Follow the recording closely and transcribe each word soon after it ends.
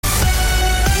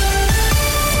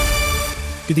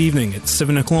Good evening, it's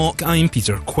 7 o'clock. I'm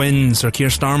Peter Quinn. Sir Keir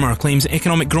Starmer claims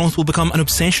economic growth will become an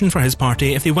obsession for his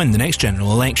party if they win the next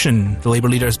general election. The Labour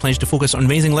leader has pledged to focus on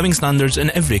raising living standards in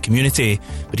every community,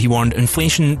 but he warned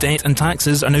inflation, debt and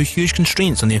taxes are now huge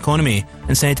constraints on the economy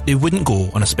and said they wouldn't go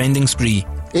on a spending spree.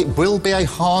 It will be a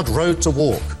hard road to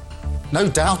walk, no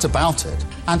doubt about it,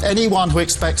 and anyone who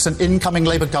expects an incoming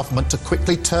Labour government to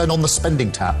quickly turn on the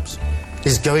spending taps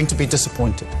is going to be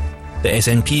disappointed. The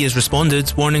SNP has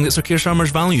responded, warning that Sir Keir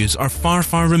Starmer's values are far,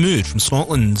 far removed from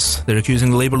Scotland's. They're accusing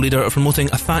the Labour leader of promoting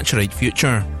a Thatcherite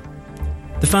future.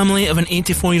 The family of an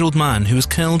 84-year-old man who was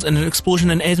killed in an explosion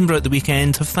in Edinburgh at the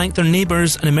weekend have thanked their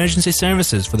neighbours and emergency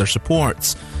services for their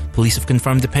support. Police have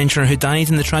confirmed the pensioner who died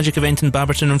in the tragic event in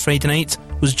Baberton on Friday night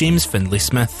was James Findlay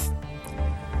Smith.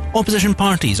 Opposition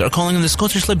parties are calling on the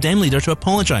Scottish Lib Dem leader to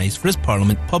apologise for his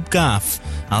Parliament pub gaffe.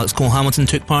 Alex Cole-Hamilton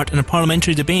took part in a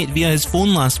parliamentary debate via his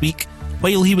phone last week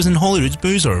while he was in Holyrood's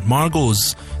boozer,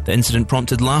 Margot's. The incident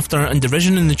prompted laughter and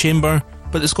derision in the chamber,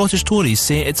 but the Scottish Tories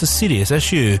say it's a serious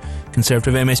issue.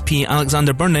 Conservative MSP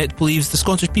Alexander Burnett believes the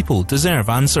Scottish people deserve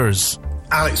answers.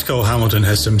 Alex Cole-Hamilton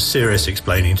has some serious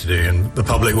explaining to do, and the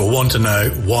public will want to know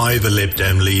why the Lib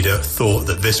Dem leader thought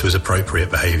that this was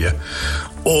appropriate behaviour.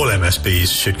 All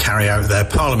MSPs should carry out their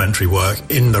parliamentary work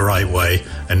in the right way,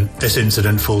 and this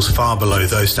incident falls far below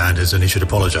those standards and he should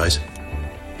apologise.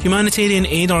 Humanitarian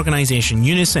aid organisation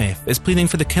UNICEF is pleading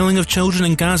for the killing of children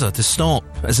in Gaza to stop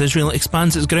as Israel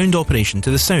expands its ground operation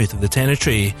to the south of the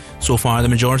territory. So far, the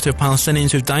majority of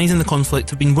Palestinians who've died in the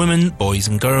conflict have been women, boys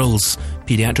and girls.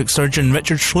 Paediatric surgeon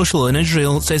Richard Schlossel in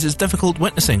Israel says it's difficult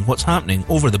witnessing what's happening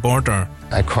over the border.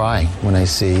 I cry when I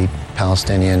see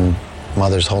Palestinian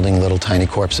mothers holding little tiny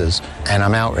corpses, and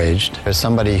I'm outraged. As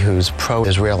somebody who's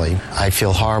pro-Israeli, I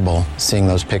feel horrible seeing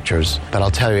those pictures. But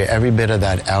I'll tell you, every bit of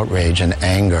that outrage and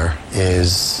anger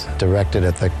is directed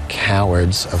at the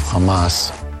cowards of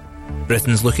Hamas.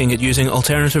 Britain's looking at using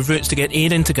alternative routes to get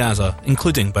aid into Gaza,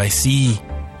 including by sea.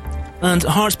 And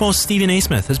Hearts boss Stephen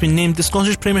Naismith has been named the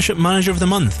Scottish Premiership Manager of the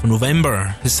Month for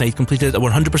November. His side completed a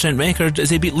 100% record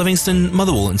as they beat Livingston,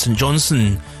 Motherwell and St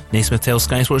Johnstone. Naismith tells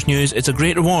Sky Sports News it's a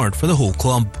great reward for the whole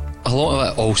club. A lot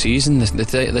of it all season,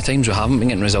 the times we haven't been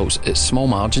getting results, it's small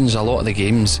margins. A lot of the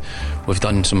games we've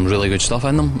done some really good stuff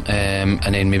in them,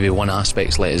 and then maybe one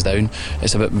aspect's let us down.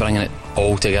 It's about bringing it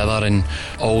all together, and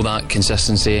all that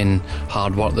consistency and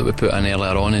hard work that we put in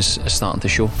earlier on is starting to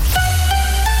show.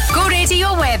 Go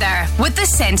Radio weather with the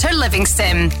Centre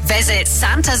Livingston. Visit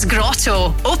Santa's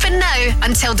Grotto. Open now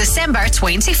until December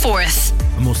 24th.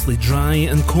 A mostly dry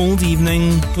and cold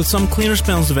evening with some clearer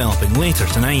spells developing later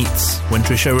tonight.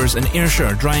 Wintry showers in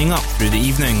Ayrshire drying up through the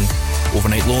evening.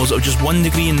 Overnight lows of just 1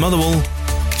 degree in Motherwell,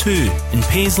 2 in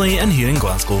Paisley and here in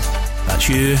Glasgow. That's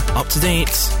you up to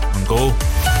date on Go.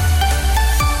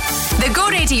 The Go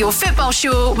Radio Football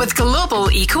Show with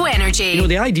Global Eco Energy. You know,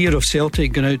 the idea of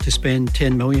Celtic going out to spend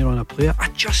 10 million on a player, I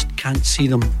just can't see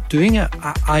them doing it.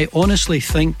 I honestly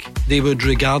think they would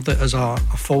regard it as a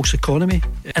false economy,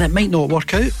 and it might not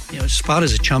work out, you know, as far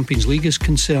as the Champions League is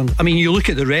concerned. I mean, you look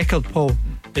at the record, Paul,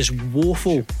 it's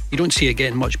woeful. You don't see it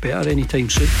getting much better anytime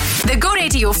soon. The Go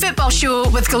Radio Football Show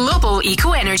with Global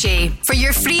Eco Energy. For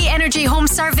your free energy home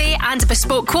survey and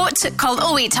bespoke quote,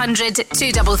 call 0800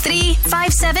 233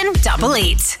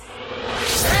 5788.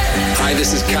 Hi,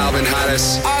 this is Calvin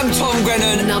Harris. I'm Tom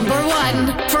Grennan. Number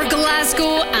 1 for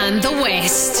Glasgow and the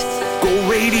West. Go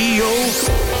Radio.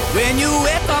 When you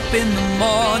wake up in the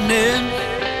morning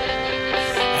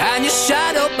and you're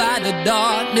shadowed by the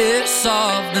darkness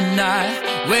of the night.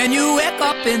 When you wake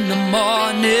up in the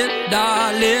morning,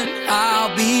 darling,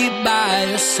 I'll be by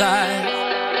your side.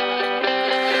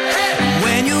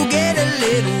 When you get a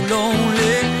little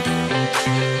lonely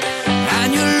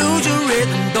and you lose your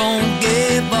rhythm, don't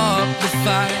give up the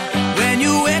fight. When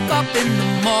you wake up in the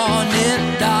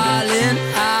morning, darling,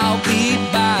 I'll be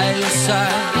by your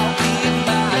side. I'll be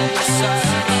by your side.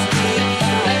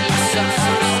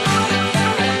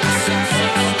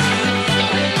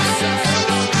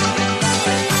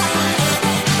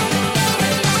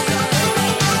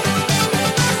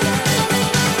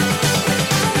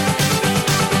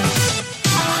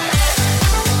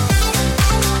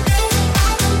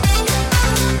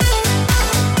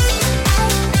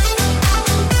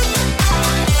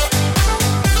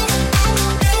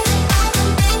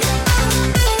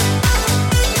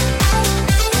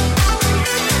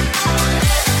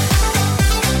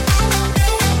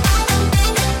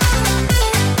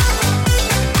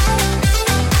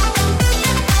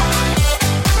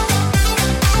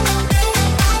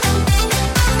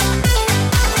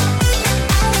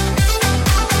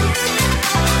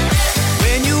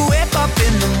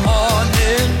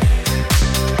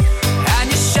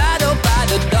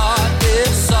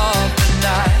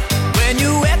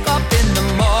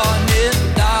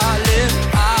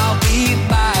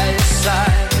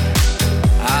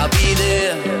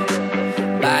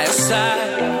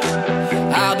 side.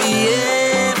 I'll be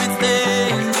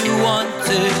everything you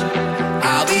wanted.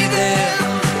 I'll be there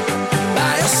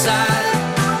by your side.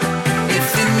 If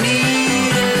you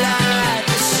need a light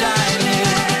to shine in,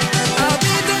 I'll be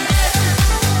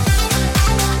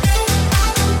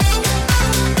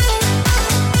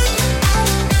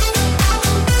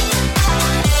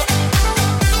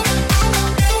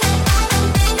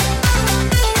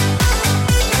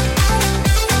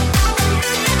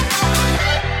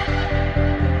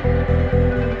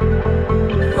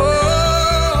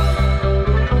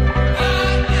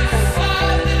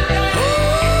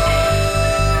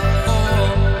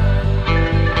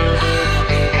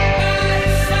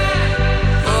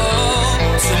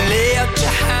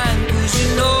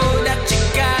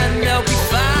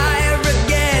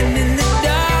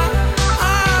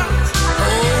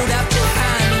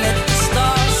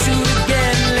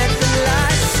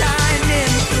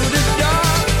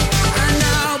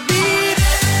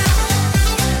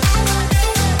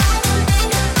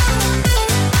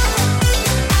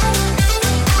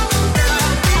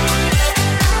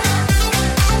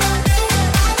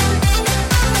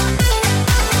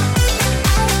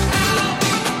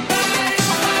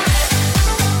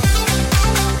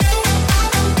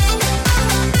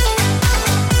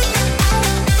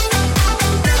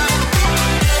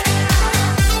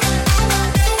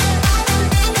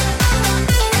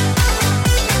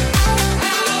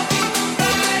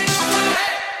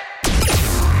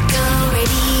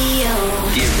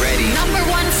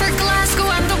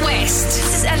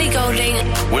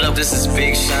This is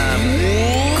Big Sean.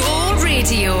 Go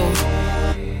Radio.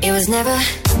 It was never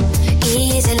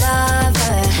easy,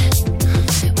 lover,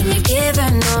 when you've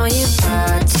given all you've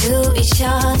got to each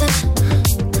other,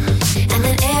 and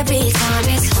then every time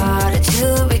it's harder to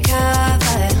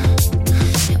recover.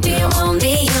 We are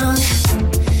only young,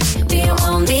 we are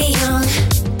only young.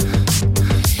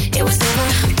 It was never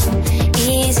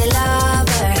easy,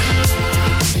 lover.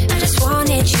 I just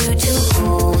wanted you to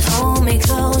hold me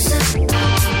closer.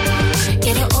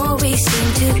 Yet it always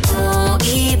seemed to go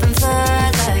even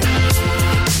further.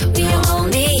 We are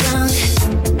only young,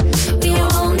 we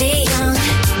are only young.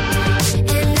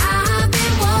 And I've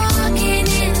been walking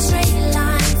in a straight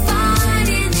line,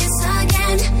 fighting this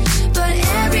again. But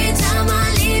every time I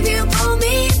leave, you pull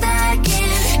me back in.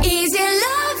 Easy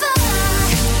lover,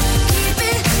 keep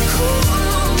it cool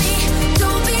on me.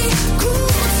 Don't be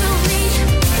cruel to me,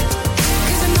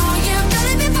 'cause I know you've done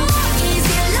it before.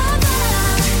 Easy lover,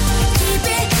 keep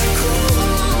it cool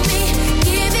on me.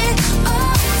 Give it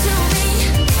all to me,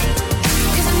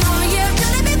 'cause I know you've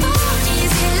done it before.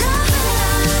 Easy lover,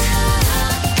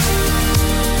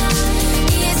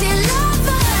 easy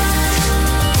lover.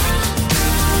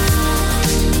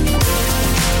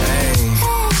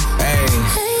 Hey,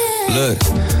 look,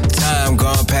 time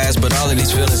gone past, but all of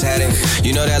these feelings had it.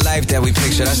 You know that life that we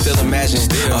pictured, I still imagine.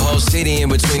 A whole city in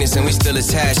between us and we still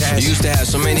attached. You used to have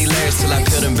so many layers till I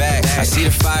peeled them back. I see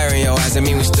the fire in your eyes, I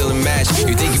mean we still a match.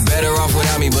 You think you're better off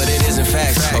without me, but it isn't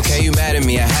fact. Okay, you mad at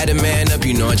me, I had to man up,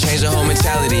 you know, and change the whole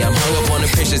mentality. I'm hung up on the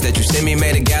pictures that you sent me,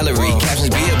 made a gallery. Captions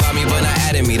be about me, but not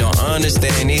adding me. Don't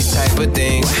understand these type of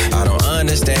things. I don't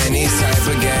understand these type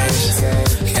of games.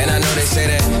 And I know they say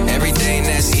that everything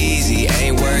that's easy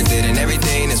ain't worth it, and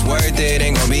everything that's worth it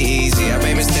ain't gonna be easy. I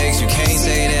made mistakes, you can't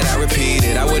say that I repeat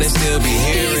it. I wouldn't still be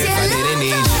here if I didn't need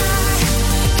you.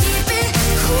 Keep it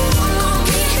cool on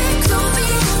me, don't be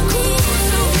cruel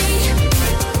to me,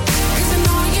 'cause I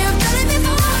know you've done it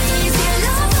before. Easy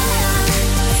lover,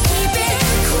 keep it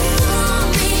cool on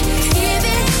me. Give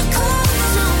it all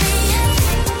to me,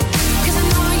 'cause I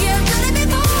know you've done it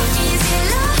before. Easy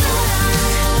lover,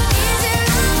 easy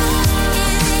lover,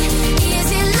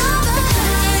 easy lover,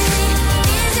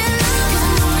 easy lover, 'cause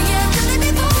I know you've done it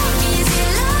before. Easy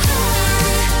lover,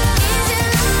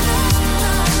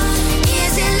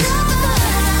 easy lover.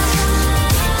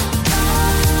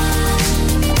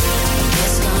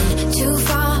 It's gone too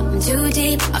far, I'm too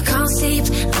deep, I can't sleep.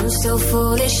 I'm still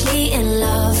foolishly in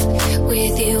love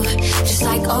with you, just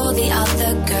like all the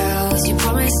other girls. You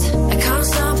promised I can't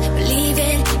stop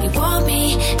believing you want me,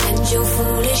 and you're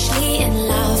foolishly in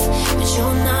love, but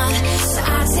you're not. So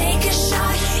I take a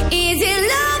shot. Easy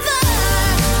lover,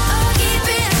 keep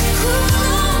it cool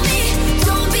on me.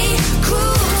 Don't be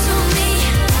cruel to me,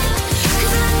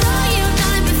 'cause I know you've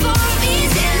done it before.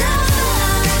 Easy lover,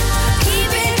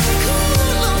 keep it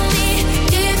cool on me.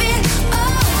 Give it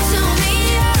all to me,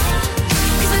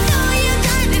 'cause I know you've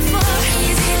done it before.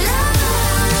 Easy lover,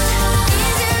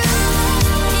 easy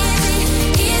lover,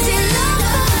 easy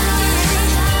lover,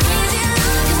 easy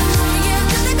lover, 'cause I know you've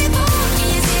done it before.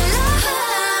 Easy lover.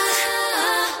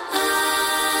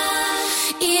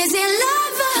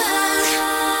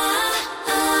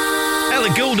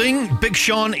 Holding, Big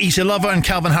Sean, Easy Lover, and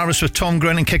Calvin Harris with Tom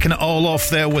Grennan kicking it all off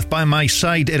there with By My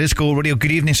Side. It is Go Radio. Good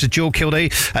evening, this is Joe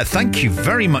Kilday. Thank you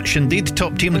very much indeed. The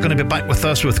top team are going to be back with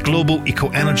us with Global Eco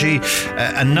Energy.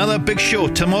 Another big show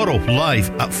tomorrow, live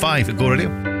at 5 at Go Radio.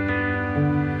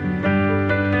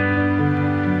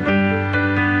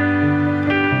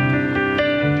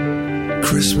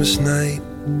 Christmas night,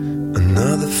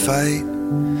 another fight.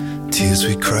 Tears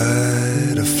we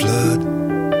cried, a flood.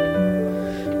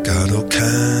 Got all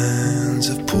kinds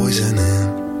of poison in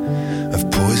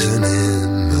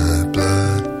my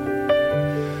blood.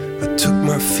 I took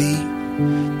my feet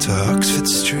to Oxford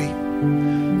Street,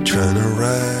 trying to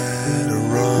right a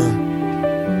wrong.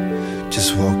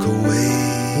 Just walk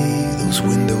away, those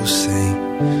windows say,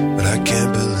 but I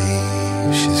can't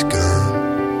believe she's gone.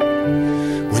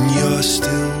 When you're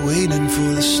still waiting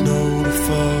for the snow to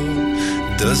fall,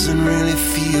 it doesn't really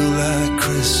feel like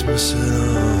Christmas at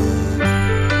all.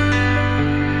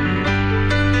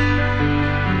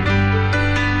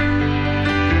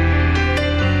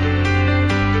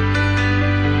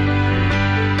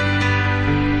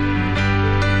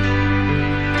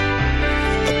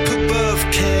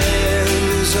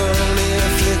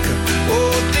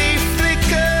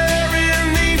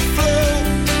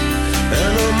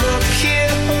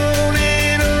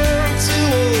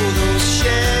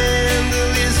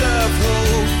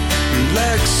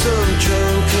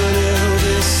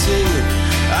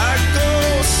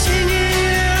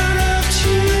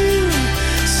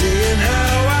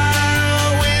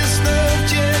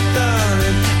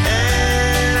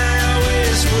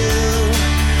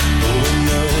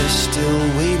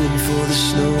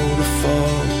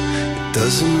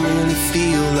 Doesn't really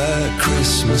feel like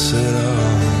Christmas at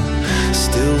all.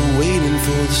 Still waiting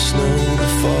for the snow to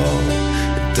fall.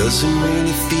 It doesn't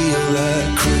really feel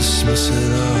like Christmas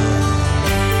at all.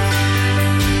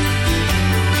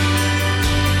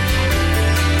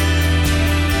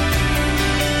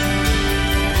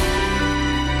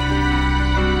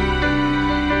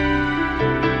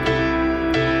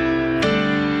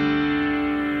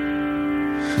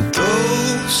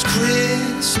 Those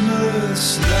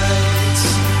Christmas lights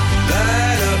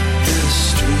light up the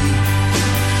street,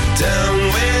 down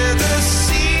where the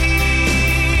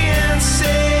sea and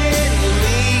say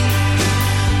meet.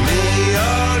 May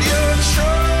all your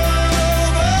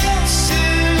troubles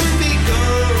soon be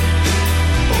gone.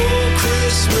 Oh,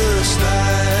 Christmas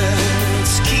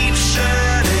lights keep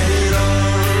shining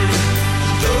on.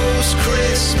 Those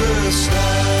Christmas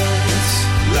lights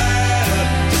light up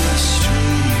the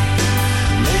street.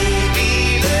 Maybe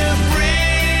they'll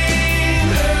bring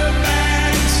her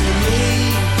back to me.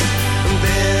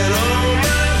 Then all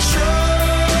my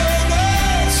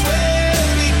troubles will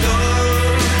be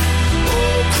gone.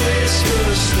 Oh,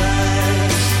 Christmas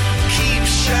lights keep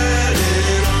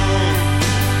shining on.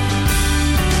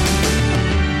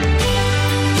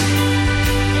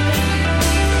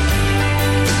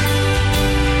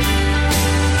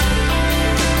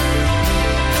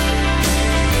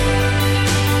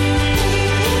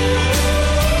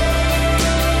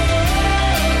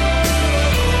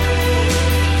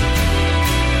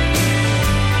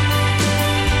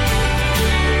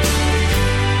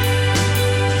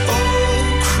 Oh,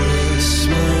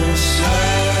 Christmas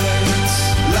lights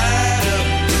light up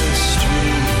the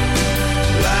street,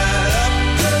 light up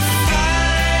the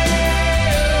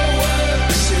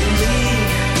fireworks in me.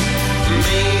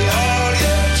 May all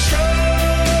your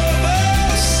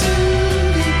troubles soon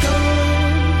be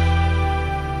gone.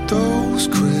 Those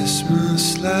Christmas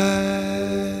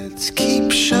lights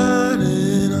keep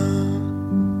shining on.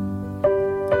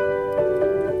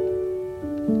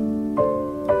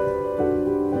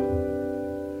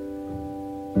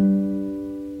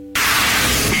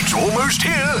 It's almost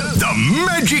here. The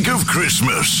magic of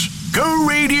Christmas. Go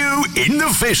Radio in the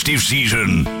festive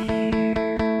season.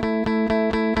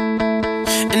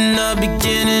 In the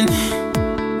beginning,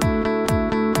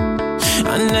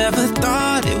 I never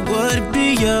thought it would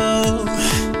be you.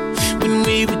 When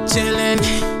we were chilling,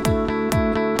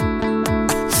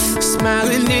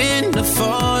 smiling in the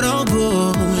photo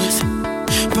booth,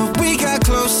 but we got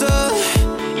closer.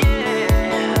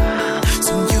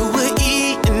 So you were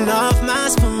eating off my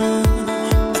spoon.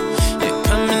 You're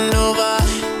coming over,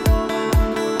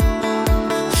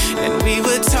 and we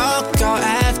would talk all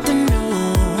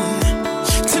afternoon.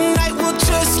 Tonight we'll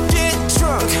just get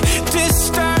drunk,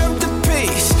 disturb the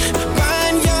peace,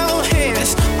 burn your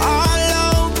hands all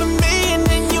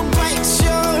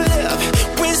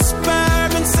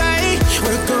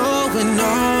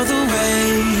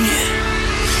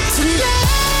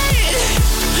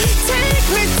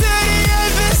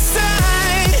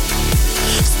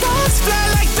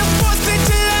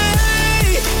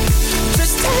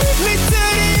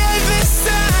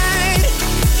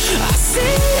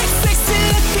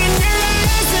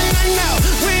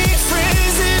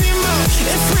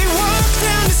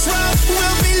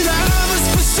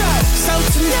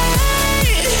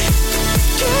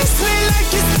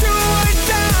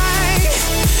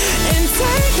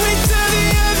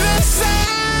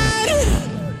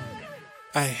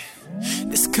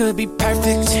could be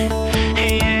perfect,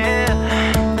 yeah,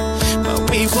 but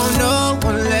we won't know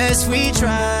unless we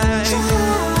try.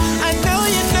 I know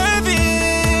you're nervous,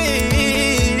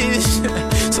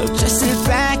 so just sit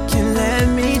back and let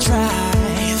me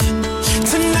drive.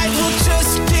 Tonight we'll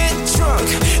just get drunk,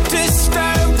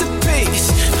 disturb the peace,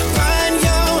 burn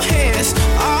your hands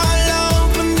all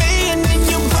over me, and then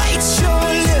you bite your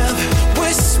lip,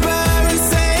 whisper and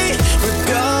say we're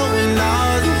going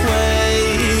all the way.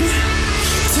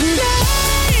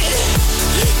 Tonight,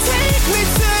 take me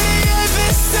to the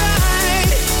other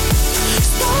side.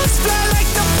 Sparks fly like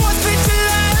the 4th of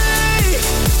July.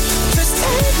 Just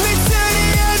take me to the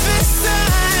other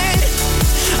side.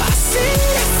 I see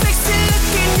that sexy look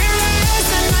in your eyes,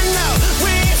 and I know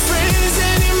we ain't friends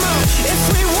anymore. If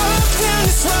we walk down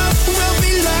this road, we'll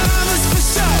be lovers for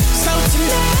sure. So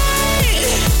tonight,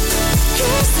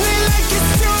 kiss me like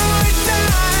it's do or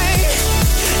die,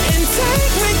 and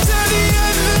take me to the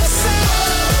other side.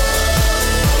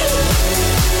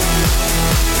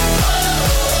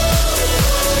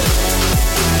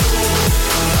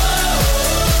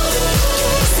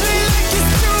 Kiss me like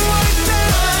it's do or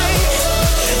die,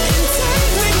 and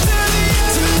take me to the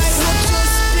other side. Tonight we'll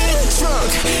just get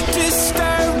drunk,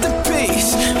 disturb the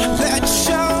peace, let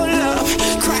your love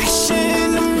crash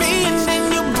into me, and then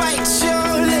you bite your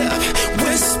lip,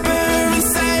 whisper and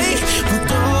say we're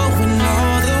going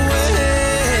all the way.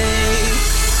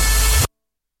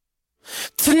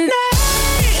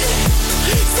 Tonight,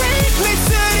 take me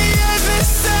to the other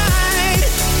side.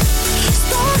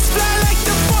 Sparks fly like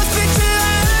the 4th of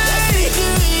July.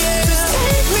 Just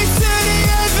take me to the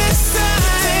other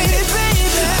side, baby.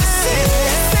 I see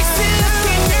that sexy look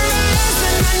in your eyes,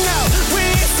 and I know we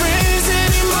ain't friends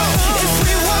anymore. If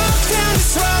we walk down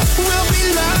this road, we'll be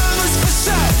lovers for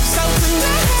sure. So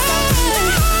tonight,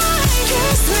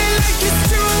 kiss me like it's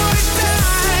do or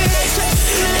die,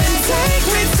 and take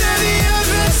me to the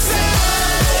other side.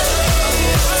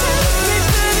 Take me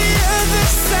to the other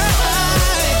side,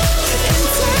 and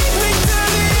take me to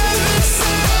the other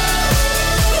side.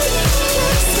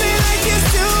 Kiss me like it's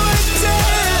do or die,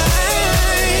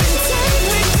 and take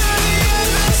me to the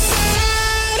other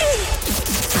side.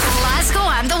 Glasgow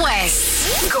and the West.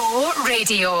 Go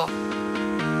Radio.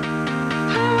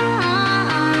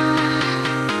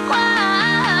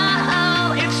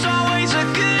 Wow, it's always a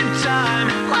good time.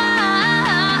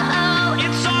 Wow,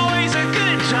 it's always a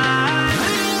good time.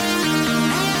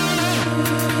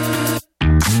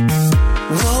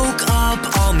 Woke up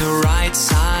on the right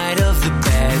side of the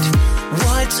bed.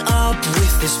 What's up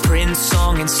with this Prince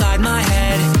song inside my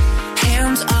head?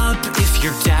 Hands up if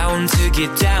you're down to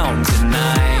get down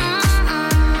tonight,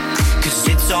 'cause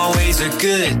it's always a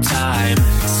good time.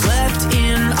 Slept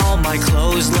in all my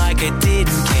clothes like I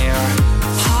didn't care.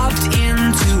 Hopped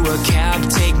into a cab,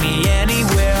 take me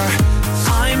anywhere.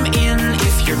 I'm in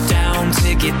if you're down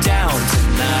to get down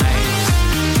tonight,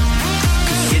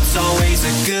 'cause it's always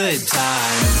a good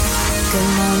time. Good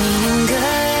morning and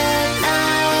good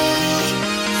night.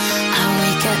 I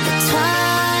wake up at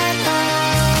twilight.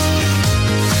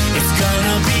 It's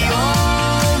gonna be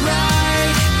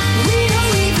alright. We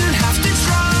don't even have to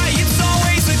try. It's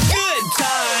always a good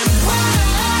time.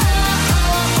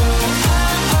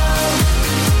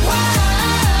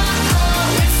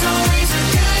 It's always a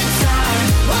good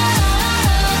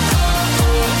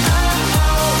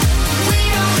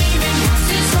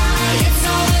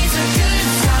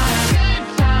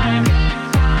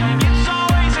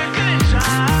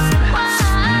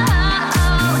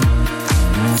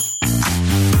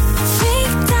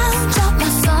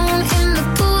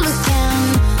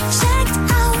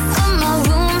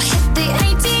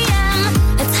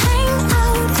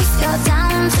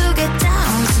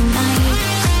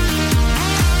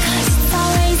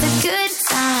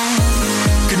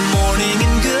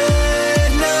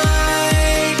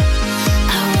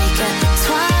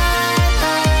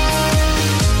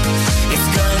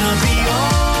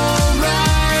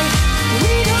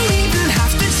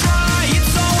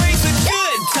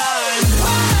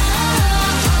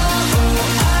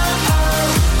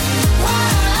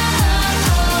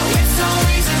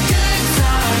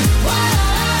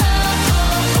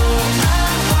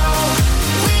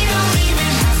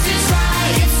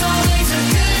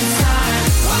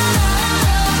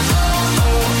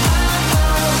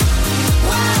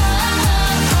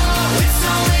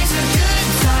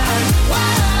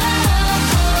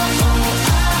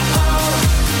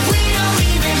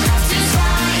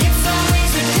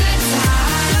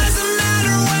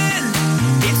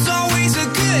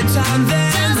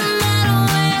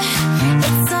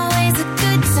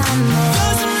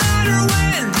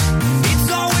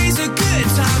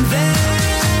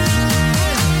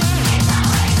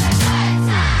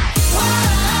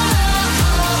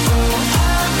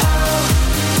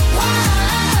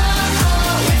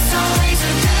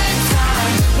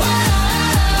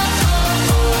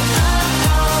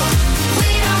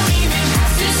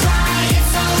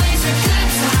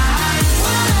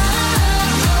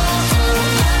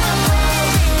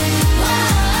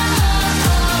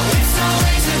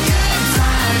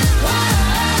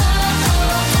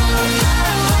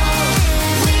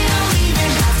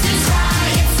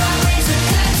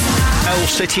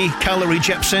City, Calorie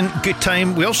Jepson, Good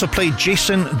Time. We also played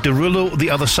Jason Derulo, The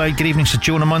Other Side. Good evening to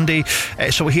Joe on a Monday.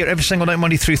 So we're here every single night,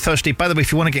 Monday through Thursday. By the way,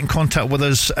 if you want to get in contact with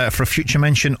us for a future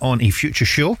mention on a future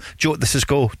show,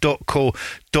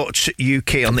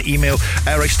 joe@thisisgo.co.uk on the email.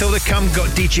 Right, still to come, got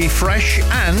DJ Fresh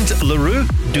and LaRue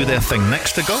do their thing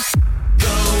next to go.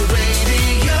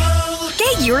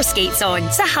 Get your skates on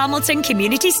to Hamilton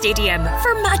Community Stadium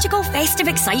for magical festive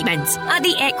excitement at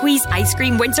the Equise Ice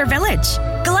Cream Winter Village.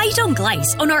 Glide on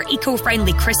Glice on our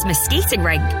eco-friendly Christmas skating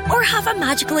rink, or have a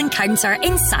magical encounter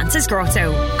in Santa's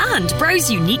Grotto, and browse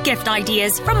unique gift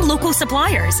ideas from local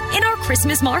suppliers in our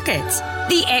Christmas market.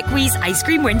 The Equise Ice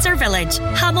Cream Winter Village,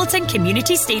 Hamilton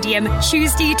Community Stadium,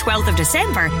 Tuesday 12th of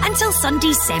December until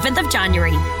Sunday 7th of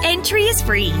January. Entry is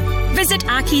free. Visit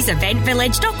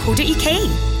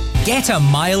akieseventVillage.co.uk. Get a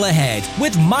mile ahead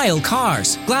with Mile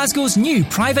Cars, Glasgow's new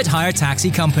private hire taxi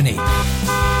company.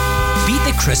 Beat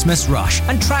the Christmas rush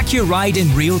and track your ride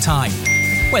in real time.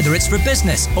 Whether it's for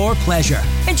business or pleasure,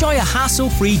 enjoy a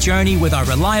hassle-free journey with our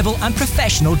reliable and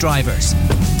professional drivers.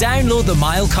 Download the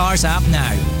Mile Cars app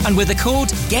now, and with the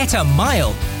code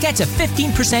GETAMILE, get a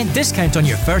 15% discount on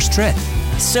your first trip.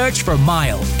 Search for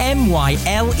Mile,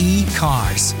 M-Y-L-E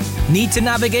Cars. Need to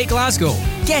navigate Glasgow?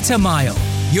 Get a Mile.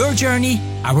 Your journey,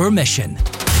 our mission.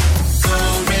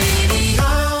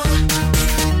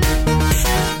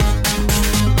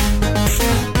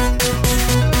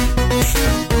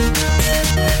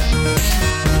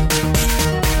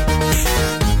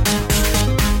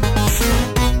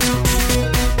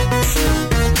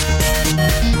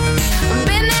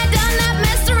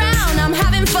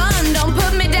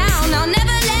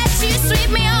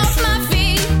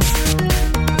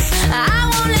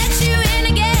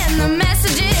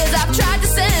 Tried to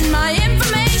send my information.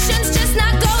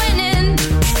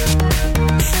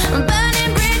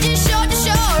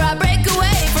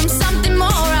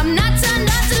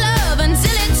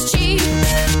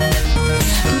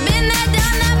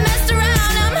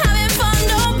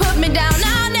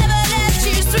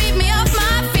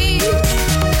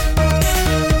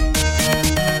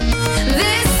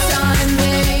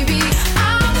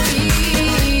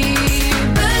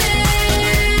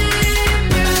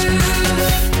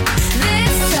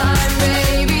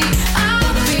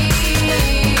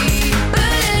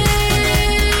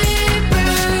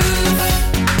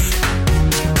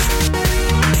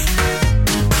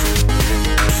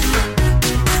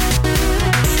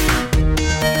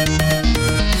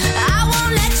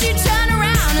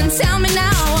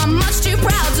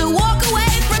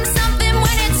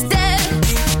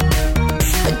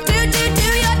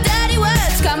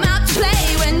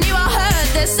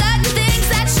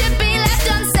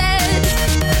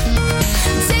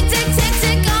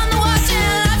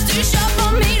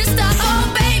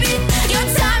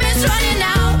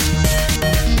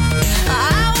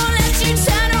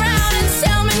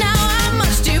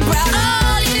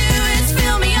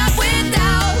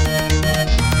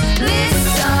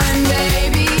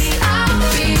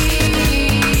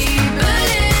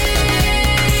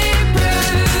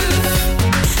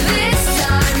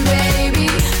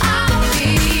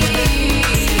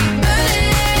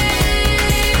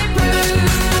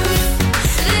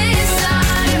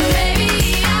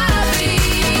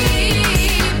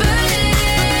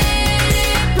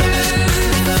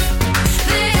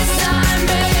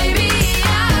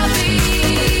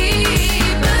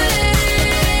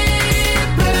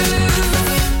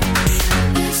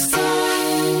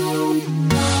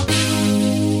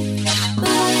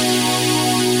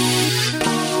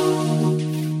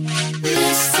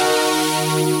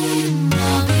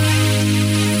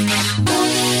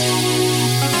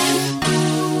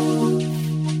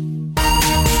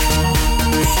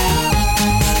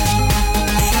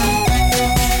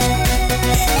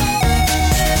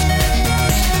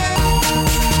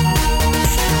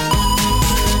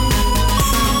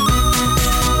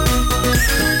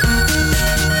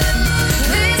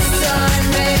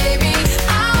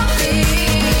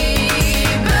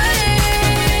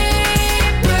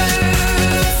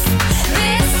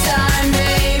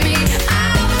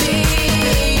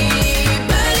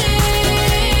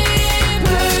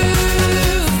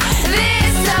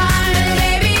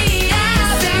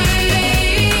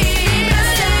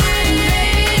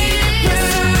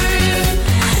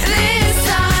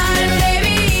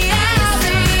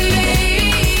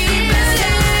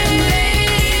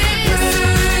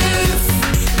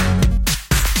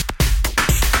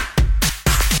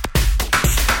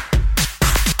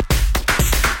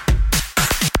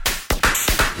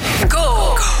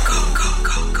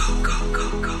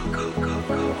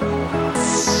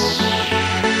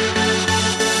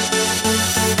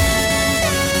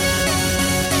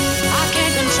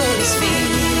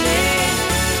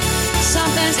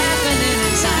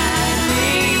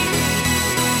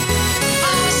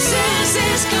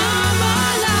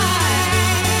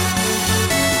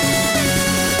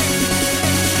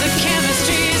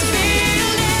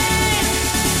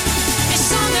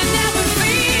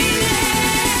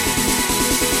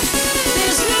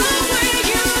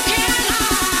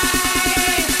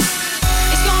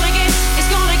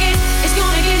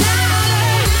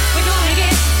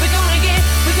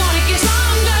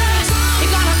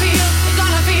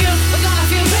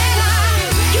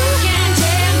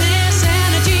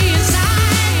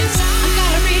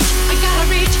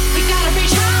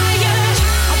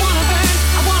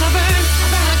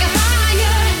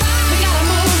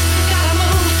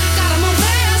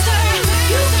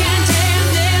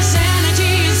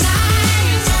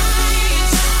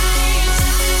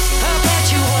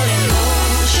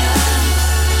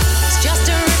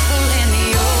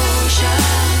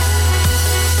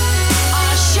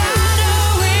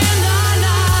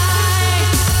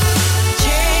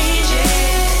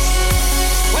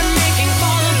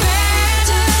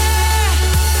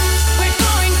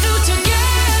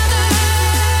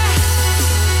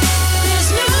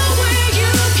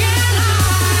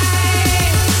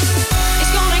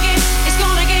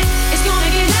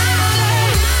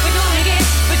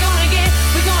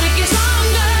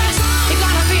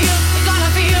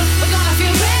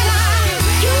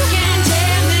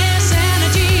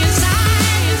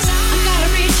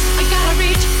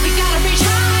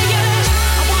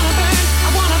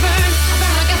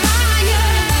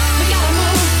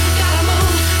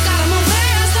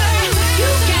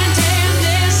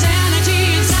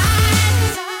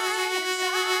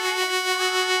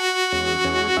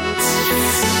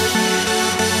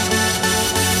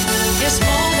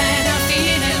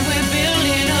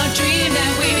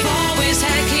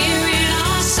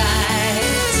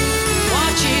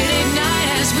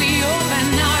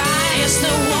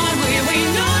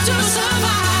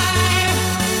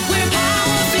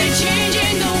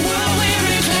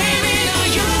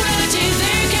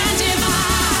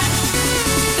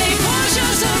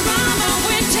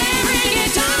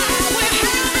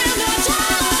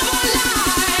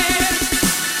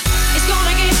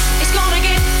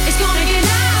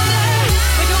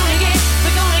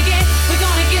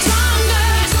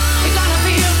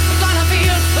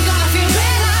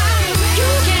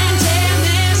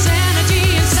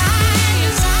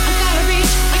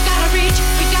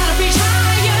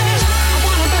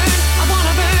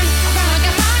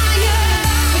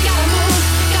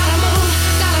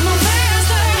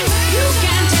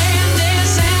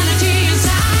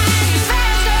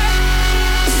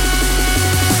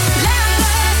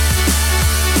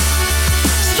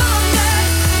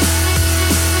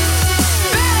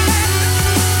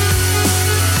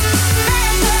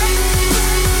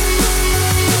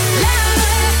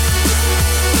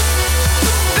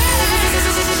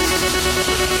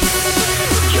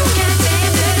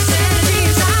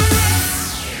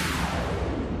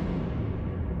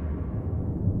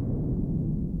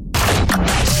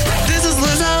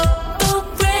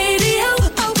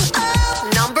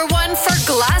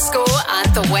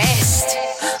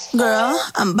 girl,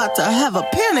 I'm about to have a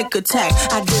panic attack.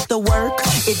 I did the work,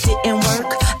 it didn't work.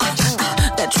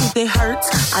 That truth, it hurts,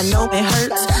 I know it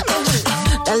hurts.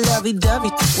 That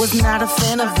lovey-dovey was not a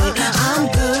fan of it. I'm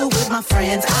good with my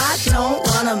friends, I don't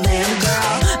want a man,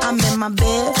 girl. I'm in my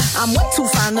bed, I'm way too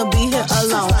fine to be here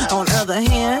alone. On the other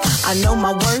hand, I know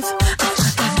my worth,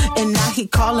 and now he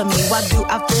calling me. Why do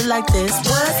I feel like this?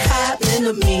 What's happening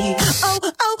to me? Oh,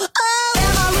 oh, oh.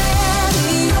 Am I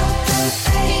ready?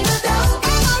 Ain't no doubt.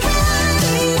 Am I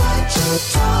ready? What you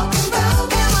talking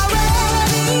about? Am I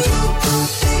ready? You can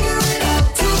figure it out.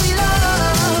 To be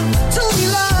loved, to be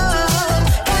loved.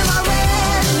 Am I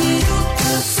ready? You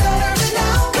can serve it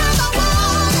now. 'Cause I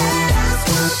want it. That's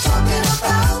what I'm talking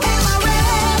about. Am I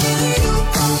ready? You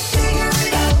can figure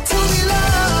it out. To be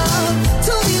loved,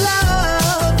 to be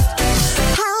loved.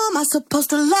 How am I supposed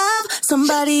to love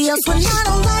somebody else when I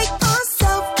don't like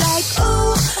myself? Like,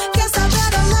 ooh, guess I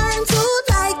better learn to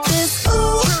like this.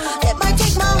 Ooh, it might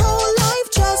take my whole life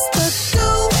just to do.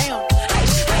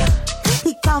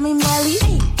 He call me Melly,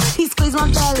 he squeezed my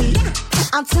belly.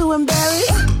 I'm too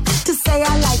embarrassed to say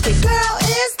I like it. Girl,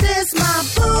 is this my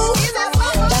boo?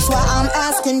 That's why I'm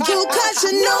asking you, 'cause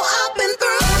you know I've been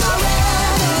through. Am I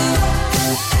ready?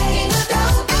 Ain't no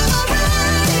doubt. Am I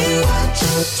ready? What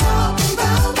you talking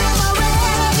about? Am I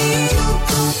ready? You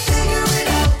can figure it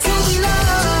out. To be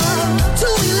loved, to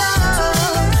be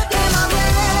loved. Am I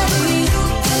ready? You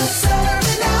can serve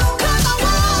it now. 'Cause I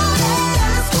want it.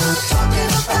 That's what I'm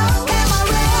talking about. Am I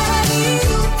ready?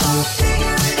 You can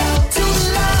figure it out. To be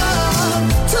loved,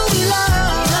 to be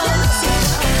loved.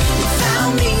 You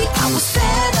found me, I was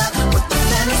fed up with the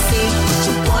fantasy. What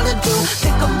you wanna do?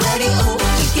 Think I'm ready? Ooh,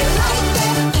 think you like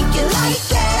that? Think you like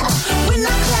that? When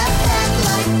I clap back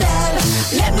like that,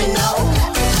 let me know.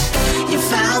 You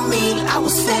found me, I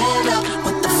was fed up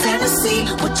with the fantasy.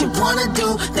 What you wanna do?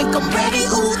 Think I'm ready?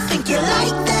 Ooh, think you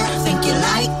like that? Think you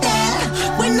like that?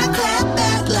 When I clap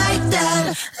back like that,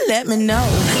 let me know.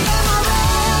 Am I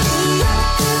ready?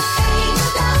 Ain't no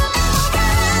doubt. Am I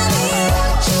ready?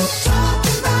 What you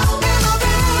talking about? Am I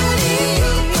ready?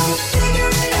 You gon'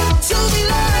 figure it out. To be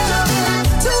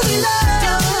loved, to be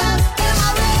loved. Am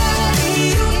I ready?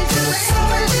 You can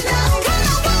serve it now. 'Cause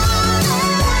I want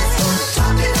it. That's what I'm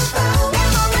talking about.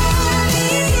 Am I ready?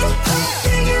 You gon'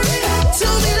 figure it out. To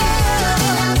be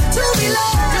loved, to be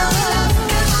loved.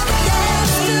 Am I ready?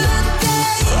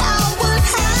 Yesterday I would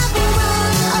have you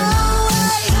run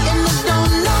away, and I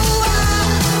don't know why.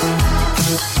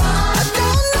 I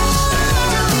don't know why.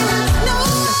 No.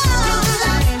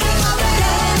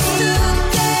 Yesterday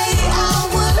I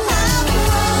would have you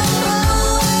run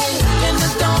away, and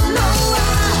I don't know why.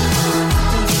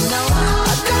 You know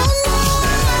I don't know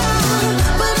why,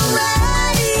 but I'm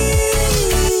ready.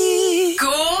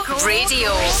 Go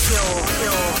Radio.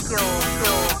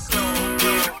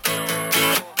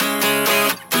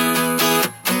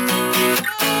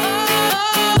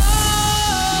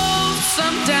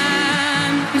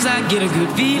 Sometimes I get a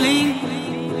good feeling,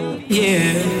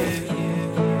 yeah.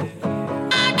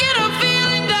 I get a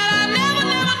feeling that I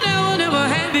never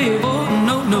had before.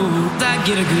 No, I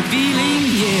get a good feeling,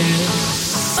 yeah.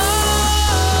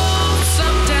 Oh,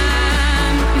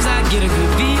 sometimes I get a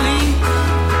good feeling,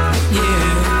 yeah.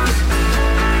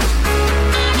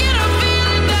 I get a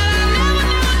feeling that I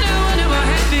never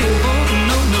had before.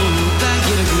 No, I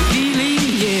get a good feeling,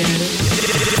 yeah.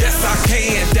 Yes, I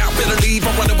can. Doubt, better leave.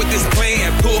 I'm running with this plan.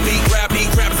 Pull me, grab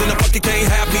us in the bucket, can't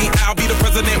have me. I'll be the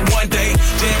president one day.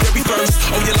 January 1st.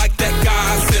 Oh, you like that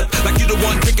gossip? Like you the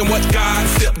one drinking what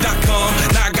gossip.com.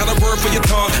 Now I got a word for your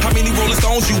tongue. How many Rolling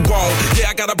Stones you want? Yeah,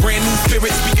 I got a brand new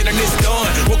spirit. Speaking and it's done.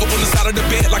 Woke up on the side of the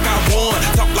bed like I won.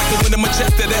 Talk like the wind in my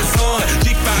chest to that sun.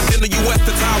 G5 in the US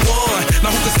to Taiwan.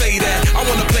 Now who can say that? I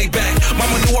wanna play back.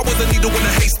 Mama knew I was a needle in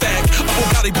a haystack. I'm a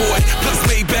body boy, plus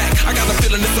made back. I got a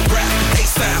feeling it's a rap.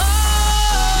 ASAP.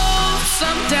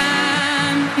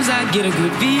 Sometimes I get a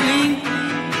good feeling,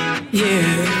 yeah.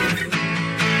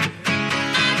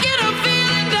 I get a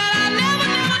feeling that I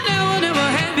never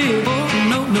had before.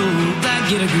 No, I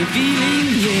get a good feeling,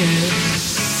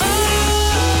 yeah.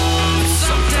 Oh,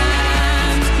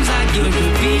 sometimes I get a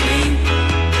good feeling,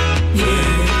 yeah.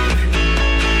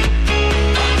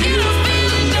 I get a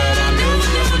feeling that I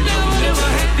never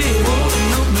had before.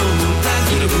 No, I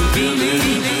get a good feeling.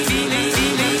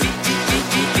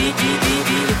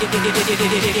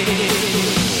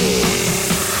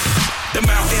 The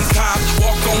mountain top,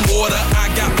 walk on water. I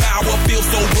got power, feel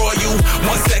so royal.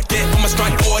 1 second, I'ma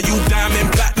strike for you.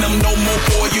 Diamond, platinum, no more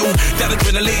for you. That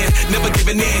adrenaline, never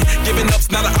giving in. Giving up's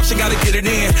not an option, gotta get it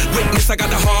in. Witness, I got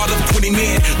the heart of 20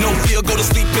 men. No fear, go to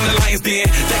sleep in the lion's den.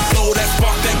 That glow, that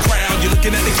spark, that crown. You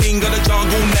looking at the king of the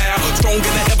jungle now. Stronger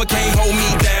than ever, can't hold me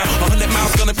down. 100 miles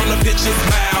gunning from the pitcher's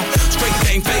mound. Straight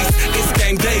game face, it's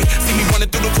game day. See me running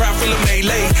through the crowd full of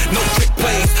melee. No trick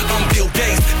plays, I'm Bill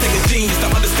Gates. Take a genius to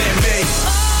understand me.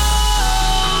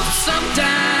 Oh,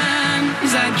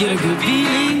 sometimes I get a good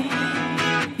feeling,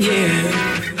 yeah.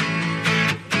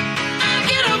 I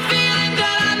get a feeling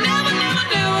that I never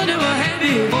had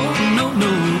before.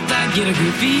 No, I get a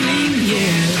good feeling,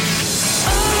 yeah.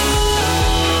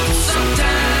 Oh,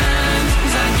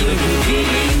 sometimes I get a good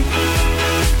feeling,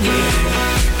 yeah.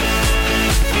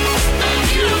 I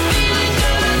get a feeling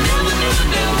that I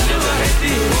never had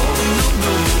before.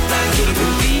 No, I get a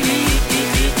good feeling.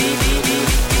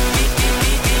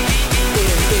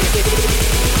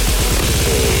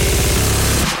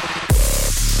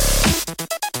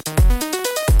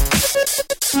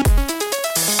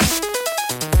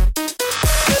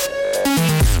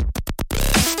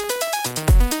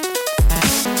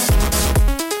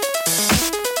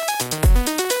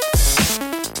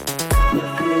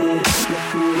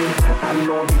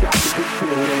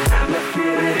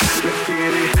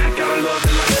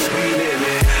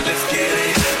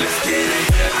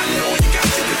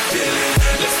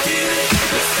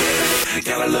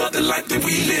 The life that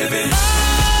we live in. Oh,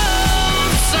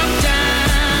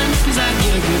 sometimes I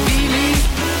get a good feeling,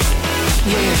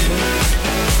 yeah.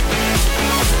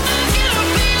 I get a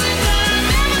feeling that I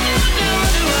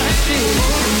never had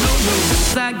before. No,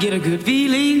 I get a good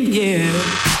feeling, yeah.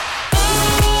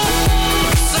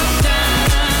 Oh,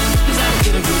 sometimes I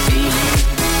get a good feeling,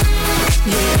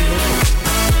 yeah.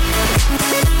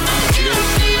 I get a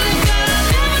feeling that I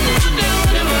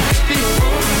never had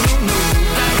before. No,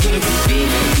 I get a good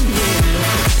feeling.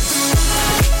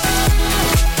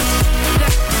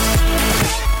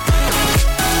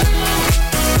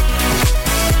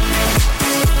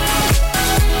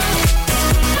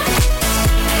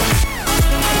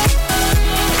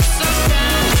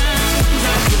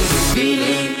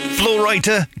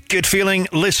 Writer, Good Feeling,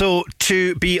 Lizzo,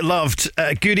 To Be Loved.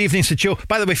 Good evening to Joe.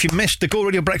 By the way, if you missed the Go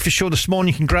Radio Breakfast Show this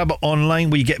morning, you can grab it online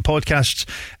where you get podcasts.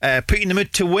 Put you in the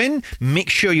mood to win. Make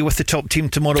sure you're with the top team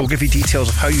tomorrow. We'll give you details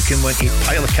of how you can win a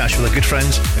pile of cash with our good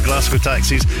friends, the Glasgow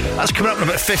Taxis. That's coming up in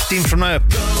about 15 from now.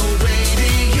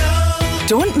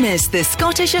 Don't miss the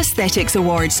Scottish Aesthetics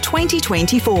Awards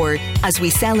 2024 as we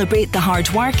celebrate the hard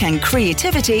work and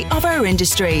creativity of our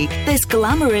industry. This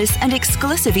glamorous and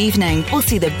exclusive evening will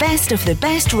see the best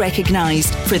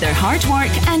recognised for their hard work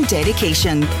and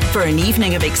dedication. For an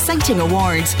evening of exciting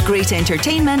awards, great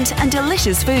entertainment and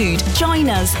delicious food, join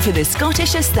us for the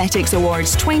Scottish Aesthetics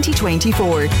Awards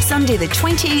 2024, Sunday the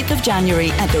 28th of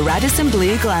January at the Radisson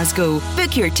Blu, Glasgow.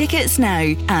 Book your tickets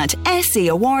now at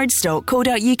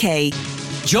sawards.co.uk.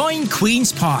 Join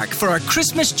Queen's Park for our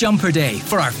Christmas Jumper Day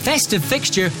for our festive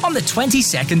fixture on the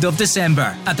 22nd of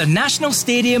December at the National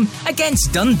Stadium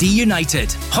against Dundee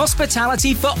United.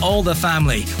 Hospitality for all the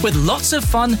family with lots of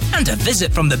fun and a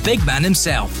visit from the big man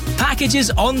himself. Packages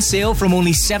on sale from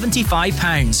only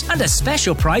 £75 and a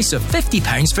special price of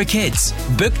 £50 for kids.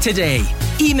 Book today.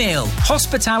 Email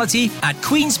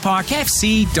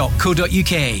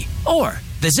hospitality@queensparkfc.co.uk or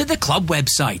visit the club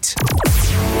website.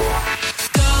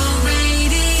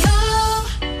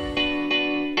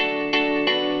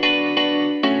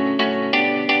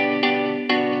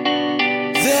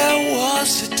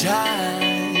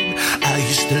 Time I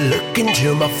used to look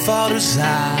into my father's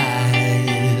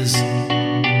eyes.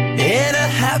 In a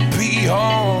happy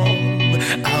home,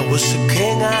 I was a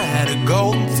king, I had a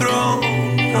golden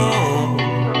throne.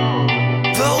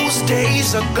 Those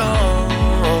days are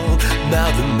gone,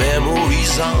 now the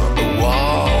memories on the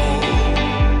wall.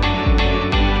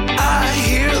 I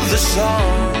hear the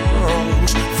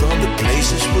songs from the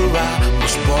places where I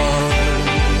was born.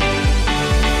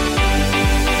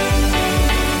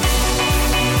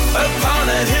 Upon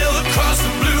a hill across the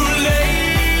blue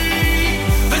lake,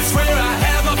 that's where I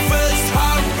had my first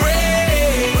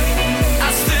heartbreak.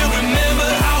 I still remember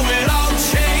how it all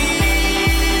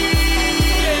changed.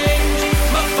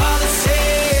 My father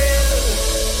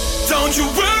said, don't you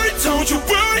worry,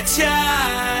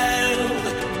 child.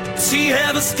 See,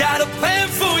 heaven's got a plan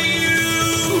for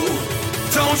you.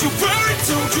 Don't you worry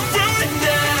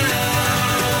now.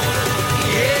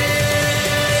 Yeah.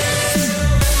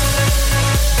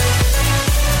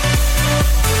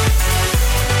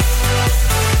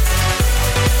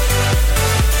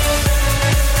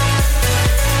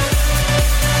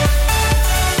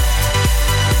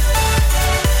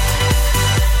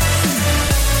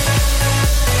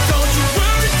 Don't you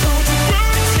worry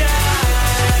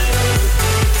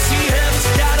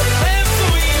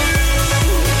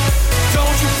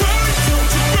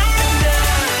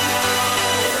now.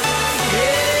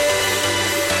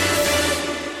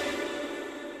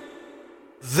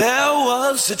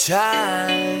 was a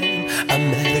time I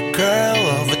met a girl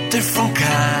of a different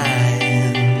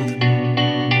kind.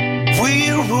 We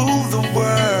ruled the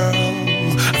world.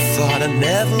 I thought I'd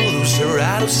never lose her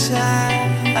out of sight.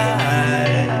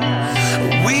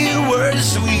 We were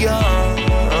so young.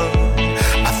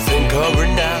 I think of her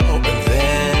now and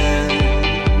then.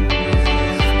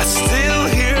 I still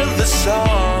hear the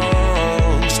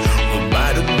songs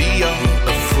reminded me of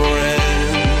a friend.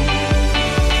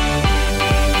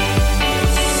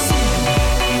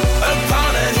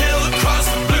 Upon a hill across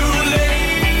the blue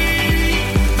lake,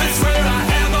 that's where I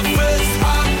had my first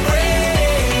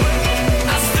heartbreak.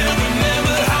 I still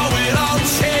remember how it all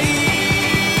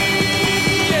changed.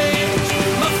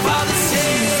 My father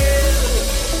said,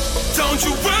 don't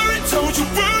you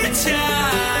worry,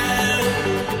 child.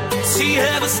 See,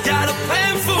 heaven's got a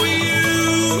plan for you.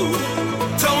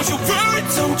 Don't you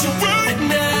worry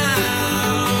now.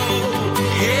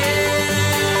 Yeah.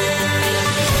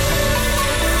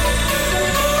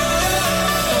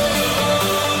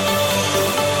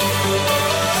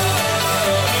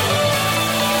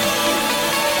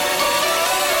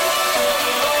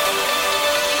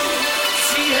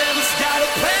 See, heaven's got a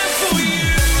plan for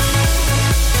you.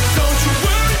 Don't you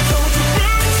worry,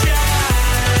 child.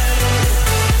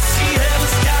 See,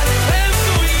 heaven's got a plan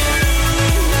for you.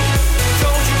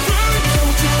 Don't you worry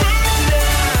now.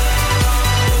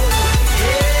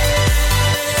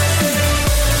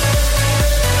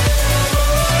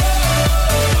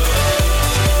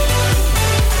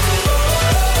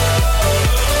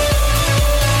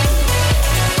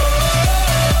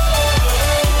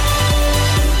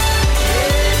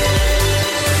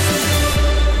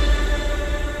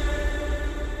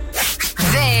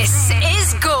 This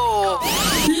is Go.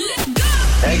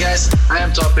 Hey guys, I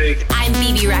am Topic. I'm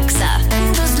BB Rexa.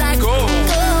 Just like Go.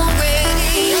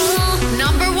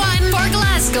 Number 1 for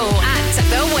Glasgow at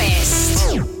the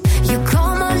West. You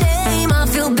call my name, I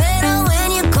feel better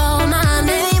when you call my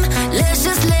name. Let's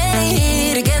just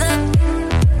lay together.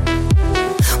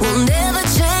 We'll never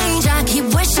change. I keep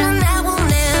wishing that we'll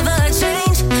never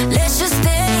change. Let's just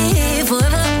stay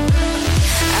forever.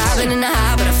 I've been in the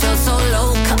high, but I felt so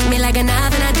low. Cut me like a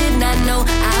knife and I did not know.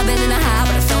 I've been in the high,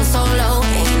 but I felt so low.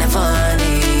 Ain't it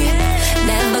funny?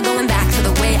 Never going back to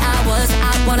the way I was.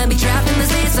 I wanna be trapped in the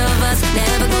space of us.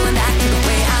 Never going back to the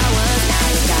way I was. Now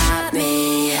you got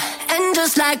me. And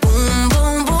just like boom,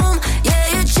 boom, boom. Yeah,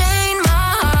 you chained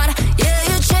my heart. Yeah,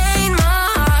 you chained my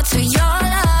heart to your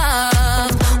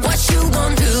love. What you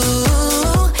gonna do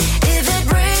if it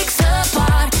breaks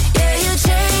apart? Yeah, you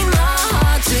chained my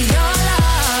heart to your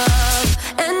love.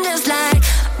 And just like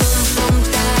boom, boom,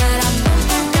 da da,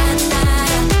 boom, boom, da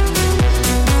da,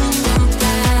 boom, boom,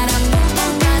 da da, boom,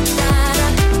 boom, da da,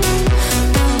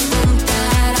 boom, boom, da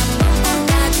da, boom, boom,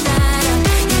 da da.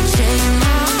 You chained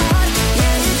my heart,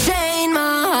 yeah, you chained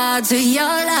my heart to your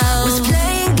love. Was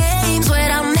playing games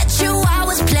when I met you. I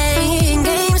was playing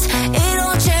games. It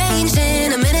all changed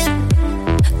in a minute.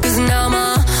 'Cause now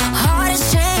my heart is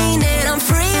chained and I'm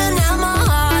free. And now my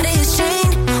heart is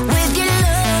chained with your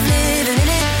love living in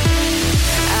it.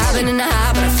 I've been in the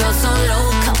high, but I felt so low.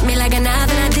 Cut me like a knife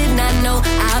and I did not know.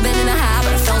 I've been in the high,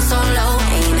 but I felt so low.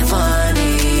 Ain't it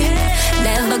funny?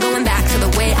 Never going back to the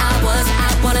way I was. I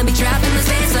wanna be trapped in the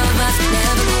space of us.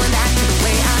 Never going back to the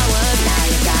way I was. Now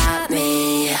you got me.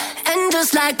 And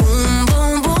just like boom,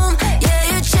 boom, boom. Yeah,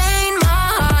 you chained my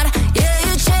heart. Yeah,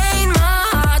 you chained my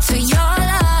heart to your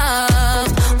love.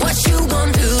 What you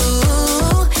gonna do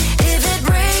if it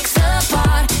breaks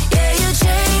apart? Yeah, you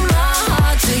chained my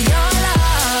heart to your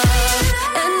love.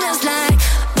 And just like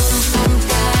boom, boom,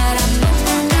 da da,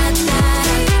 boom, boom, da da,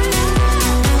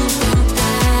 boom, boom,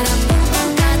 da da, boom, boom,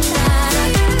 da da, boom, boom, da da,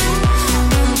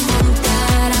 boom, boom,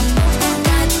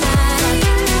 da da,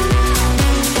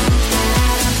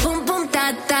 boom, boom, da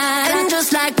da. And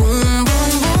just like boom,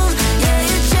 boom, boom. Yeah,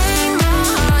 you chained my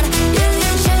heart. Yeah,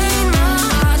 you chained my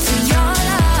heart to your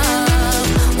love.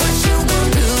 What you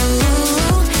gonna do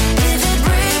if it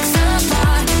breaks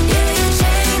apart? Yeah, you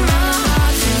chained my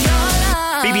heart to your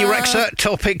love. BB Rexa,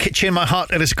 Topic, Chain My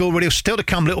Heart at Go Radio. Still to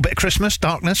come, a little bit of Christmas,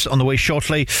 darkness on the way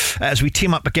shortly as we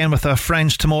team up again with our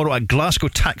friends tomorrow at Glasgow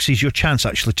Taxis. Your chance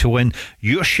actually to win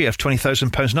your share of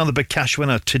 £20,000. Another big cash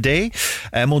winner today.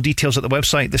 More details at the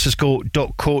website,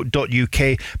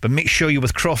 thisisgo.co.uk. But make sure you're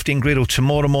with Crofty and Grado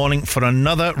tomorrow morning for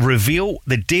another reveal.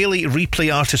 The daily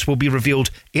replay artist will be revealed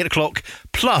 8 o'clock,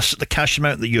 plus the cash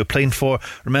amount that you're playing for.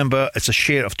 Remember, it's a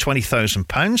share of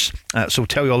 £20,000. So we'll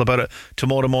tell you all about it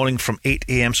tomorrow morning from 8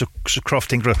 a.m. So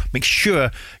Crofty and Grado, make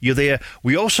sure you're there.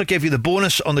 We also give you the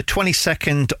bonus on the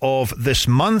 22nd of this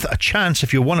month. A chance,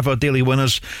 if you're one of our daily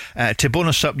winners, to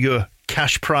bonus up your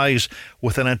cash prize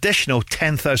with an additional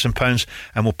 £10,000,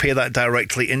 and we'll pay that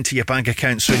directly into your bank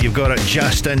account, so you've got it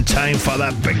just in time for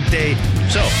that big day.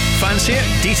 So, fancy it?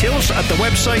 Details at the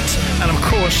website, and of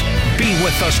course, be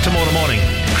with us tomorrow morning.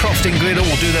 Crofty and Grado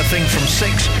will do their thing from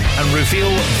 6 and reveal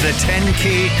the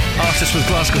 10k Artists with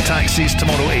Glasgow Taxis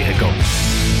tomorrow 8 o'clock.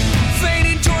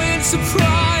 Fading joy and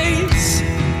surprise,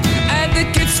 and the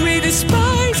gifts we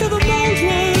despise are the mold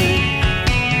one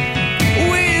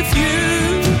with you.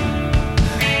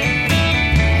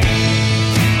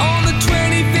 On the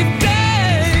 25th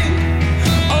day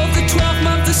of the 12th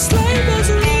month, the sleigh bells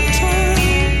are on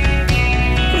time,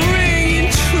 ringing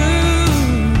true.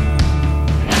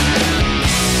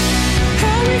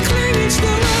 How we cling each the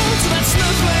road to that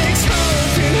snowflake's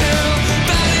smoking hell,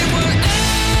 that it will end.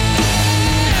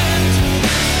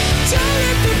 Don't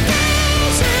let the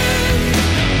bells ring,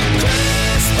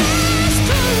 Christmas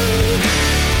time,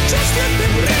 just let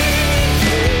them ring.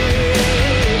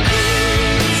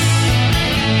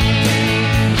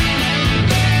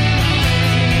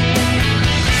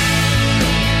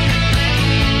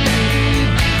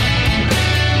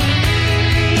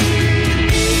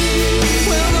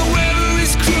 Well, the weather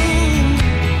is cruel,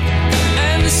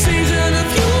 and the season of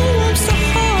you warms the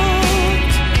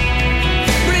heart,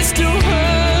 but it still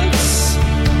hurts.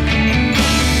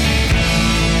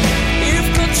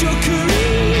 You've got your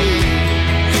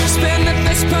career, spend the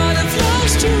best part of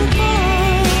last year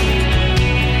apart,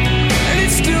 and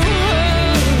it still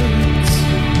hurts.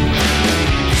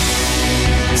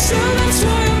 So that's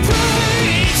why I pray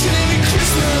each and every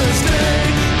Christmas day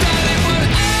that it would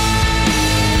end.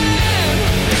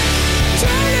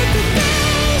 Don't let the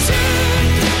bells ring,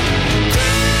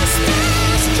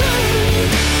 Christmas time,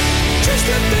 just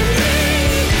let them ring.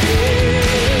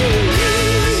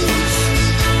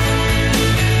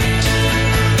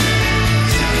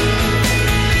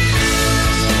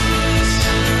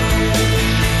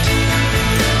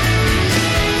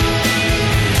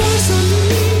 Cause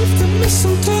underneath the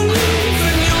mistletoe leaf,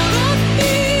 and you're not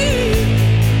here.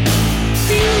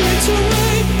 You went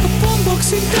away upon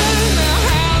Boxing Day. Now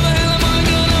how the hell am I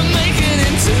gonna make it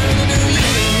into the new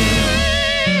year?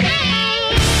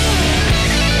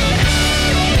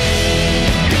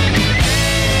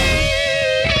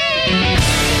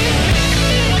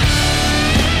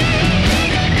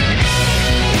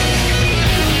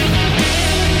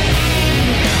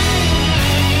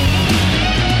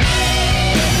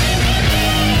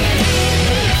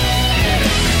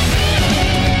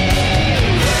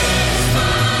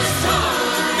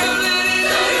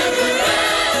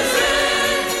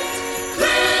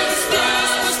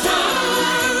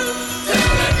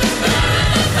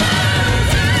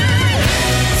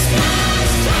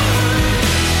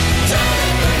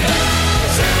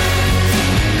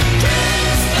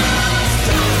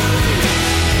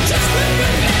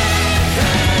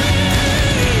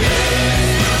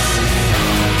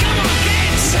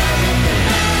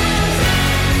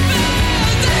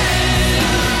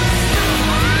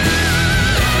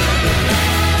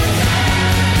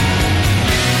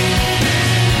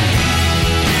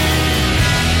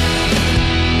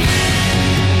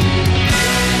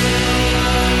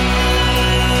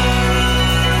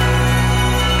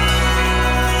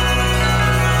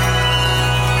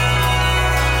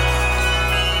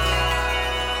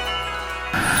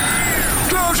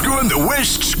 Glasgow and the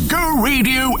West's Go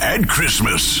Radio at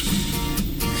Christmas.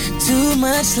 Too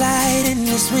much light in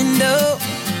this window,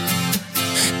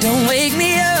 don't wake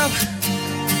me up.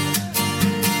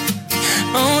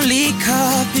 Only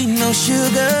coffee, no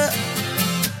sugar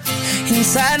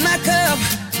inside my cup.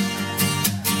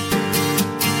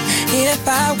 If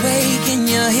I wake and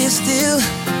you're here still,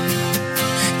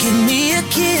 give me a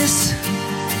kiss.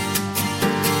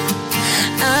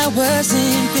 I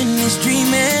wasn't finished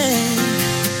dreaming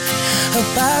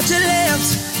about your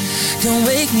lips. Don't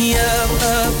wake me up,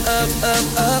 up, up, up,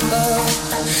 up, up.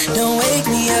 Don't wake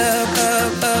me up,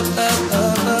 up, up, up,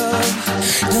 up, up.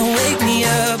 Don't wake me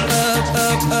up, up,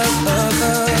 up, up, up,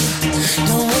 up.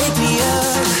 Don't wake me up,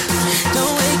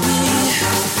 don't wake me, don't wake me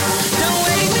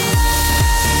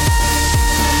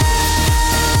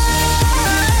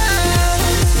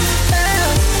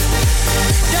up.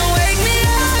 Don't wake me up.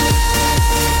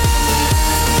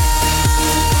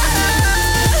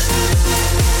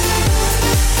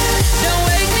 Don't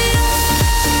wake me up.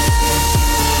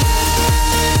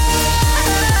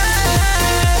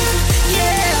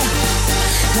 Yeah.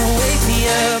 Don't wake me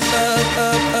up, up,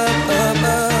 up, up, up,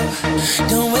 up.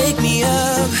 Don't wake me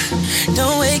up.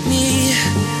 Don't wake me.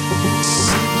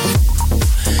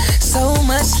 So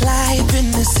much life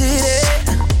in the city,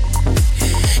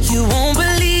 you won't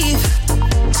believe.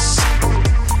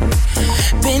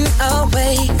 Been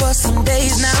awake for some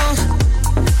days now.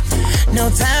 No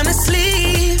time to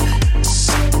sleep.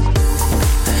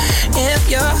 If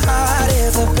your heart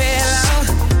is a pillow,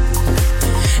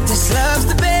 this love's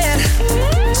the bed.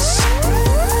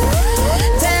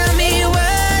 Tell me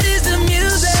what is the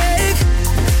music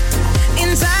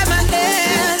inside my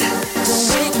head. Don't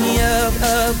wake me up,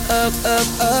 up, up, up,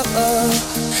 up, up.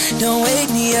 Don't wake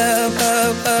me up,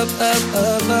 up, up, up,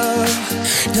 up, up.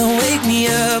 Don't wake me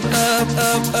up, up,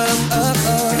 up, up, up,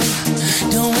 up.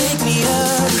 Don't wake me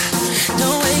up.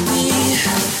 Don't wake me.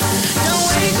 Don't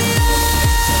wake me up.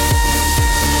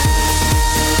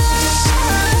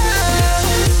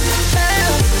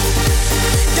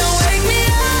 Don't wake me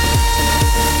up.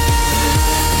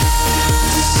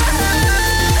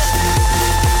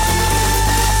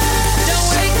 Don't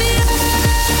wake me up.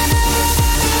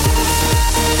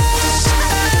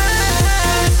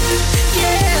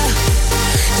 Yeah.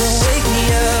 Don't wake me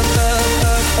up, up,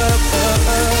 up, up, up,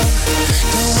 up.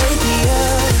 Don't wake me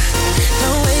up.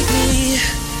 Don't wake me.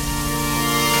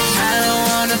 I don't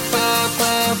wanna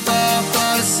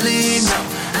fall asleep. No,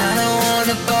 I don't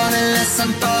wanna fall unless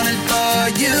I'm falling for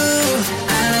you.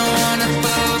 I don't wanna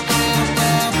fall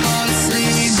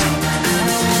asleep. No, I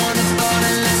don't wanna fall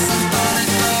unless I'm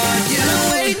falling for you. Don't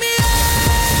wake me up.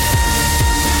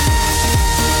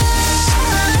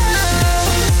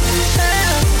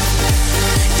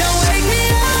 Don't wake me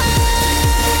up.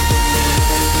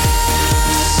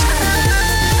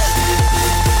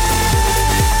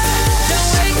 Don't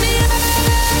wake me up.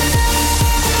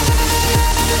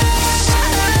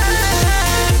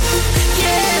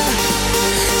 Yeah.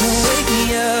 Don't wake me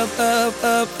up, up,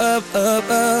 up, up, up,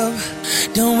 up.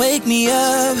 Don't wake me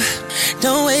up.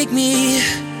 Don't wake me.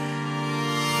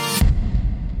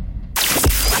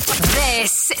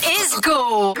 This is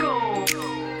Go.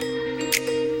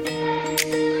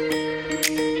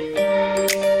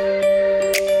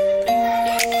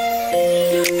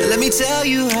 Let me tell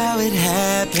you how it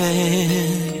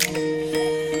happened.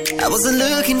 I wasn't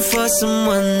looking for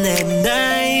someone that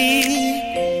night.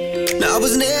 No, I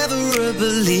was never a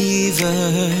believer,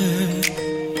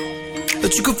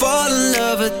 but you could fall in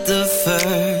love at the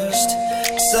first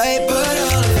sight. But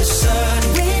all of a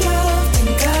sudden we loved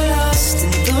and got lost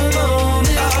in the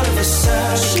moment. All of a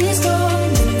sudden she's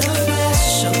gone in the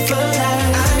flash of a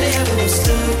light. I never was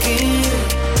looking.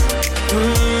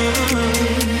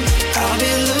 I'll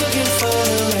be looking for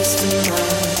the rest of my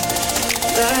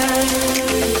life.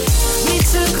 We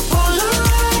took a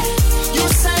Polaroid. You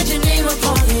signed your name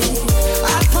upon it.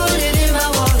 I put it in my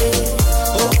wallet,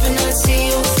 hoping I'd see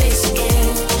your face again.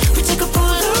 We took a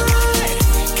Polaroid,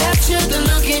 captured the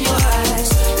look in your eyes.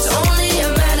 It's only a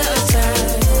matter of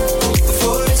time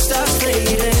before it starts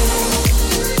fading.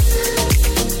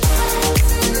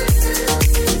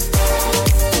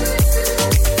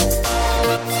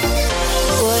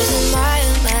 Was it my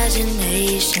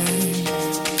imagination?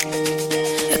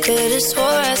 I could have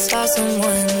swore I saw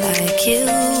someone like you.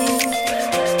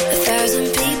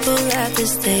 1,000 people at the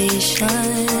station,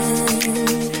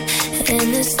 and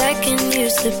in a second you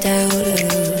slipped out of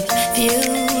view.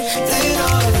 Then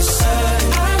all of a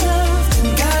sudden I loved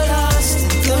and got lost in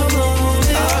the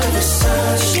moment. All of a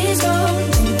sudden she's gone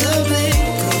in the blink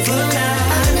of an eye.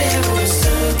 I never was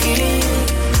looking.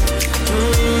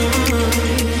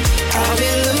 I'll be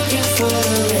looking for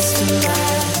the rest of my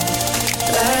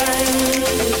life.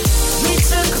 We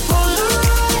took a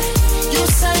Polaroid. You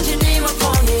signed your name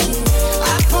upon it.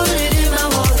 I put it in my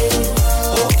wallet,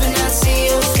 hoping I'd see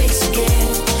your face again.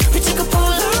 We took a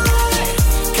Polaroid,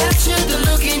 captured the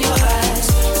look in your eyes.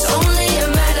 It's only a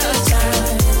matter of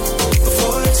time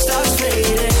before it starts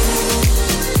fading.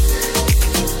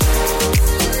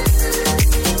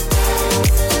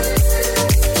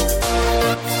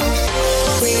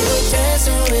 We were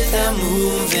dancing without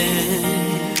moving.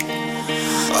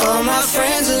 All my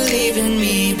friends are leaving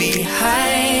me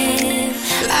behind.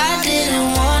 I didn't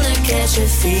wanna catch a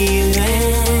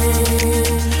feeling,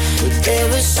 but there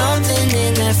was something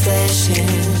in that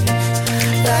flashing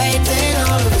light. Then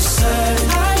all of a sudden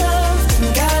I loved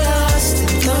and got lost in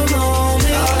the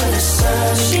moment. All of a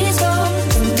sudden she's gone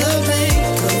in the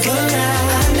blink of an eye.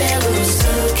 I never was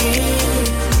looking.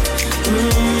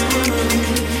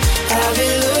 I'll be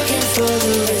looking for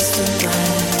the rest of my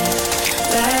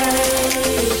life.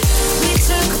 We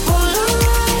took a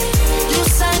Polaroid. You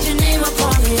signed your name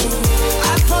upon it.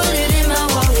 I put it in my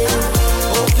wallet,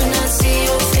 hoping I'd see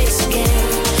your face again.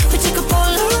 We took a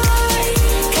Polaroid,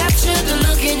 captured the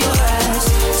look in your eyes.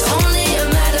 It's only a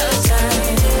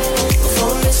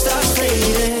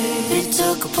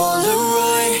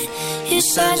you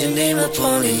sign your name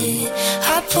upon it.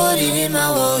 I put it in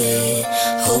my wallet,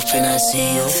 hoping I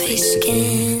see your face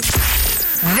again.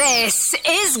 This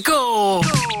is Go.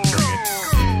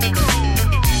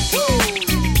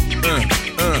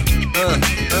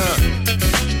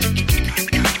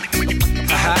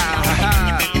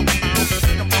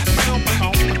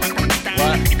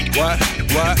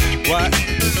 What?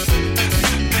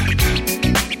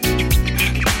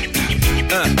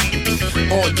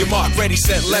 On your mark, ready,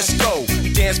 set, let's go.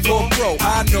 Dance floor pro,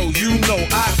 I know, you know,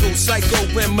 I go psycho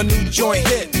when my new joint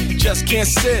hit. Just can't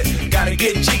sit, gotta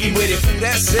get jiggy with it.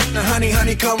 That's it, now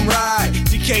honey, come ride.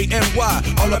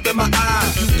 DKNY, all up in my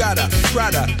eye. You got a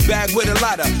Prada bag with a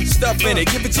lot of stuff in it.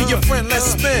 Give it to your friend, let's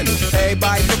spin.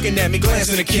 Everybody looking at me,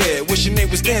 glancing a kid. Wishing they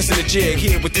was dancing a jig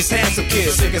here with this handsome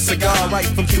kid. Sick a cigar right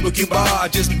from Cuba. I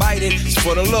just bite it, it's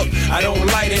for the look, I don't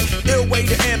light it. Ill way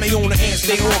to ammo on the hand,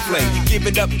 stay on play. Give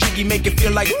it up, jiggy, make it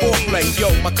feel like foreplay. Yo,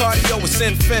 my cardio is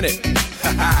infinite.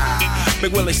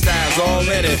 Big Willie style's all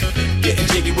in it. Getting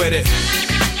jiggy with it.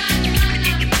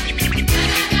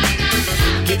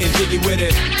 Getting jiggy with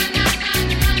it.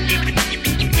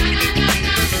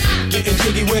 Getting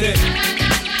jiggy with it.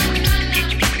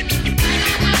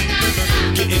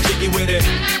 Getting jiggy with it.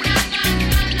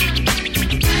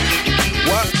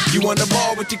 What? You on the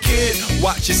ball with your kid?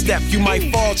 Watch your step, you might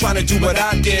fall trying to do what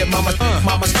I did. Mama,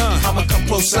 I'ma come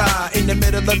close side in the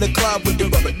middle of the club with the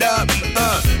rubber dub.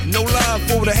 No love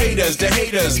for the haters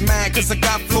mad cause I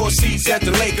got floor seats at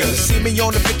the Lakers. See me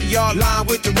on the 50-yard line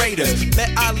with the Raiders.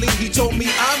 Met Ali, he told me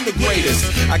I'm the greatest.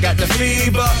 I got the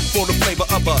fever for the flavor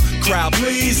of a crowd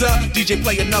pleaser. DJ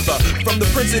play another from the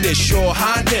Prince of this Your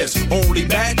Highness. Only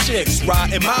bad chicks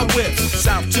riding my whip.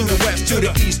 South to the west, to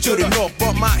the east, to the north.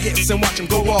 Bump my hips and watch them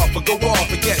go off. But go off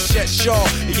and get shut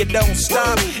short. And you don't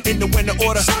stop in the winter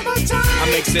order. I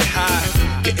makes it high,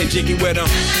 getting jiggy with them.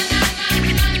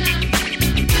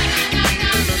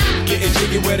 Getting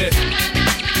jiggy with it.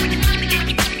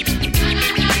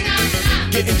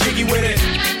 Getting jiggy with it.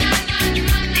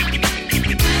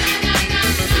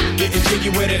 Getting jiggy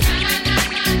with it.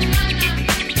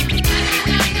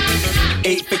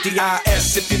 850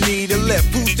 IS if you need a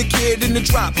lift. Who's the kid in the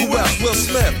drop? Who else? Will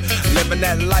Smith. Living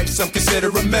that life, some consider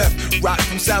a myth. Rock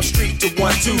from South Street to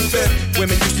 125th.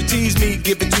 Women used to tease me,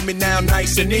 give it to me now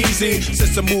nice and easy.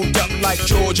 Since I moved up like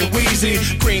George and Wheezy,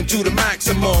 cream to the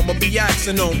maximum. I'll be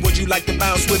axing them. Would you like to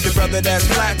bounce with your brother that's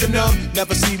platinum?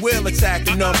 Never see Will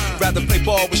attacking them. Rather play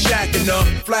ball with Shaq and them,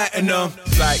 flatten them.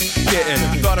 Like getting,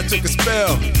 thought I took a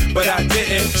spell, but I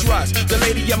didn't. Trust the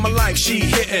lady of my life, she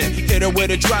hitting. Hit her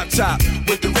with a drop top.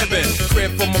 With the ribbon,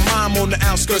 crib for my mom on the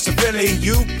outskirts of Philly.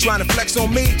 You trying to flex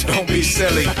on me? Don't be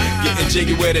silly. Getting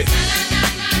jiggy with it.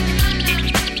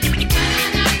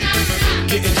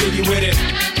 Getting jiggy with it.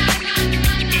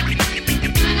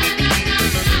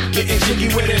 Getting jiggy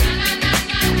with it.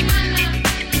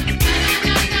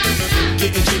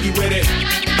 Getting jiggy with it.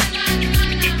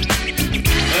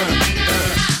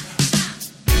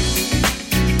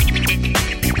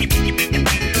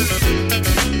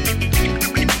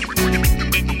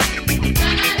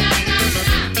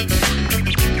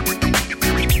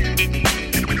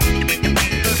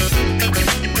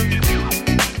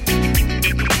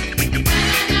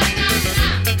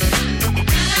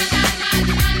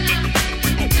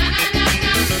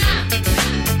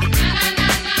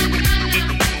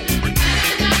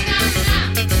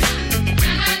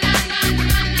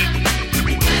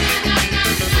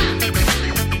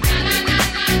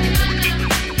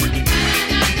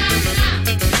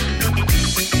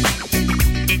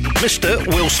 Mr.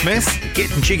 Will Smith,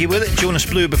 getting jiggy with it. Jonas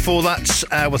Blue before that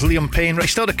with Liam Payne. Right,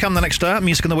 still to come the next hour.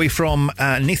 Music on the way from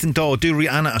Nathan Daw, do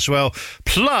Rihanna as well.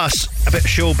 Plus a bit of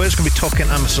showbiz. Going to be talking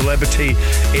I'm a Celebrity.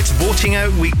 It's voting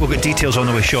out week. We'll get details on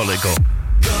the way shortly. Go.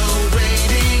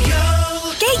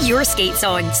 Get your skates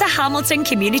on to Hamilton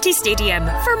Community Stadium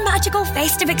for magical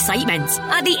festive excitement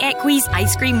at the Equise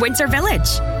Ice Cream Winter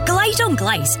Village. Glide on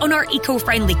Glice on our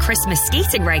eco-friendly Christmas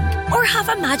skating rink, or have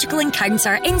a magical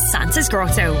encounter in Santa's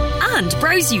Grotto, and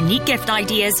browse unique gift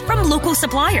ideas from local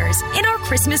suppliers in our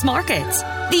Christmas market.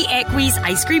 The Equise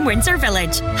Ice Cream Winter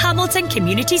Village, Hamilton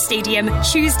Community Stadium,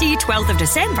 Tuesday 12th of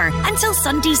December until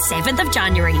Sunday 7th of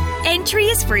January. Entry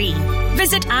is free.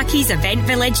 Visit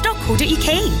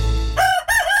akieseventvillage.co.uk.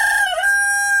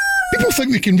 People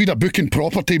think they can read a book in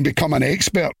property and become an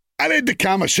expert. I read the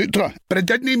Kama Sutra, but it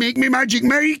didn't make me Magic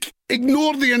Mike.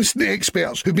 Ignore the instant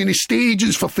experts who've been in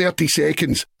stages for 30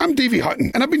 seconds. I'm Davey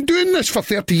Hutton, and I've been doing this for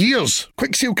 30 years.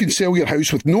 Quick Sale can sell your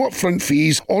house with no upfront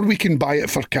fees, or we can buy it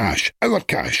for cash. Our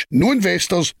cash. No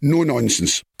investors, no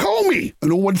nonsense. Call me on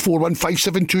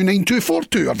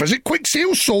 01415729242 or visit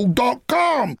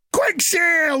quicksalesold.com. Quick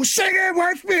Sale, sing it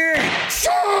with me.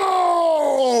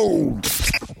 Sold!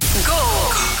 Go!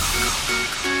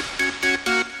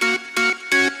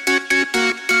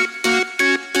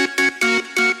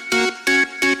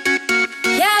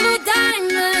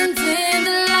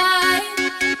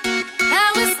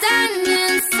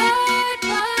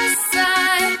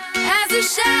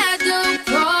 Shadow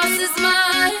crosses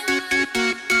mine.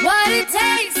 What it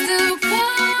takes to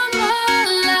come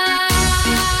alive.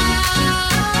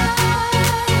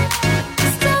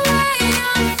 It's the way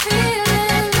I'm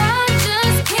feeling, I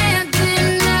just can't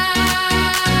deny.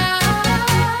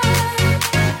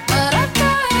 But I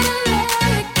gotta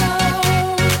let it go.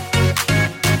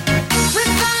 We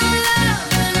found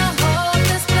love in a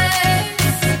hopeless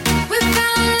place. We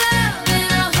found love in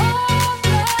a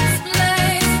hopeless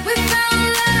place. We found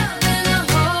love in a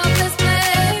hopeless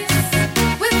place.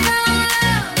 We found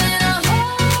love in a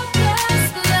hopeless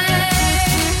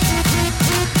place.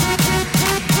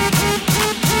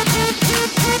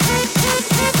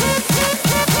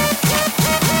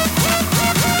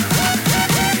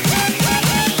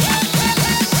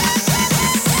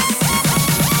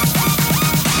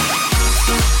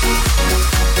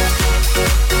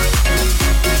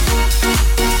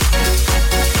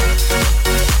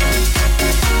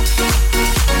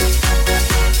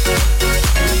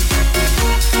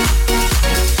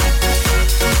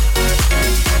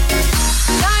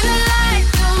 Shine a light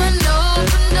through an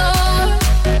open door.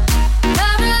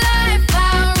 Love and life,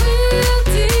 how real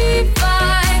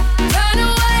divine. Turn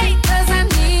away 'cause I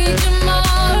need you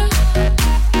more.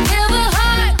 Feel the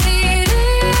heartbeat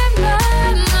in my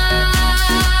mind.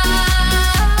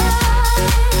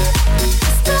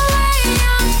 It's the way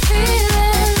I'm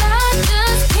feeling, I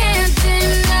just can't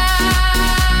deny.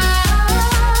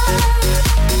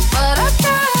 But I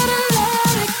gotta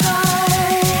let it go.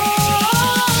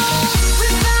 We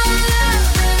found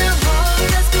love in a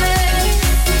hopeless place.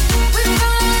 We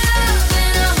found love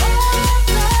in a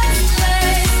hopeless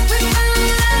place. We found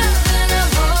love in a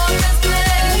hopeless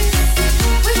place.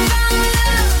 We found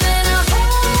love in a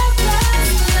hopeless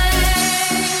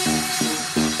place.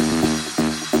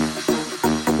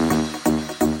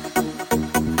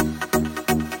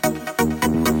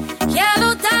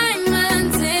 Yellow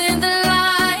diamonds in the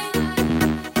light.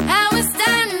 And we're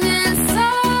standing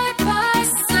side by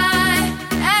side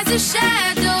as your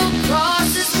shadow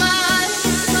crosses mine.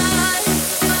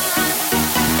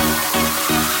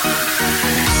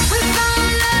 We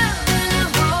found love in a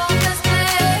hopeless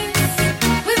place.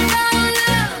 We found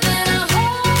love in a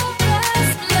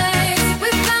hopeless place. We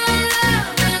found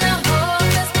love in a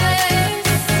hopeless place.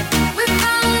 We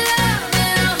found love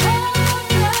in a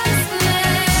hopeless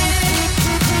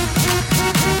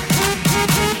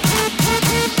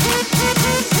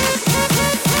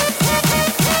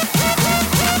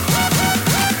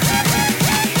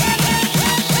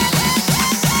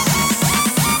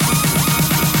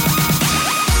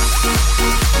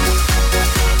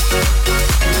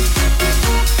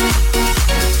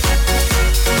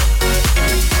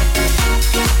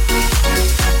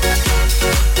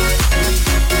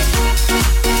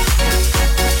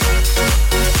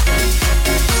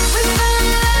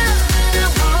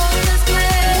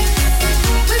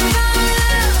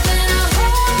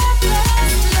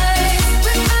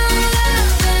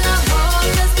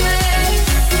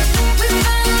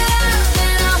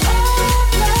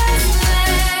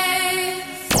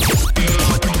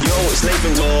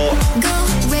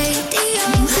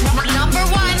Number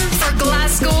one for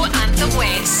Glasgow and the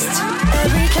West.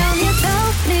 Every time you tell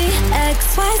me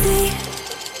XYZ,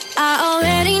 I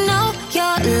already know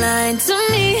you're lying to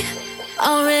me.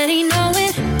 Already know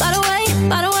it. By the way,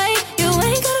 you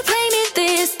ain't gonna play me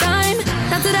this time.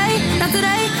 Not today, not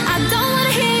today. I don't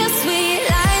wanna hear your sweet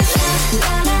lies.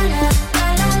 La la la la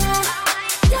la la.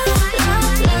 La la la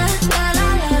la la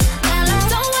la.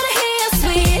 Don't wanna hear your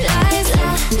sweet lies.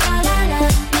 La la la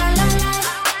la la la.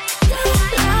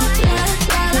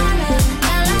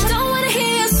 Don't wanna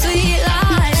hear your sweet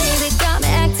lies. Baby, got me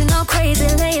acting all crazy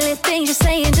lately. Things you're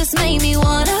saying just made me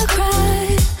wanna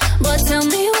cry. But tell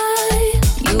me why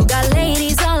you got lady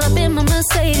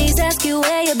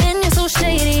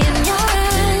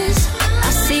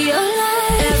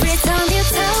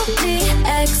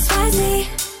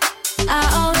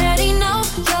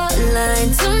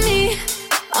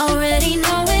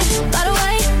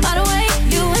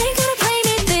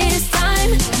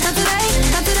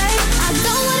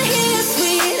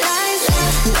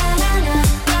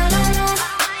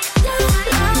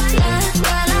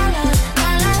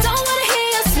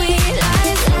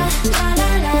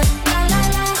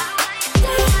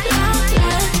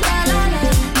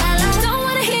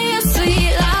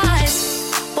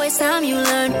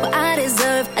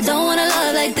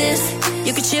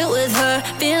chill with her,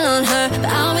 feel on her, but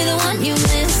I'll be the one you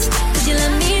miss. Cause you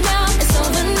let me down, it's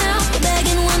over now. You're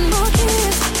begging one more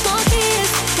kiss, more kiss,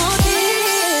 more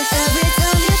kiss. Every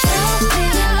time you tell me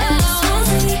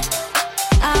S-O-Z,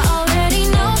 I already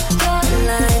know you're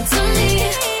lying to me.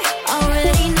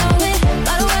 Already know it,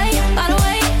 by the way,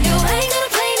 you ain't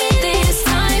gonna play me this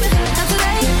time. Not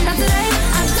today, not today.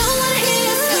 I don't wanna hear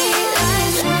your sweet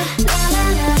lies. La la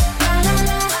la, la la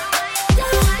la, la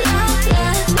la la,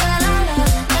 la la la.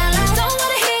 Don't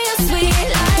wanna hear your sweet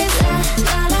lies.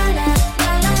 La la la,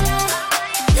 la la la,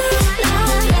 la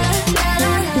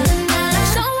la la,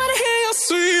 don't wanna hear your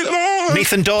sweet lies.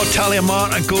 Nathan Dodd, Talia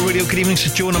Martin, Go Radio. Good evening,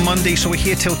 it's Joe on a Monday, so we're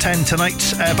here till 10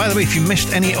 tonight. By the way, if you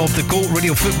missed any of the Go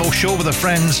Radio football show with our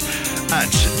friends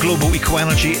at Global Eco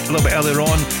Energy a little bit earlier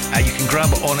on, you can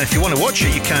grab it on. If you want to watch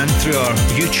it, you can through our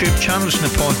YouTube channel. Just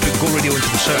put Go Radio into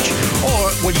the search,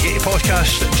 or when you get your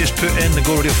podcast, just put in the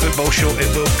Go Radio football show. It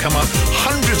will come up.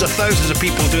 Hundreds of thousands of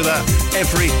people do that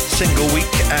every single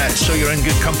week, so you're in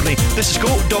good company. This is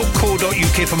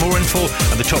go.co.uk for more info,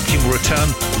 and the top team will return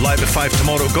live at 5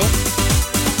 tomorrow. Go.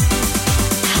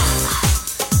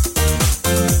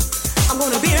 I'm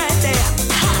gonna be right there.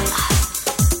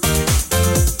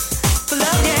 For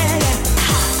love, yeah, yeah.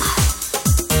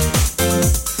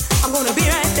 I'm gonna be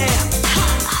right there.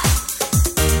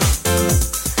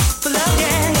 For love,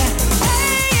 yeah, yeah.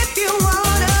 Hey, if you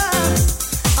wanna,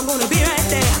 I'm gonna be right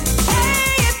there.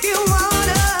 Hey, if you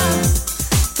wanna,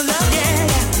 for love, yeah,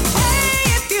 yeah. Hey,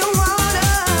 if you wanna,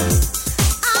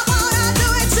 I wanna do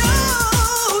it too,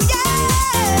 yeah,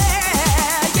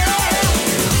 yeah.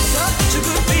 Such a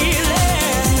good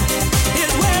feeling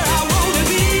is where I wanna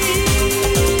be.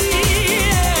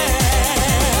 Yeah.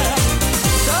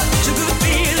 Such a good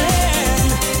feeling,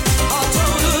 a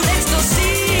total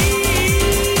ecstasy.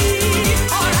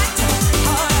 All right,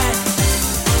 all right.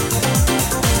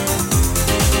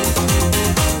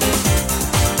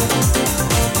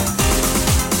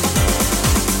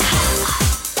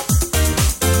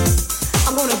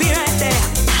 I'm gonna be right there.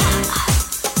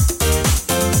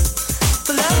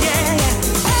 For love, yeah, yeah.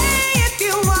 Hey, if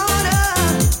you wanna,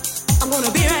 I'm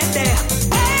gonna be right there.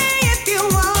 Hey, if you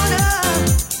wanna,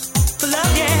 for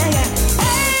love, yeah, yeah.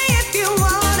 Hey, if you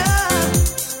wanna,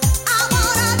 I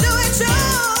wanna do it too,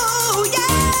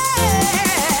 yeah,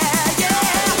 yeah.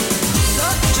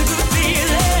 Such a good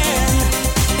feeling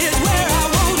is where I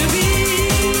wanna be.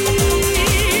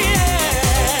 Yeah.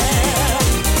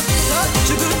 Such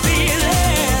a good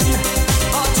feeling,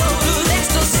 a total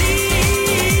ecstasy.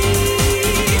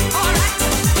 All right,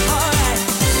 all right.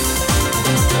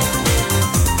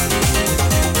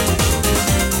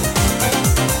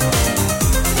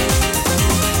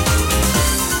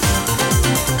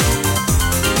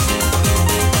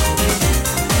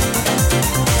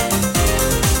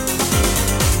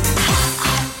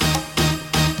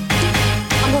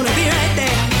 I'm gonna be right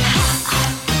there.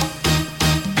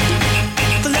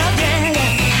 For love, yeah,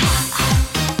 yeah.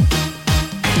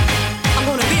 I'm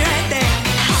gonna be right there.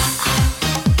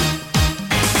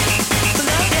 For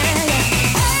love, yeah, yeah.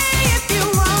 Hey, if you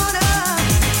wanna,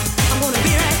 I'm gonna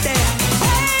be right there.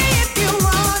 Hey, if you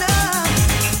wanna,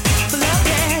 for love,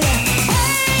 yeah, yeah.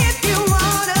 Hey, if you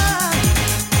wanna,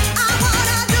 I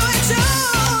wanna do it too,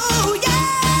 yeah,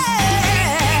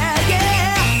 yeah.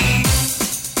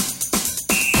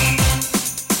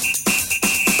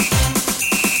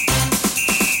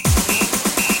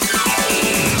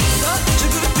 Such a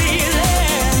good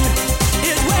feeling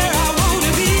is where I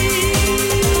wanna be.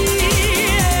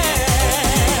 Yeah.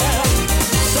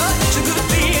 Such a good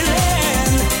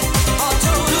feeling, a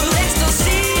total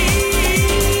ecstasy.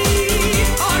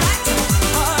 All right,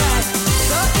 all right.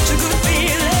 Such a good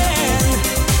feeling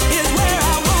is where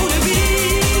I wanna be.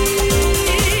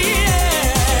 Yeah.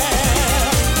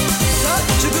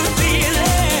 Such a good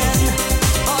feeling,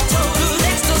 a total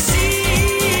ecstasy.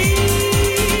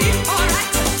 All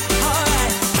right, all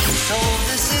right.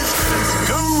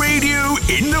 Go Radio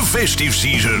in the festive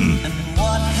season.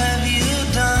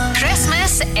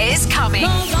 Christmas is coming.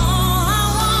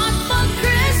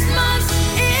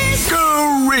 Go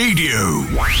Radio.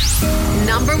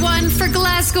 Number one for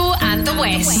Glasgow and the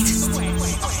West.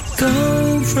 Go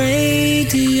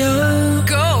radio.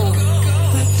 Go.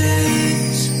 The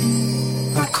days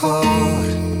are cold.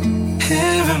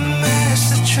 Here amidst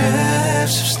the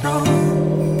drifts of snow.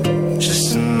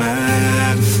 Just a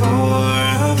metaphor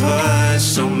of us.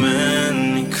 So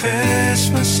many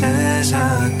Christmases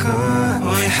ago.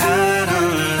 We had a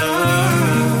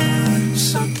love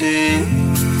so deep.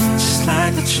 Just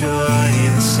like the joy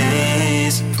the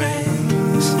season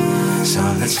brings. So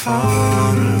let's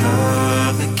fall in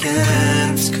love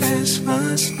again this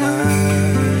Christmas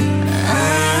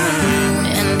night.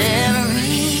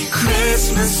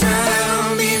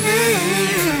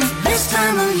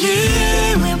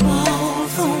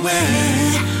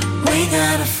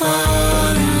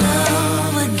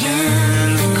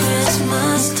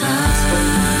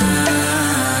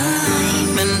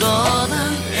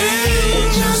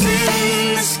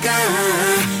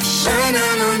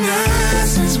 on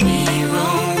us as we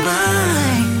roll by.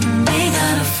 We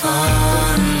gotta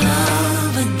fall in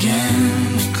love again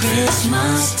at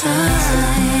Christmas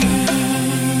time.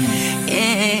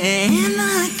 And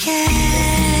the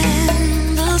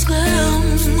candles glow.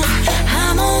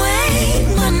 I'm awake,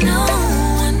 but no,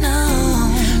 I know.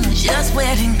 Just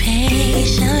waiting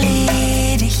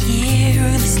patiently to hear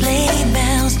the sleigh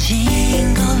bells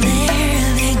jingle.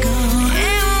 There they go.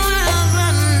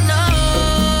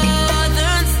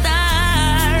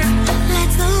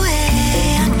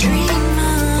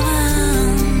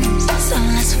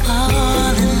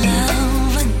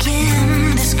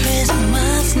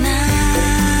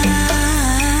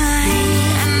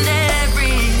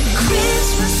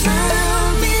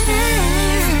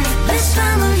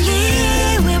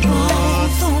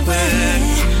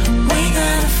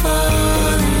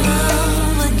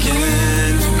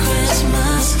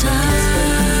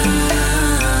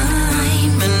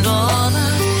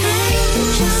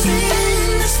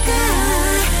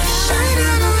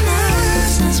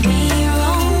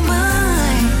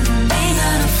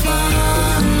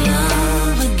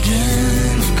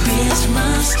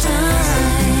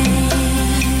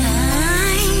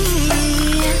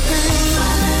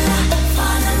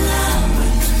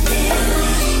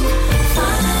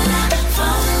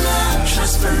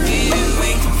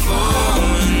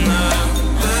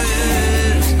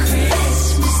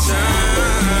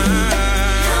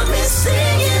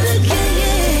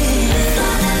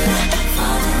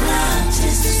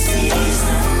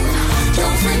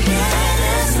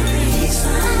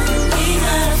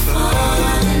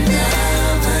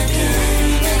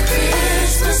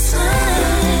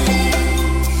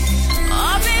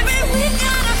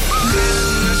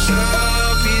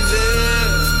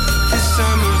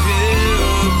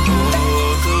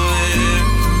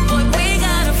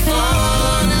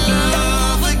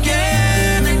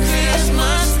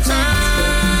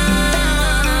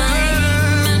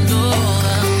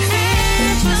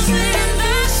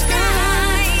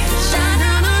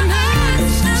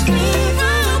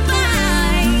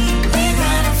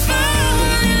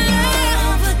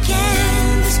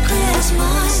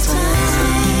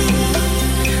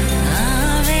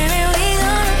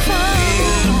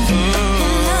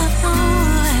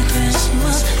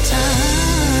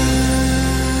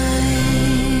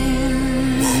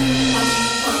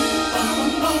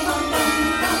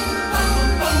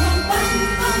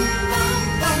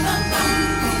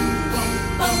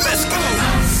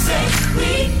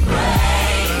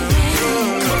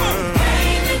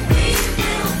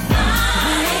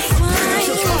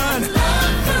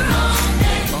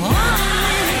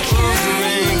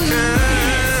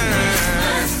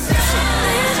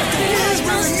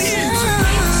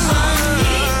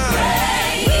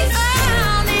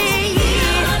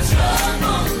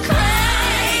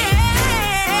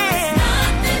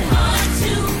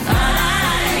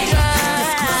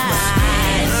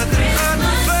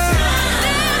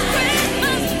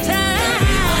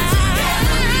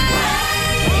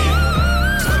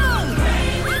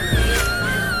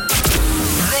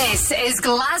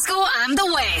 Glasgow and the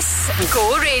West. Go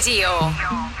Radio.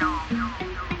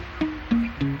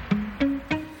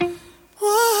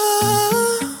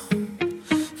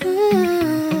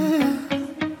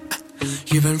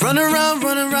 You've been running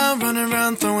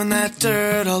around, throwing that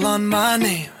dirt all on my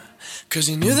name. 'Cause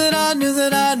you knew that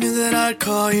I'd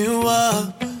call you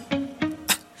up.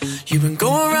 You've been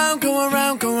going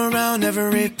around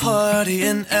every party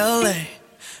in LA.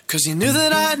 'Cause you knew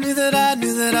that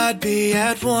I'd be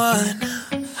at one.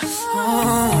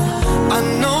 Oh, I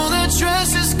know that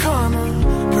dress is karma,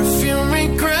 perfume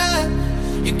regret.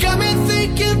 You got me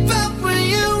thinking about when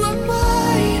you were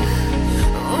mine.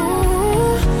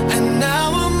 Oh, and now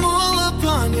I'm all up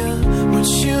on you. What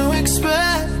you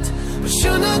expect? But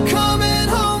you're not coming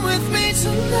home with me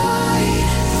tonight.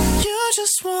 You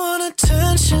just want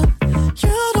attention.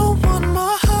 You don't want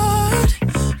my heart.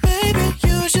 Maybe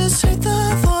you just hate the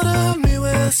thought of me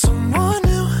with someone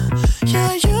new.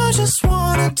 Yeah, you just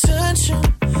want attention.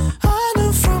 I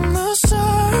knew from the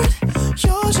start.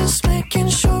 You're just making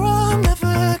sure I'm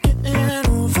never getting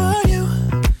over you.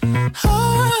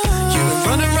 Oh. You've been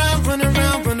running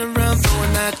around,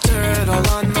 throwing that dirt all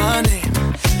on my name.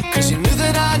 'Cause you knew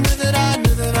that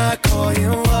I'd call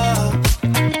you up.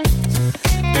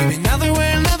 Baby, now that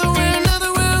we're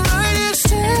right here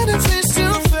standing face to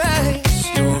face.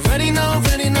 You already know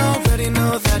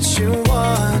that you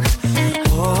won.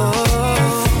 Oh,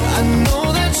 I know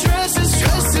that dress is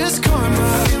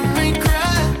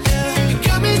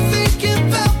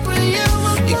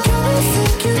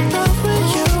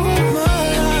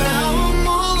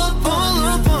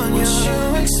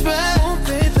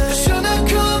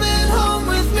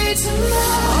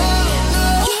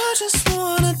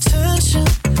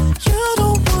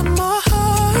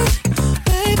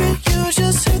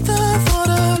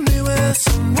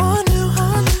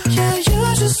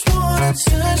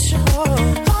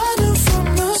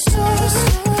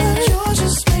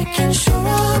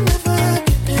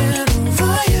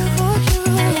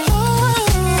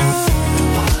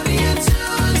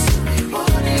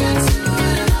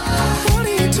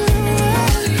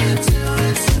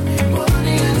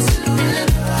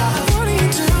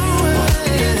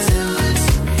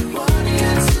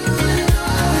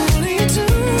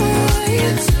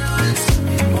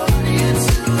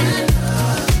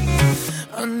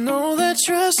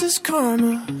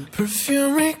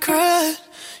perfume regret.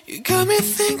 You got me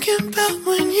thinking about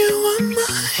when you were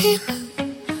mine.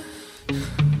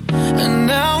 And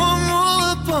now I'm all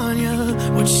up on you,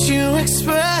 what you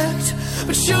expect.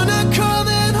 But you're not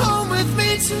coming home with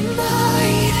me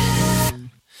tonight.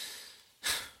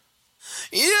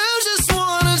 You just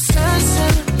want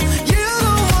attention. You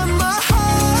don't want my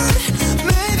heart.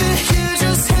 Maybe you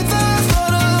just hit the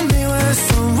thought of me with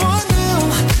someone new.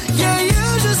 Yeah, you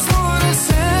just want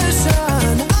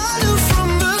attention. I knew from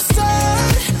the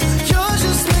start. You're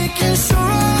just making sure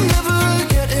I'm never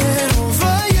getting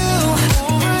over you.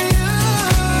 Over you.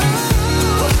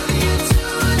 What are you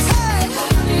doing? Hey,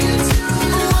 what are you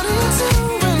doing? What are you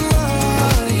doing, love?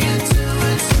 What are you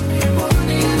doing to me? What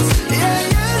are you doing? Yeah,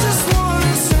 you just want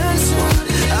attention.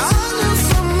 I knew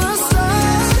from the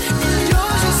start.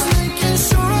 You're just making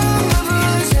sure I'm never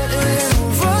getting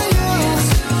over you.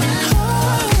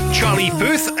 Charlie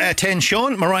Puth,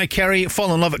 Attention, Mariah Carey,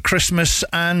 Fall in Love at Christmas,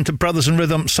 and Brothers in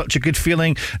Rhythm, Such a Good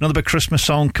Feeling. Another big Christmas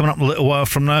song coming up a little while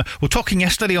from now. We're talking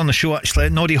yesterday on the show, actually,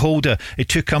 Noddy Holder. It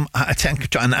took him, I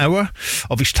think, an hour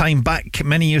of his time back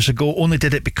many years ago. Only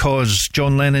did it because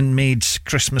John Lennon made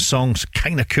Christmas songs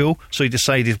kind of cool. So he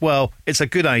decided, well, it's a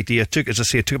good idea. It took, as I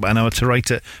say, it took about an hour to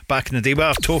write it back in the day. We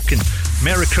are talking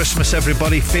Merry Christmas,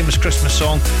 everybody. Famous Christmas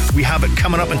song. We have it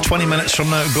coming up in 20 minutes from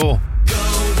now. Go.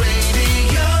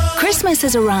 Christmas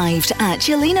has arrived at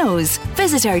Cellino's.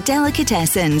 Visit our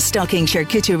delicatessen stocking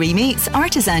charcuterie meats,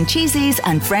 artisan cheeses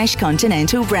and fresh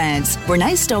continental breads. We're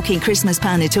now stocking Christmas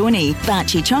panettone,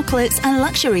 batchy chocolates and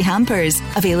luxury hampers.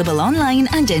 Available online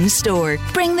and in store.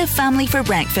 Bring the family for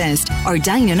breakfast or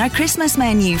dine on our Christmas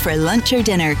menu for lunch or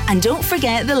dinner. And don't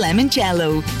forget the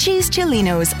limoncello. Choose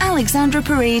Cellino's Alexandra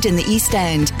Parade in the East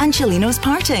End and Cellino's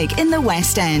Partick in the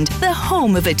West End, the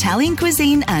home of Italian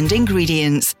cuisine and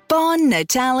ingredients. Bon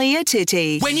Natalia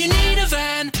Tutti. When you need a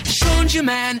van, Sean's your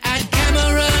man at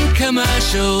Cameron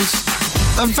Commercials.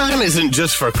 A van isn't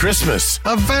just for Christmas.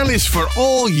 A van is for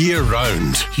all year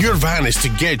round. Your van is to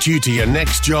get you to your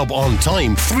next job on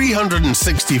time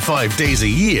 365 days a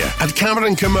year. At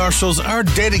Cameron Commercials, our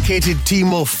dedicated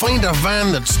team will find a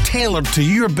van that's tailored to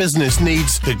your business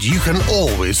needs that you can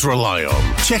always rely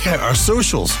on. Check out our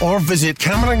socials or visit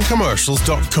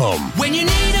CameronCommercials.com. When you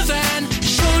need a van,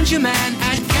 Sean's your man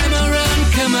at Cameron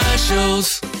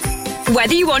Commercials.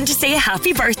 Whether you want to say a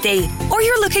happy birthday or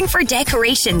you're looking for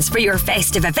decorations for your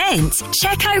festive events,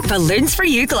 check out Balloons for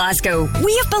You Glasgow.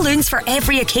 We have balloons for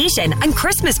every occasion and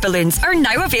Christmas balloons are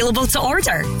now available to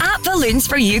order. At Balloons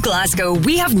for You Glasgow,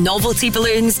 we have novelty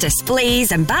balloons,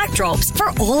 displays and backdrops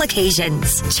for all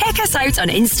occasions. Check us out on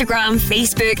Instagram,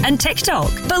 Facebook and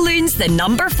TikTok. Balloons the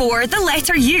number 4, the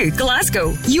letter U,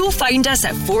 Glasgow. You'll find us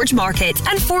at Forge Market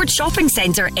and Forge Shopping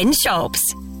Centre in shops.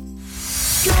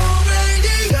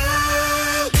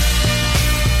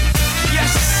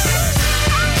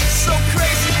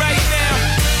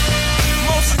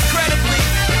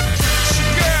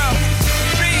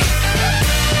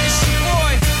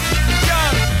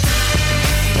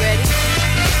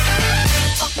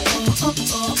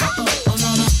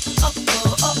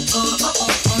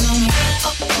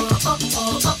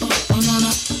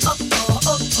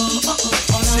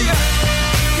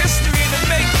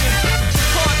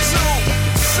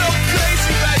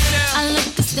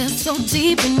 So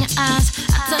deep in your eyes,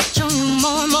 I touch on you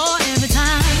more and more every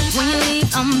time. When you leave,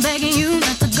 I'm begging you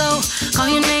not to go. Call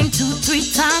your name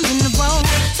 2-3 times in a row.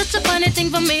 Such a funny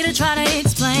thing for me to try to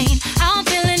explain. How I'm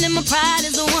feeling and my pride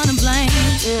is the one to blame.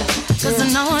 Cause I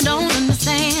know I don't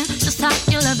understand just how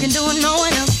your love can do it, no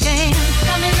one else can.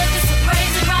 Got me looking so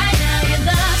crazy right now. Your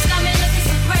love's got me looking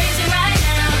so crazy right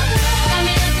now. Got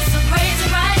me looking so crazy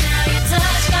right now. Your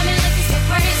touch got me looking so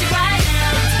crazy right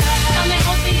now. Got me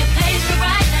hoping you page me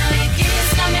right now.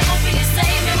 Got me hoping you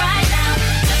save me right now.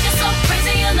 Looking so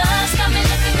crazy, your love's got me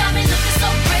looking so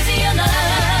crazy, your love.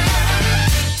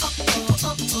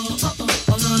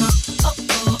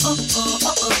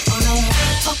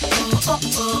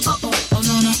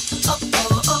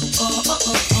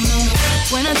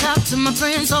 When I talk to my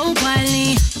friends so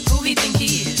quietly, who he think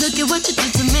he is? Look at what you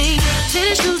did to me.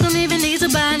 Fitted shoes don't even need to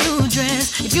buy a new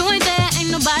dress. If you ain't there,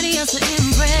 ain't nobody else to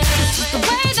impress. It's the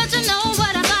way that you know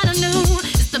what I thought I knew.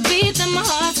 The beat in my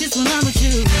heart gets when I'm with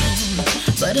you.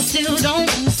 But I still don't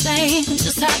understand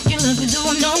just how you look and do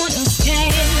what no one else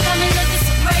can. Got me looking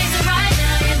so crazy right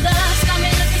now. Your love's got me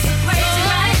looking so crazy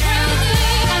right now.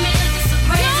 Got me looking so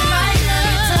crazy right now.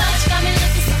 Your touch got me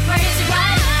looking so crazy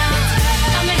right now.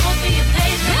 Got me hoping you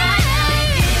page me right now.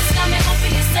 Your kiss got me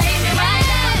hoping you save me right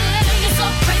now. Looking so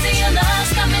crazy, your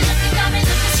love's got me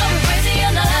looking so crazy,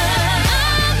 your love.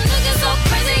 Looking so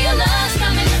crazy, your love's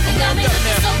got me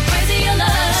looking so crazy, your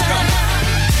love.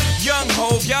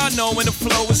 know when the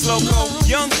flow is loco.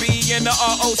 Young B and the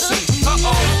ROC.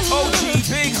 Uh-oh, OG,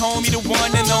 big homie, the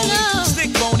one and only.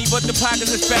 Stick bony, but the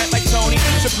pockets is fat like Tony.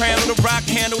 Soprano, the rock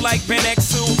handle like Ben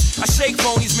X2. I shake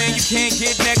phonies, man, you can't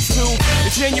get next to.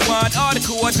 The genuine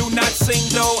article, I do not sing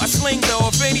though. I sling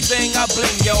though, if anything, I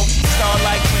bling yo. Star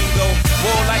like Ringo,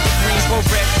 war like a Greensboro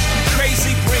wreck.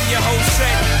 Crazy, bring your whole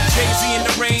set. Jay-Z in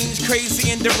the range,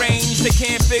 crazy in the range. They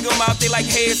can't figure him out, they like,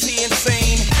 hey, is he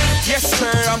insane? Yes,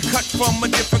 sir, I'm cut from a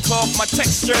different cloth. My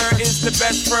texture is the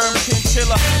best firm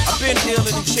chinchilla. I've been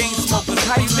iller than chain smokers.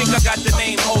 How do you think I got the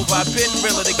name over? I've been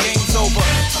realer, the game's over.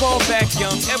 Fall back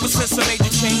young, ever since I made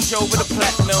the change over to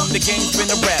platinum. The game's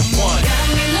been a rap one. Got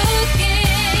me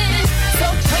looking so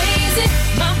crazy,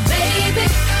 my baby.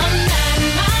 I'm not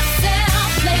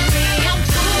myself lately. I'm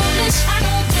foolish. I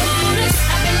don't do this.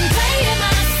 I've been playing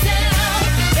myself,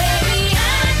 baby.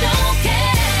 I don't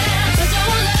care, 'cause your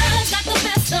love's got the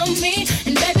best of me,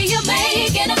 and baby you're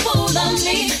making a fool of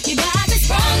me. You got me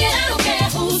strong, and I don't care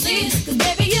who sees, 'cause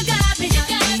baby you got me, you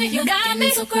got me, you got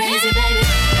me so crazy, baby.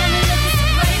 Got me looking so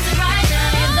crazy right now.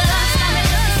 Your love's got me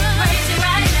looking so crazy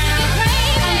right now.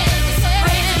 Got me looking so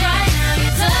crazy right now.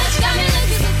 Your touch got me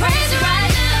looking so crazy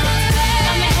right now.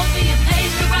 Got me hoping you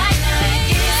page me right now. Your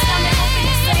kiss got me hoping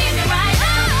you save me right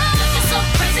now. Looking so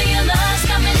crazy, your love's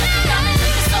got me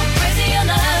looking so crazy, your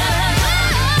love.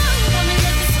 Got me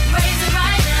looking so crazy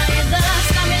right now. Your love's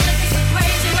got me looking so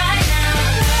crazy right now.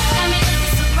 Got me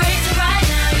looking so crazy right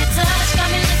now. Your touch got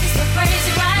me looking so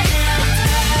crazy right now.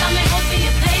 Got me hoping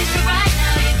you page me right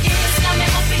now. Your kiss got me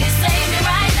hoping you save me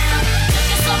right now.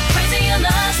 Looking so crazy, your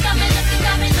love's got me looking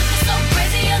so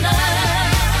crazy, your love.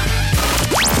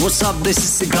 What's up, this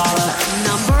is Sigala.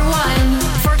 Number 1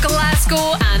 for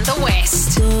Glasgow and the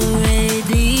West.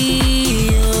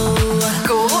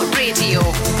 Go Radio.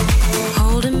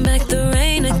 Holding back the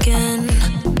rain again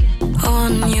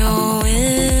on your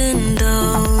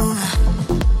window.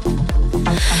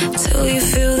 Till you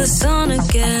feel the sun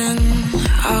again,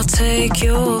 I'll take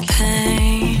your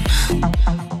pain.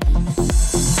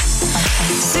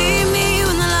 See me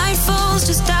when the light falls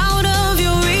just out of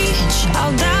your reach.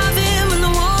 I'll dive in when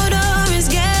the water is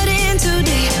getting too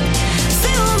deep.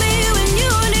 Feel me when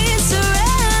you need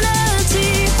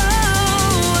serenity. Oh,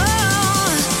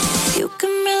 oh. You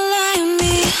can rely on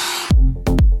me.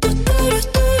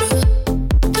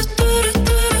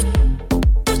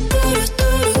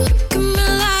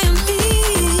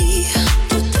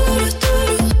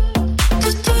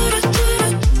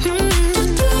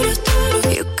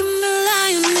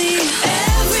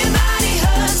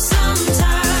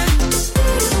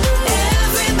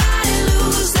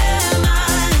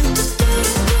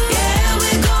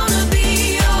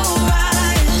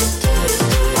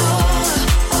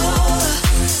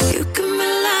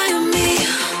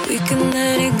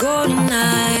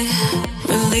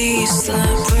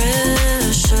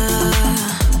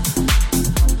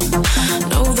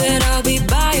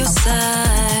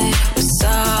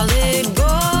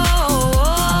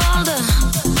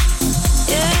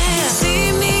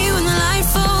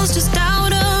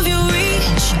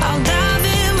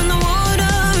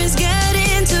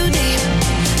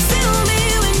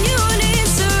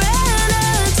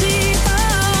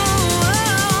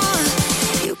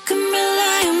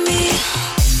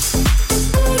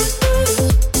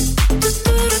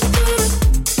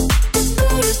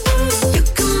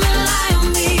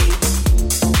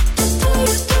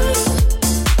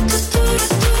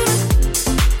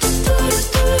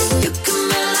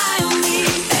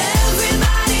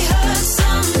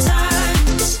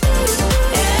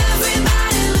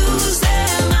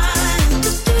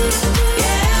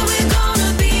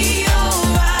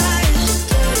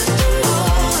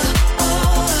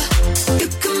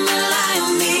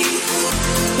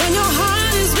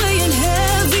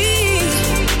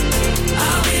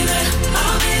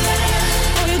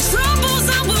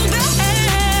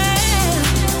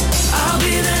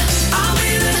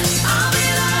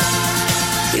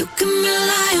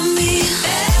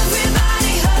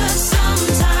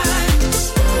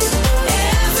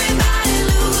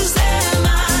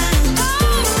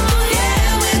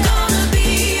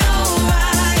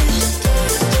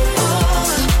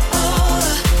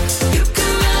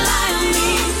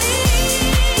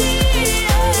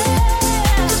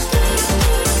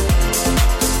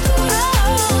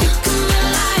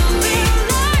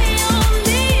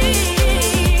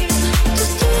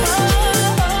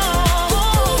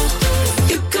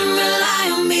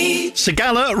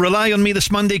 Sagala, rely on me this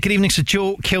Monday. Good evening to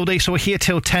Joe Kilday. So we're here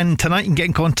till 10 tonight. You can get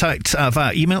in contact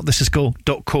via email. This is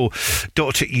go.co.uk.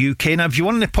 Now, if you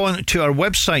want to point to our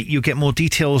website, you'll get more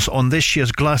details on this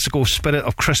year's Glasgow Spirit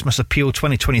of Christmas Appeal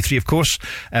 2023, of course,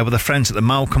 with our friends at the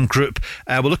Malcolm Group.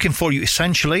 We're looking for you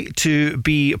essentially to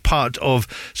be part of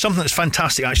something that's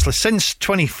fantastic, actually. Since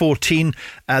 2014,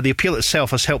 the appeal itself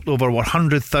has helped over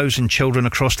 100,000 children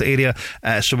across the area.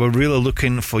 So we're really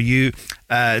looking for you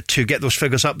to get those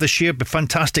figures up this year. But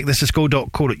fantastic. This is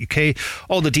go.co.uk.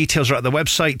 All the details are at the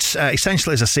website.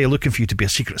 Essentially, as I say, looking for you to be a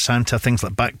Secret Santa. Things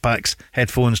like backpacks,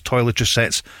 headphones, toiletry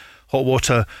sets, hot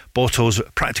water bottles,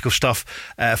 practical stuff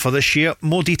for this year.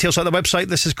 More details at the website.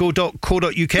 This is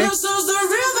go.co.uk. This is the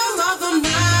rhythm of the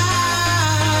night.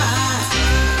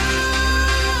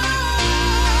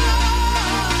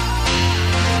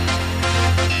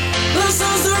 This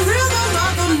is the rhythm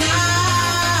of the night.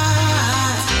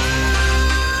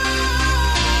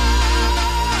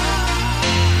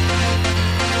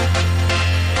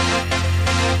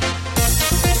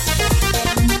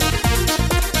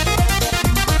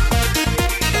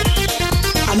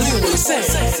 I know you will say.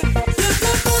 Put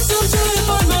some joy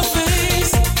on my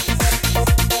face.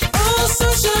 Oh,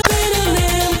 sunshine in an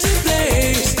empty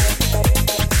place.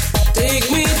 Take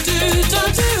me to talk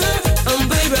to her, and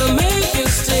baby, I'll make you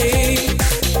stay.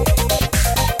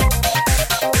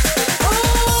 Oh,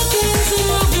 I can see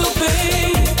of your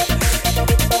pain.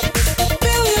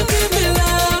 Will you give me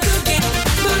love again?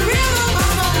 The rhythm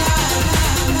of my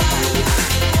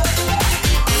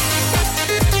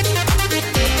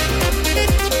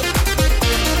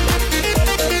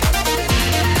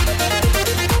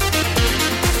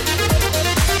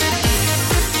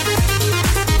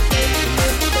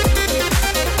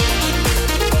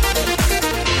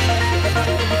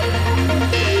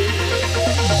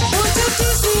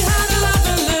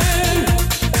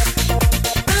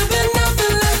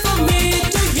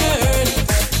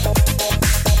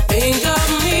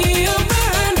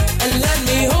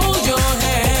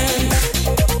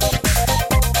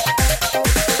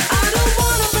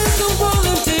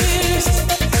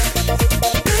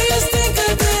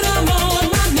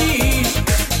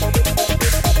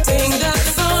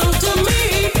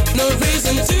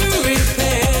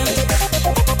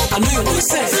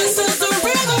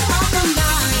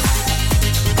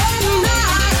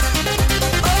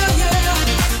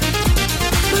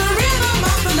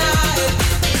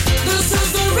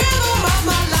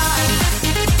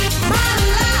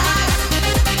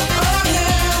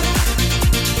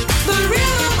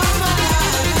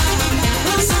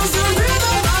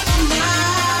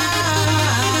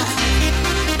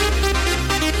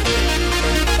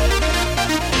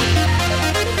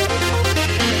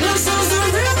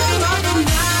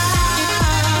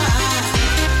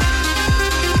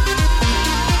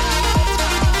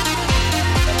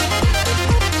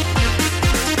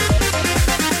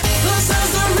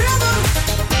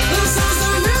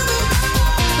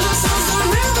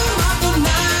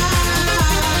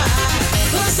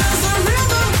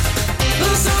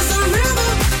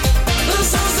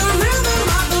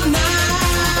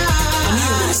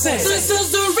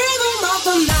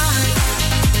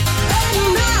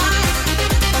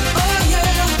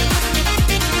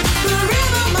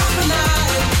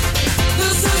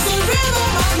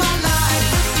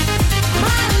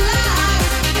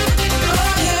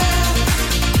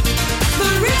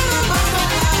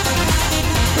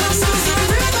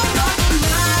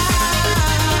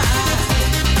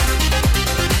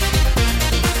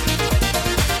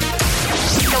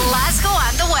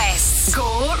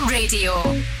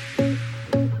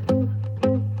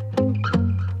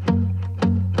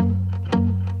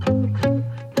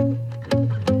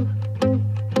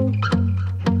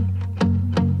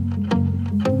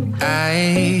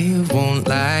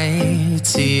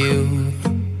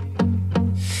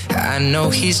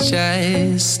He's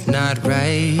just not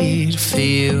right for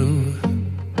you.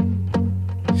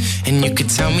 And you could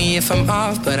tell me if I'm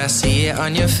off, but I see it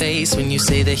on your face when you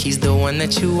say that he's the one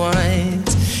that you want.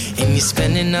 And you're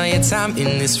spending all your time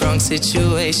in this wrong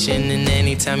situation, and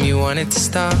anytime you want it to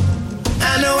stop,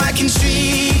 I know I can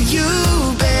treat you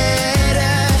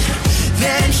better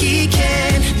than he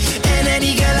can. And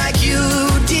any girl like you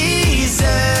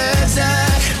deserves a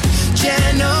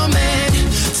gentleman.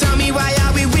 Tell me, why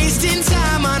are we wasting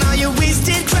time on all your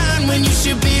wasted crown when you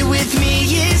should be with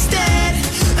me instead?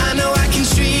 I know I can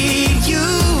treat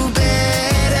you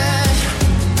better,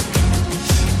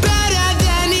 better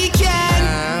than he can.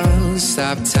 I'll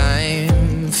stop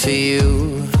time for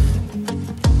you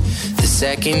the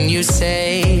second you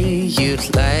say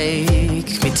you'd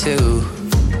like me to.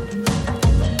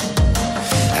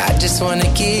 I just wanna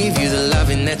give you the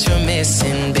loving that you're missing.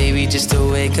 missing, baby, just to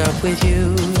wake up with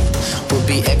you will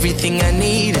be everything I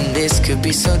need, and this could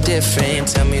be so different.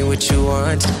 Tell me what you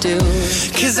want to do,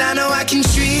 'cause I know I can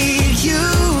treat you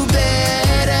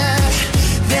better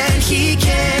than he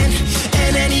can,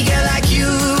 and any girl like you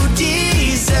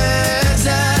deserves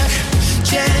a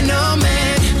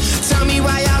gentleman. Tell me,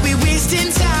 why are we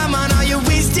wasting time on all your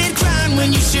wasted crown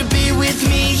when you should be with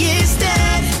me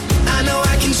instead? I know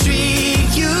I can treat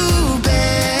you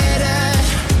better,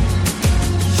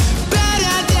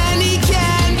 better than he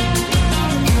can,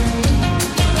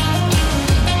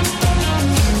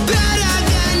 better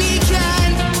than he can.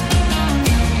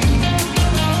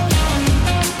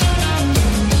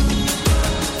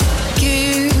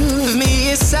 Give me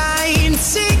a sign,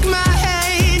 take my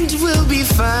hand, we'll be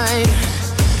fine.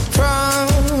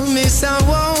 Promise I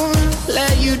won't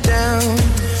let you down.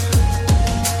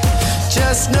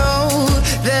 Just know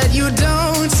that you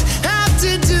don't have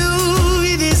to do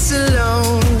this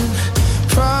alone.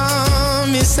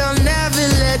 Promise I'll never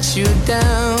let you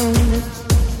down,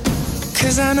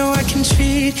 'cause I know I can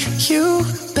treat you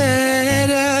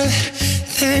better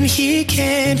than he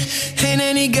can, and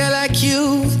any girl like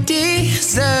you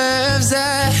deserves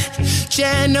a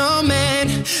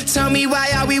gentleman. Tell me, why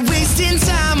are we wasting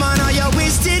time on all your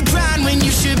wasted grind when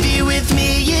you should be with me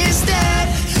instead?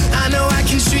 I know I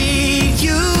can treat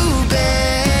you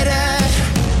better,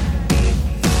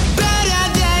 better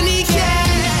than he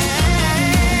can.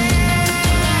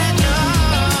 No,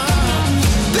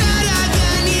 better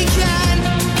than he can,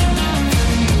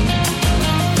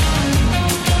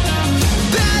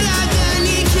 better than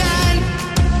he can.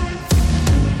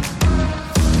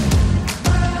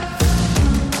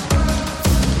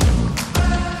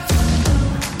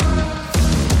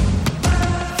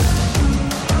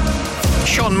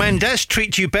 Shawn Mendes,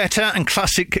 Treat You Better, and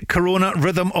classic Corona,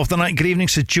 Rhythm of the Night. Good evening,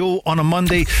 to Joe on a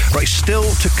Monday. Right, still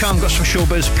to come, got some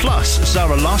showbiz, plus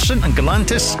Zara Larsson and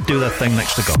Galantis do their thing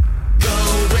next to go.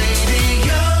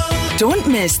 Don't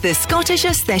miss the Scottish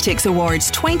Aesthetics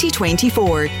Awards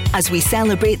 2024 as we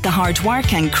celebrate the hard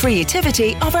work and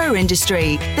creativity of our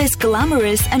industry. This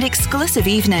glamorous and exclusive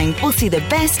evening will see the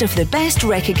best of the best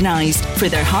recognised for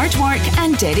their hard work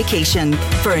and dedication.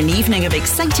 For an evening of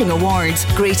exciting awards,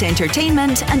 great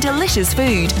entertainment and delicious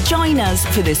food, join us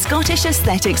for the Scottish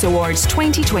Aesthetics Awards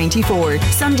 2024,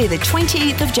 Sunday the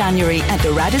 28th of January at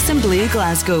the Radisson Blu,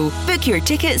 Glasgow. Book your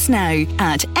tickets now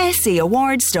at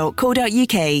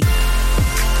sawards.co.uk.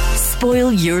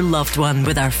 Spoil your loved one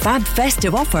with our fab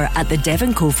festive offer at the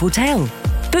Devon Cove Hotel.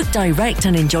 Book direct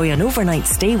and enjoy an overnight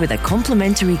stay with a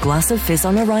complimentary glass of fizz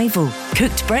on arrival,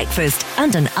 cooked breakfast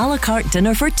and an a la carte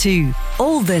dinner for two.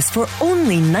 All this for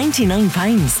only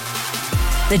 £99.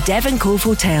 The Devon Cove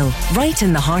Hotel, right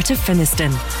in the heart of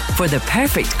Finnieston. For the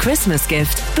perfect Christmas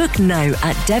gift, book now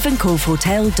at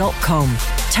devoncovehotel.com.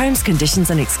 Terms,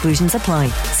 conditions and exclusions apply.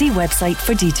 See website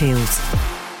for details.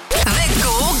 The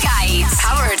Go Guides,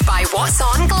 powered by What's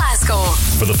On Glasgow.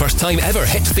 For the first time ever,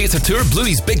 hit theatre tour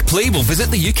Bluey's Big Play will visit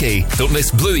the UK. Don't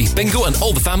miss Bluey, Bingo and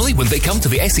all the family when they come to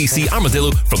the SEC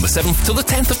Armadillo from the 7th till the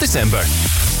 10th of December.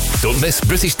 Don't miss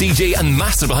British DJ and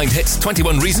master behind hits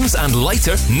 21 Reasons and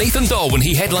Lighter Nathan Daw when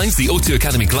he headlines the O2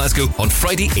 Academy Glasgow on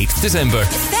Friday 8th December.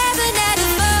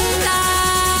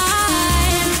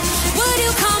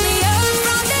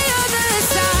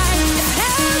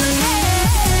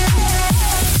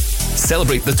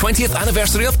 Celebrate the 20th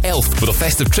anniversary of Elf with a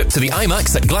festive trip to the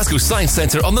IMAX at Glasgow Science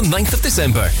Centre on the 9th of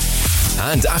December.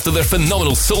 And after their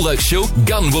phenomenal sold-out show,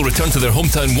 Gun will return to their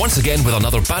hometown once again with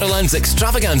another Barrowlands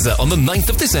extravaganza on the 9th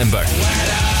of December.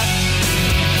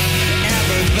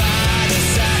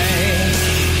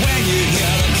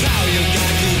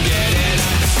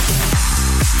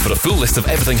 For a full list of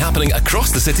everything happening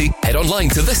across the city, head online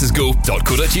to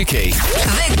thisisgo.co.uk.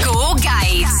 The Go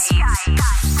Guides.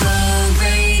 Go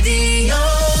Radio.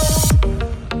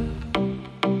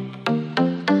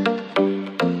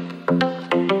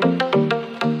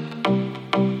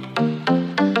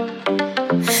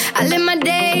 I live my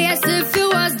day as if it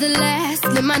was the last.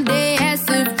 Live my day as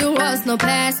if there was no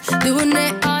past. Doing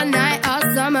it all night, all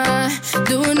summer.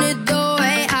 Doing it the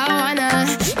way I wanna.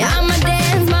 Yeah, I'ma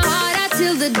dance my heart out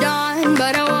till the dawn.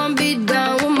 But I won't be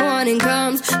done when morning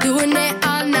comes. Doing it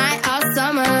all night, all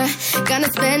summer. Gonna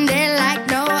spend it like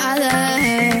no other.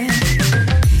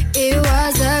 It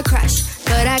was a crush,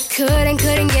 but I couldn't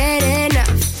get enough.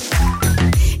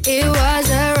 It was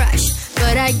a rush,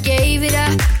 but I gave it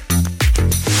up.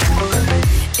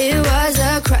 It was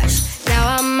a crush.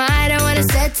 Now I might have wanna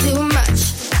said too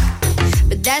much,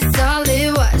 but that's all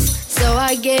it was. So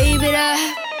I gave it up.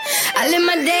 I live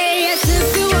my day as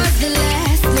if it was the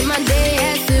last. Live my day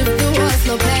as if there was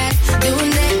no past.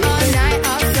 Doing it all night.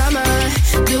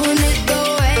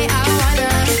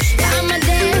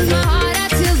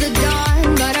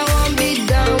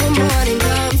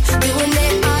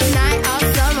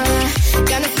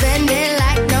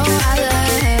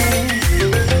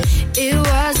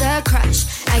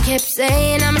 kept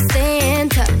saying I'ma stay in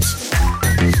touch,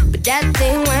 but that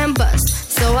thing went bust,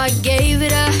 so I gave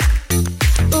it up.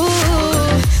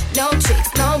 Ooh, no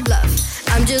tricks, no bluff,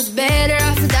 I'm just better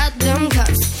off without them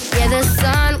cuffs. Yeah, the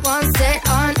sun won't set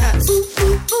on us. Ooh,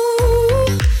 ooh,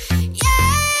 ooh,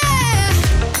 yeah.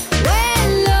 When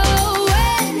low,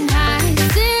 when high,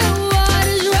 still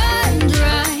waters run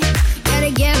dry.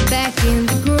 Gotta get back in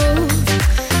the groove,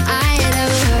 I ain't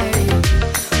never heard it.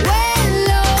 When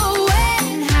low, when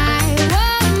high,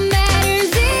 what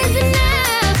matters is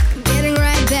now. I'm getting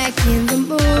right back in the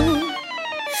mood.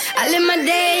 I live my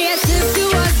day as if it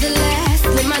was the last.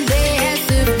 Live my day as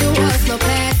if there was no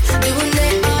past. Doing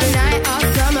it all night, all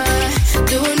summer.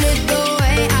 Doing it the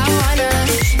way I wanna.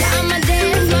 Now I'ma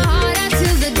dance my heart out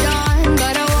till the dawn,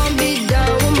 but I won't be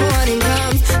done when morning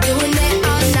comes. Doing it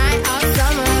all night, all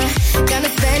summer.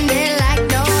 Gonna spend it like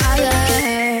no other.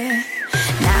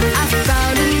 Now I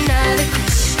found another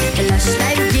crush, a lush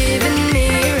life giving me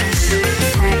a rush.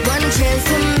 Had one chance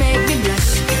to make me blush,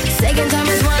 second time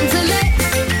is one to let.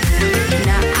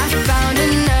 Now I found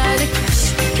another crush,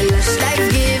 a lush life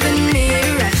giving me a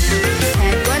rush.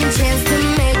 Had one chance to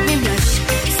make me blush,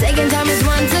 second time is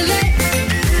one to let.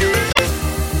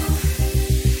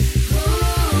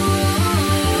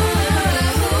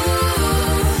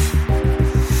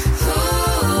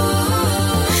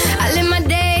 I live my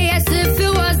day as if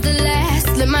it was the last.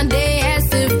 Live my day as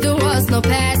if there was no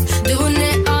past. Doing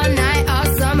it all night, all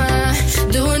summer.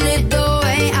 Doing it the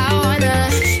way I wanna.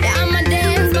 Yeah, I'ma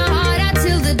dance my heart out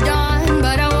till the dawn,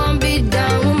 but I won't be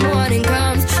done when morning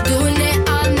comes. Doing it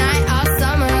all night, all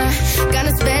summer.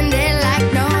 Gonna spend it like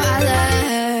no other.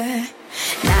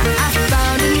 Now I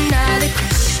found another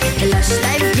crush, a lush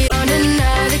life giving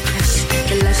another crush,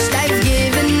 a lush life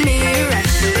giving me a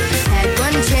rush. Had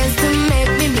one chance to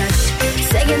make me blush,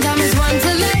 second time is one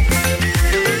to let.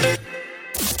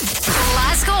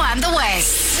 Glasgow and the West.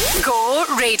 Go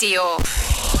Radio.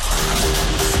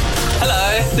 Hello,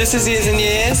 this is Years and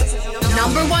Years.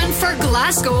 Number one for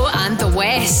Glasgow and the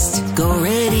West. Go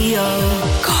radio.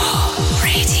 Go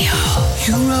Radio.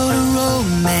 You wrote a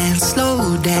romance,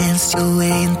 slow danced your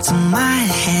way into my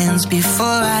hands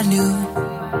before I knew.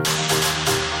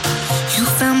 You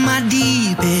found my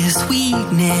deepest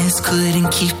weakness, couldn't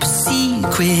keep a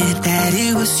secret that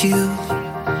it was you.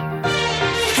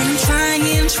 And I'm trying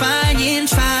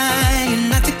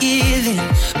not to give in,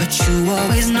 but you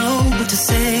always know what to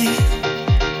say.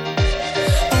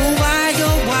 Oh why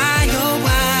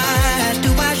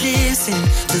do I listen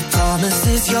to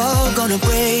promises you're gonna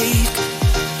break?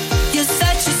 You're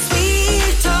such a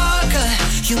sweet talker,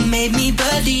 you made me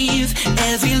believe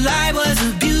every lie was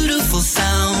a beautiful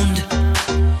sound.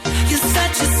 You're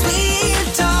such a sweet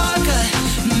talker,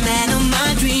 man of my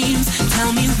dreams.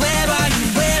 Tell me where are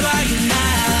you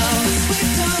now? Sweet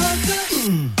talker.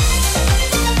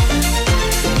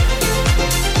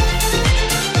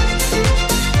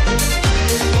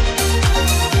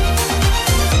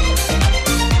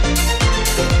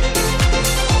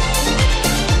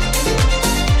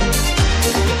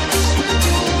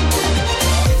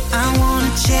 I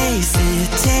wanna chase it,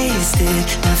 taste it.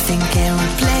 Nothing can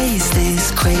replace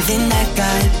this craving I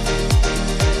got.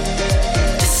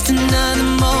 Just another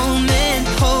moment,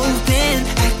 hoping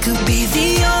I could be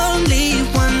the only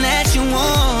one that you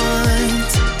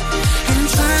want. And I'm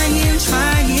trying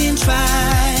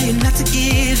not to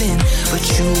give in, but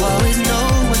you always know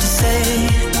what to say.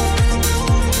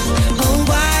 Oh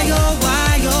why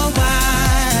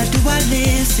do I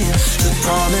listen to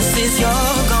promises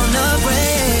you're gonna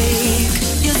break?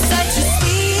 You're such a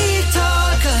sweet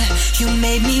talker, you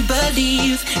made me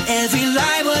believe every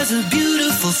lie was a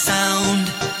beautiful sound.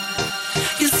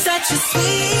 You're such a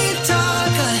sweet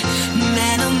talker,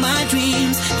 man of my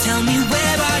dreams. Tell me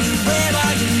where are you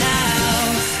now?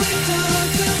 Sweet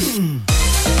talker.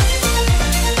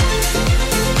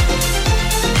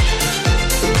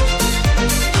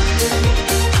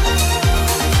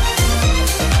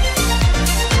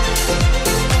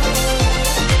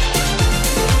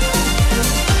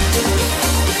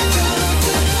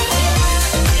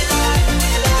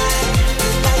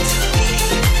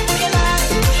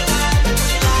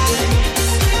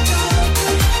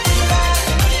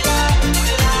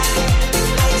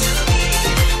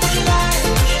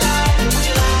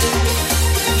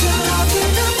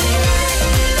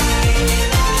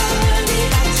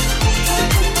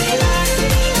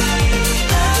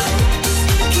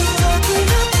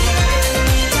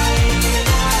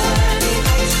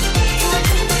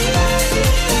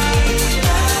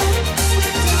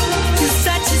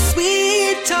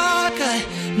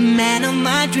 man of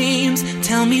my dreams.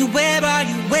 Tell me where are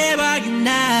you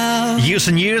now? Years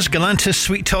and Years, Galantis,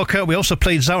 Sweet Talker. We also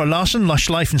played Zara Larsson, Lush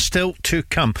Life, and Still to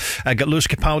Come. Got Lewis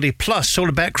Capaldi plus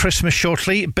Solar Back Christmas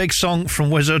shortly. Big song from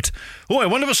Wizard. Oh, I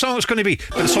wonder what song it's going to be.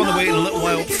 But it's on the way in a little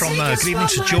while from Good Evening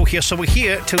to Joe here. So we're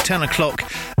here till 10 o'clock.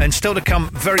 And still to come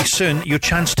very soon, your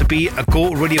chance to be a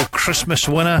Go Radio Christmas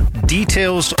winner.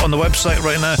 Details on the website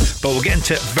right now, but we'll get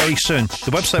into it very soon.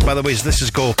 The website, by the way, is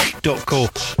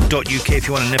thisisgo.co.uk if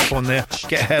you want to nip on there.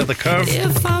 Get ahead of the curve.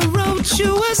 If I wrote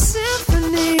you a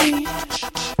symphony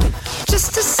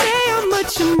just to say how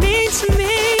much you mean to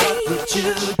me, what would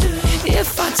you do?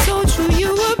 If I told you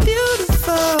you were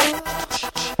beautiful,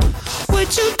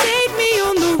 would you date me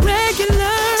on the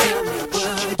regular? Tell me,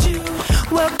 would you?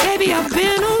 Well, baby, I've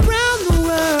been around the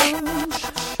world,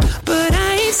 but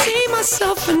I ain't seen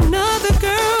myself another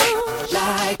girl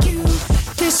like you.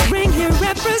 This ring here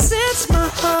represents my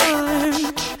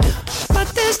heart, but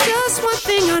there's just one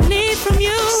thing I need from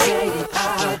you. Say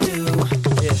I do.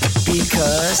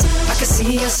 Because I can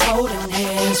see us holding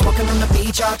hands, walking on the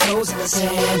beach, our toes in the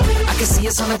sand. I can see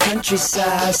us on the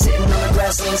countryside, sitting on the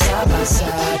grassland side by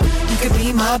side. You could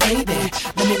be my baby,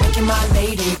 let me make you my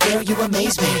lady. Girl, you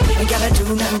amaze me, ain't gotta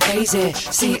do nothing crazy.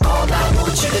 See, all I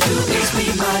want you to do is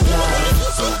be my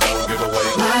love. So don't give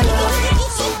away my love.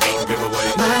 So don't give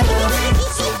away my love.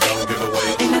 So don't give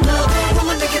away. Ain't another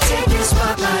woman that can take your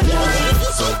spot, my love.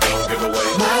 So don't give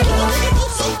away my love.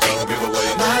 So don't give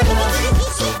away my love.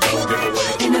 So don't give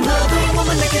away. Ain't another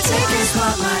woman that can take your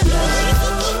spot, my love.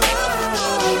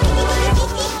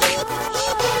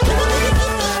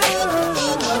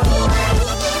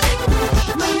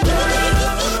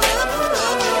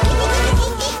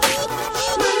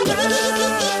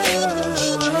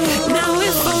 Now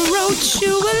if I wrote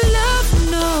you a love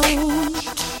note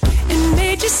and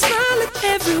made you smile at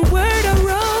every word I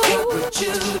wrote, what would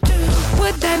you do?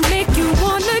 Would that make you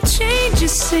wanna change your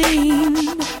scene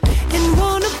and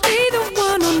wanna be the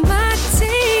one on my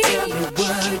team? Tell me,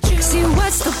 would you? See,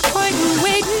 what's the point in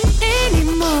waiting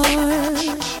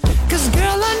anymore? 'Cause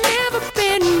girl, I've never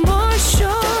been more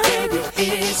sure that baby,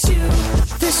 it's you.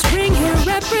 This ring here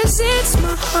represents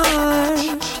my heart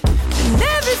and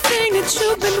everything that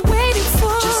you've been waiting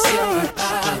for. Just say I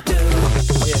do.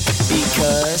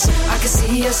 Because I can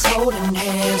see us holding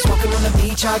hands, walking on the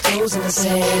beach, our toes in the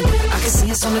sand. I can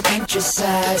see us on the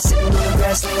countryside, sitting on the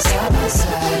grassland side by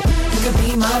side. You could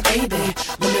be my baby,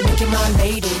 let me make you my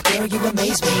lady. Girl, you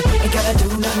amaze me, ain't gotta do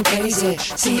nothing crazy.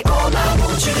 See, all I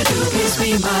want you to do is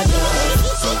be my love.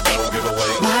 So don't give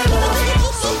away my love.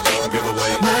 So don't give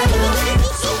away my love.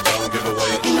 So don't give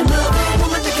away. Ain't another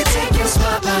woman that can take your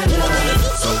spot, my love.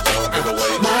 So don't give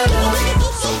away my love.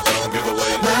 So don't give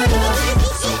away my love.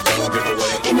 So don't give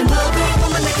away. Ain't another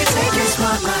woman that can take your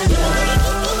spot, my love.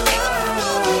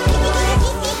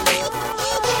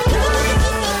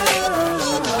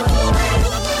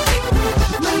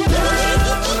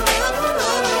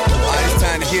 It's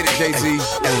time to hit it, Jay-Z.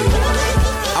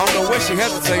 I don't know what she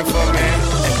hesitating for, man.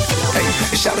 Hey,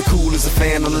 Shawty cool as a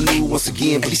fan on the new once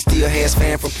again, but he still has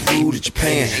fan from Peru to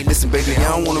Japan. Hey, listen, baby, I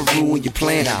don't wanna ruin your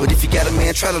plan, but if you got a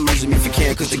man, try to lose him if you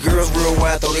can. 'Cause the girls real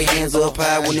wild, throw their hands up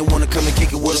high when they wanna come and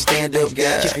kick it with a stand-up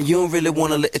guy. And you don't really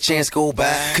wanna let the chance go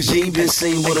by, 'cause you ain't been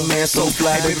seen with a man so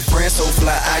fly. Baby, friend so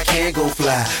fly, I can't go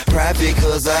fly. Private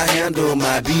 'cause I handle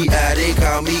my B.I. They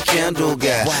call me Candle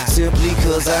Guy, simply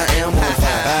 'cause I am on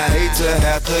fire. I hate to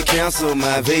have to cancel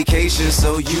my vacation,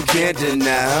 so you can't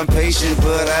deny. I'm patient,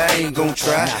 but I ain't gon'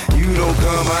 try. You don't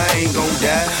come, I ain't gon'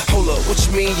 die. Hold up, what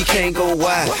you mean you can't go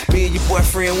wide? Me and your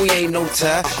boyfriend, we ain't no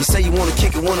tie. You say you wanna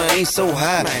kick it when I ain't so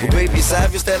high. Well, baby, it's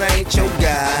obvious that I ain't your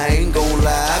guy. I ain't gon'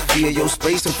 lie. I feel your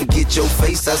space and forget your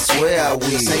face, I swear I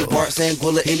will. St. Bart, St.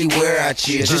 Bullet, anywhere I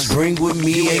chill. Just bring with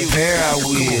me a pair, I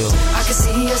will. I can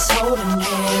see us holding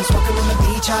hands, walking on the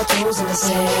beach, our toes in the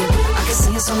sand. I can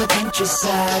see us on the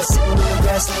countryside, sitting on the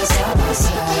grassland side by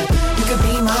side. You could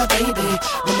be my baby,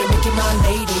 let me make you my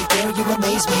lady. Girl, you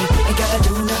amaze me, ain't gotta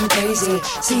do nothing crazy.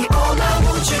 See, all I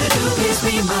want you to do is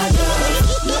be my love.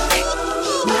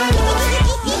 My love.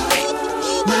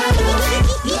 My love.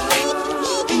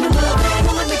 Ain't another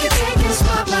woman that can take your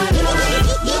spot, my love.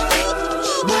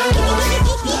 My love.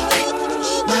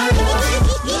 My love.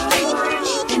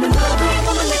 Ain't another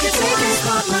woman that can take your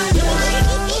spot, my love.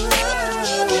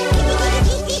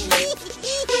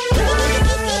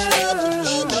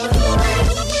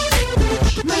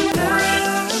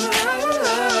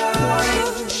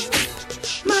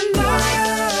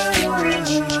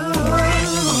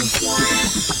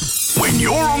 When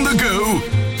you're on the go,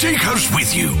 take us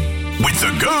with you with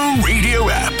the Go Radio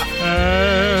app.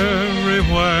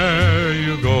 Everywhere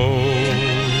you go,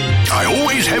 I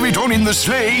always have it on in the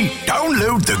sleigh.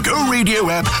 Download the Go Radio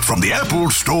app from the Apple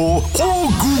Store or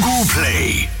Google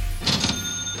Play.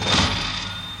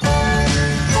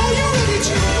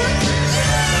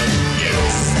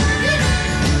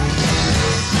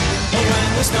 When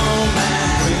the snowman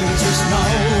brings the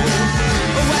snow,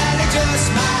 well, he just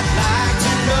might like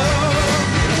to know.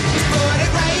 He's put a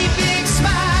great big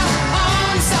smile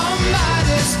on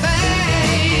somebody's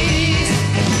face.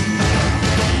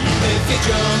 If you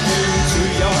jump into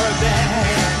your bed,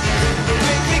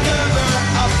 quickly cover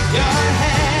up your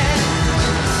head.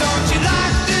 Don't you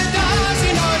lock the doors,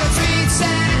 you know the sweet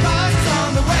Santa Claus is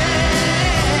on the way.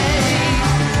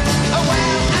 Oh,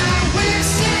 well, I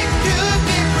wish it could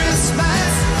be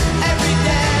Christmas every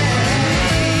day.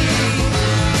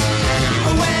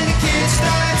 When the kids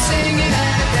start singing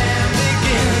and the band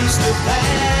begins to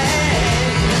play.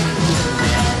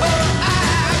 Oh,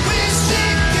 I wish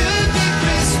it could be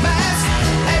Christmas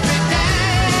every day.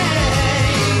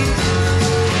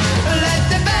 Let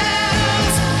the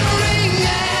bells ring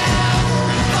out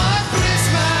for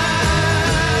Christmas.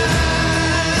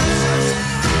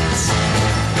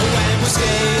 When we're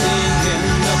skating in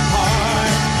the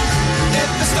park, if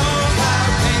the storm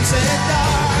cloud paints it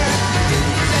dark,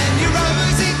 then your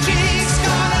rosy cheeks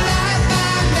gonna light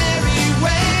my merry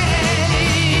way.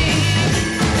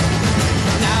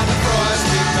 Now the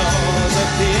frosty snows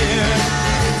appear,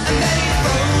 and they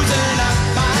frozen up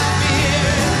my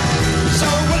beer. So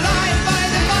we'll lie by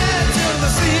the fire till the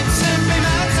sleep simply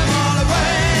melts them all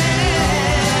away.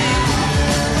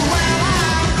 Well,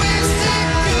 I wish it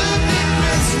could be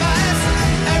Christmas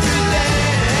every day.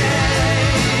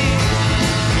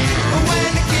 When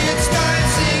the kids start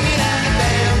singing and the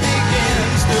band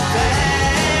begins to play.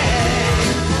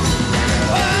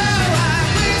 Oh, I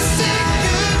wish it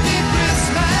could be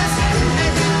Christmas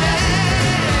every day.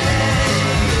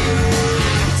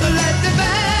 So let the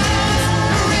bells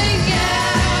ring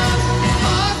out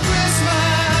for Christmas.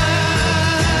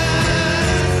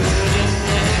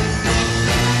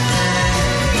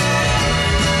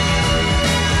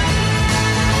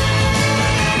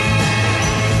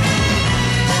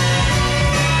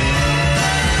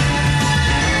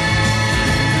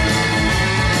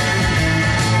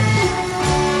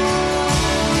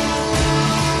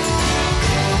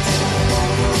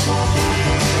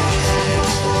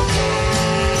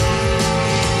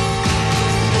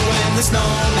 When the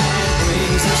snowman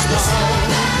brings the snow,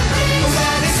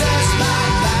 well, he just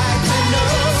might like to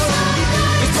know.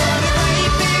 He's put a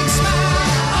great big smile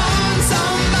on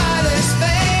somebody's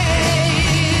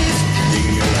face.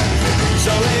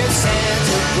 So if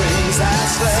Santa brings that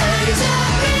sleigh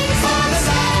on the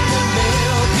long and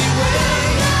Milky Way,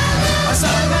 I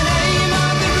saw the name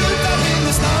of the route up in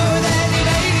the snow that he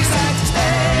ladies like to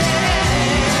stay.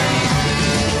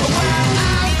 Well,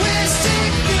 I wish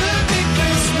it could be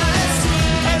Christmas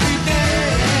every day.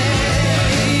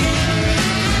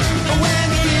 When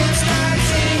the kids start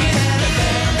singing and the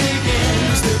band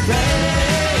begins to play.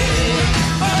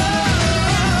 Oh,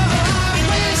 I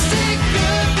wish it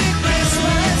could be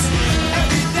Christmas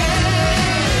every day.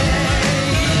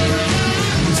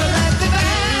 So let the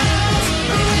bells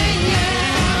ring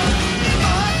out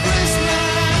for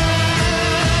Christmas.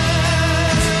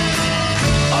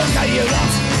 Okay, you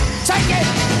lot, take it.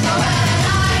 Well,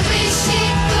 I wish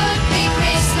it could be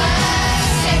Christmas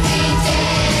every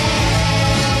day.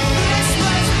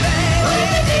 Christmas Day. When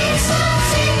the kids start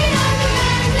singing and the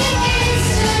band begins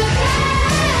to play.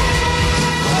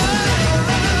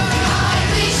 I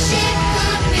wish it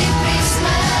could be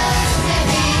Christmas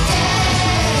every day.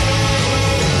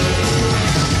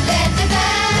 Let the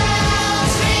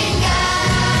bells ring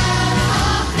out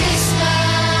for Christmas.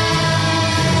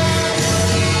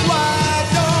 Why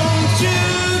don't you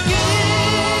give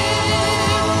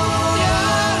your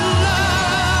love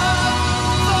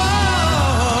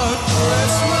for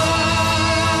Christmas?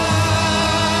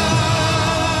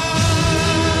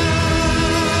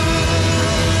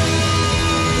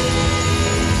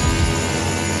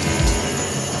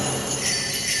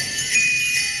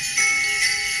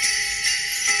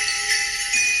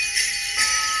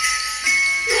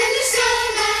 When the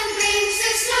snowman brings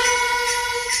the snow,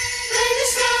 when the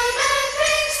snowman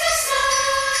brings the snow,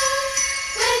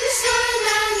 when the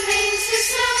snowman brings the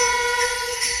snow,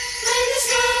 when the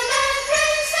snowman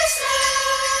brings the snow,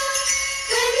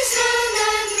 when the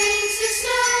snowman brings the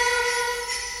snow,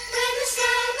 when the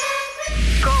snowman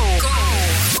brings Go.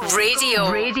 Radio.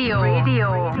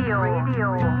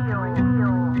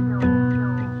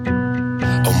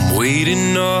 I'm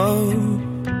waiting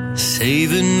up,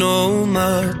 saving all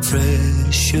my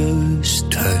precious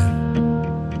time,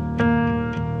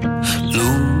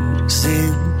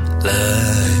 losing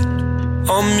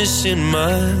I'm missing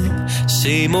my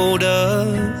same old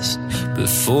us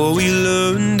before we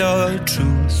learned our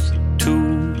truth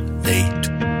too late.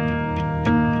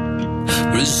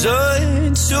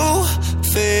 Resigned to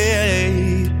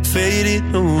fade,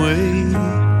 fading away.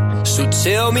 So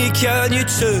tell me, can you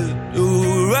turn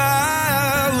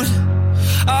around?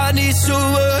 I need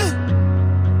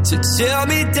someone to tear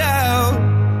me down.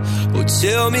 Oh,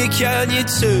 tell me, can you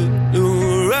turn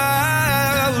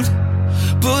around?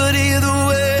 But either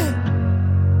way,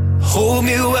 hold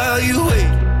me while you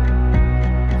wait.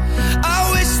 I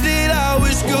wish that I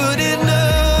was good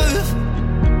enough.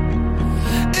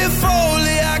 If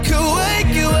only I could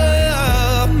wake you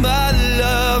up. My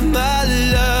love, my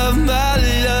love, my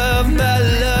love, my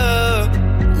love.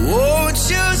 Won't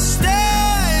you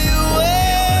stay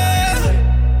away?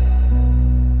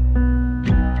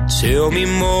 Tell me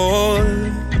more.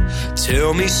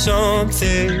 Tell me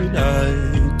something I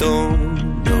don't.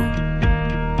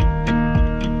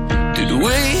 Did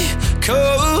we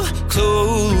come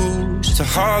close to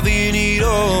having it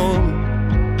all?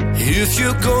 If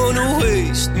you're gonna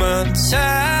waste my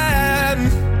time,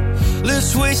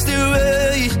 let's waste it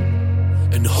right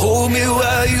and hold me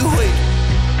while you wait.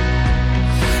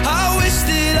 I wish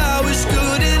that I was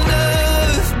good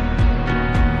enough.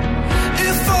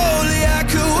 If only I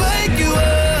could wake you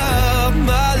up.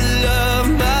 My love,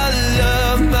 my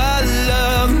love, my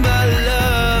love, my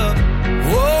love.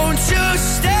 Won't you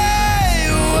stay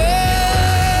away?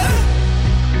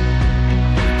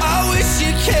 I wish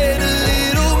you cared a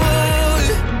little more.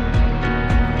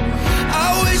 I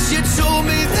wish you told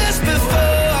me this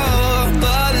before.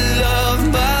 My love,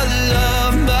 my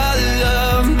love, my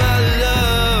love, my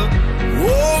love.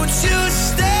 Won't you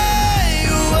stay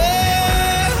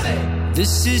away?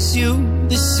 This is you,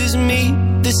 this is me,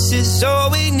 this is all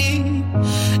we need.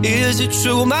 Is it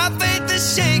true? My faith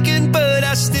is shaken, but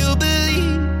I still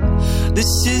believe.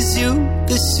 This is you,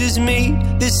 this is me,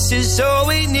 this is all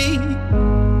we need.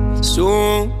 So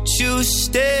won't you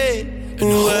stay and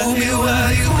hold me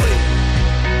while you wait?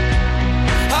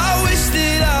 I wish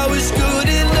that I was good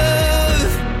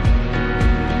enough.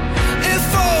 If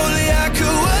only I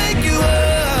could wake you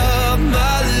up.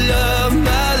 My love,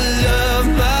 my love,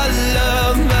 my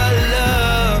love, my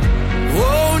love.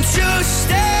 Won't you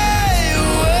stay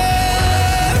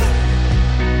away?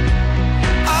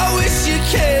 I wish you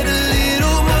cared a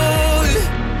little more.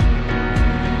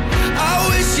 I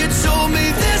wish you told me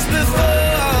this before.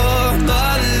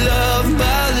 My love,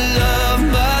 my love,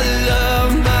 my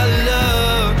love, my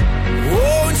love.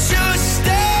 Won't you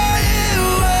stay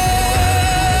away?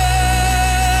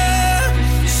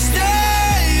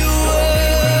 Stay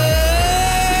away.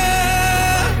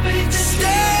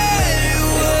 Stay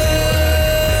away.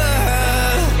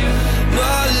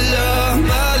 My love,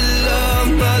 my love,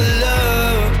 my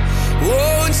love.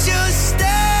 Won't you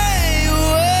stay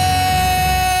away?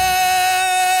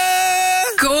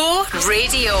 Go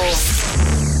Radio.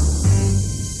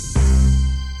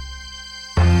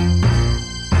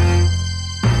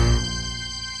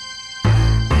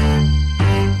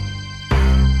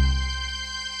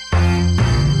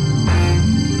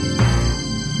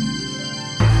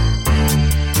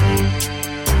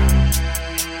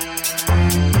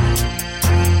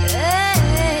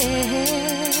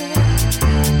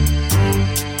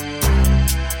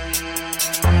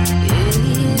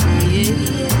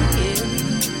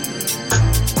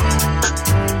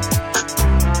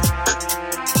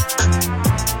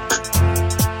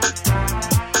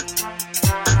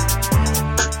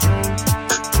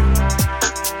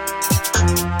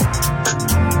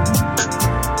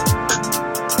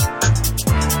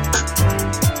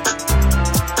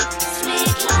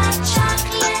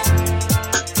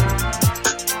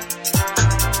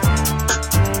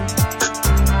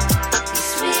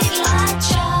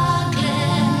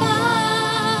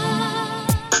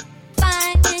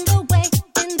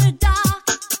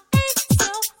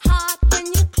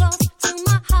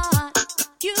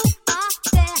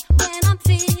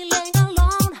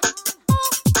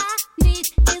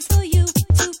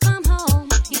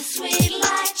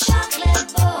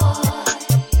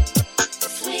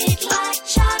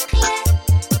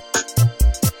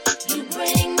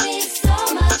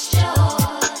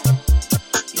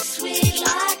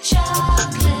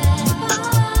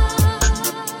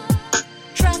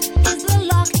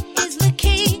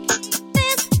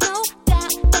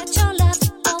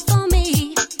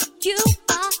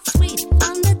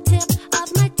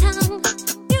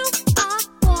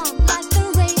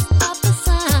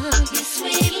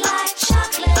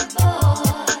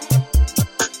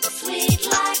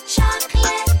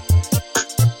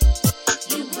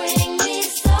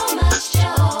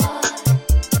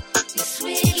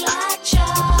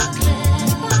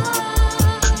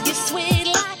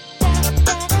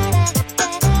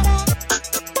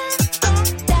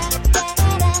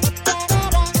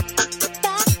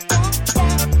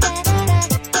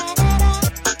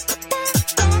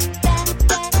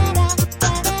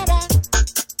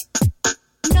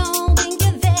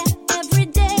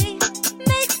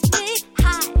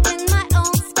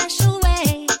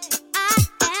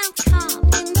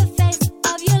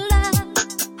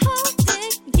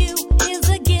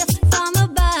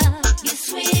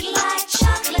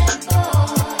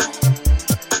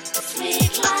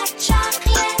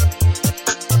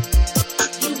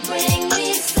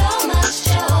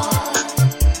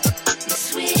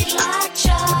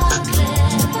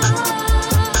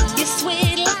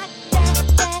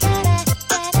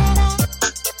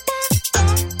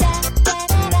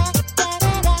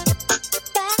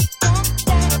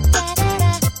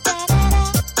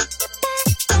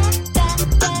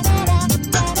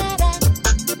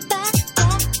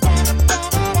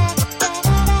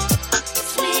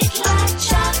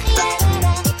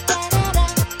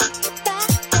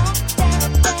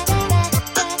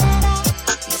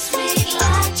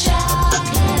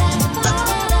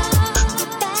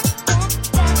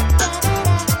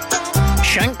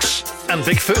 and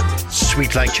Bigfoot,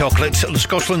 Sweet Like Chocolate,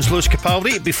 Scotland's Lewis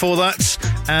Capaldi before that,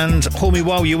 and Hold Me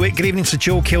While You Wait. Good evening to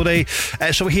Joe Kilday.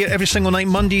 So we're here every single night,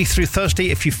 Monday through Thursday.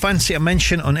 If you fancy a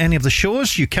mention on any of the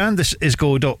shows, you can. This is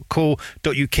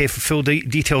go.co.uk for full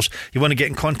details. You want to get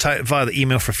in contact via the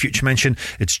email for future mention,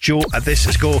 it's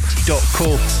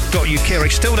joe@thisisgo.co.uk.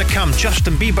 Right, still to come,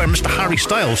 Justin Bieber and Mr. Harry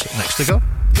Styles next to go.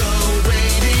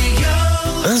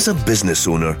 As a business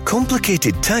owner,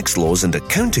 complicated tax laws and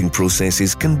accounting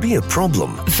processes can be a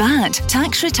problem. VAT,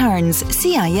 tax returns,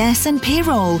 CIS and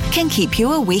payroll can keep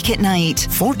you awake at night.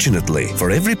 Fortunately, for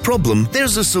every problem,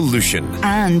 there's a solution.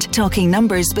 And Talking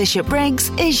Numbers Bishop Briggs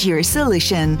is your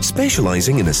solution.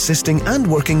 Specialising in assisting and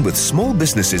working with small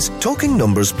businesses, Talking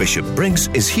Numbers Bishop Briggs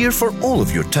is here for all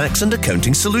of your tax and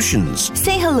accounting solutions.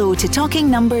 Say hello to Talking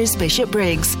Numbers Bishop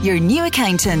Briggs, your new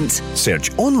accountant.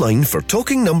 Search online for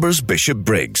Talking Numbers Bishop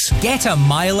Briggs. Get a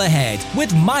mile ahead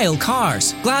with Mile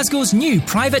Cars, Glasgow's new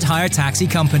private hire taxi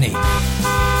company.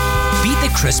 Beat the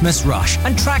Christmas rush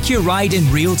and track your ride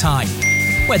in real time.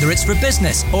 Whether it's for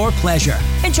business or pleasure,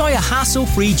 enjoy a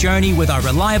hassle-free journey with our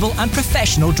reliable and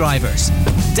professional drivers.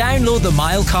 Download the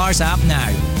Mile Cars app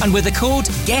now, and with the code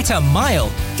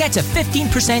GETAMILE, get a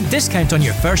 15% discount on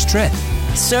your first trip.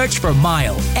 Search for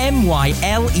Mile,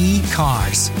 M-Y-L-E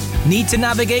Cars. Need to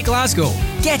navigate Glasgow?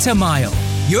 Get a Mile.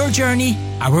 Your journey,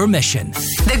 our mission.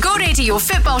 The Go Radio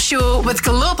Football Show with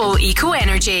Global Eco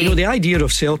Energy. You know, the idea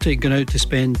of Celtic going out to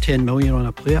spend 10 million on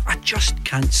a player, I just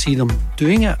can't see them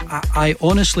doing it. I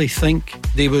honestly think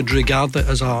they would regard it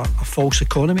as a false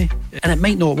economy, and it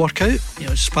might not work out, you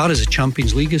know, as far as the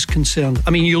Champions League is concerned.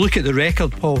 I mean, you look at the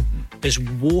record, Paul, is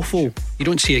woeful. You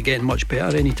don't see it getting much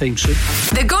better anytime soon.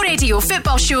 The Go Radio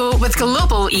Football Show with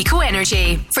Global Eco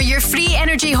Energy. For your free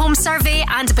energy home survey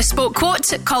and bespoke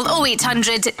quote, call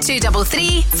 0800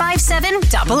 233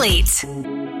 5788.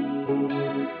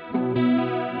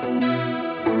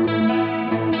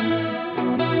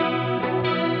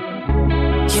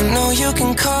 You know you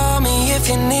can call me if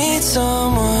you need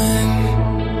someone.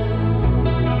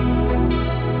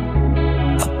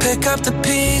 I'll pick up the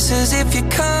pieces if you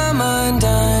come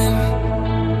undone.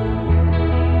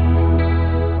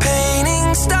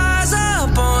 Painting stars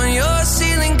up on your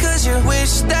ceiling 'cause you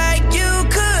wish that you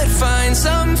could find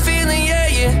some feeling, yeah,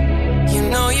 yeah. You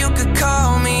know you could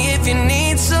call me if you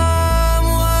need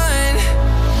someone.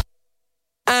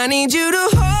 I need you to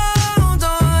hold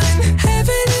on.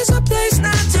 Heaven is a place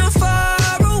not too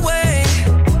far away.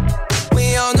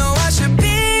 We all know I should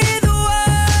be the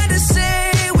one to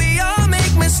say we all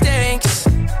make mistakes.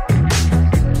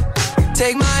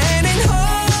 Take my hand and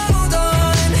hold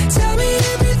on. Tell me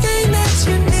everything that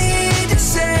you need to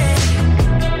say.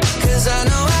 'Cause I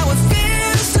know how it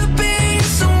feels to be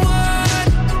someone.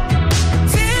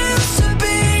 Feels to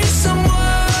be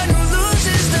someone who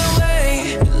loses their way.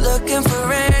 Looking for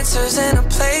answers in a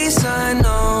place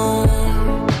unknown.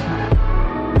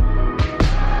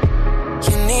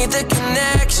 You need the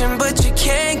connection, but you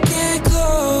can't get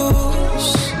close.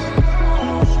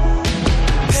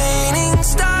 Painting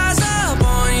stars up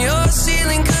on your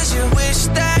ceiling 'cause you wish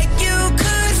that you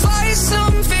could find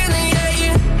some feeling, yeah,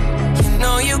 you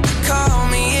know you could call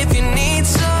me if you need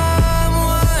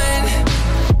someone.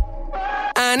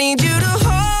 I need you to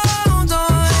hold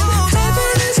on.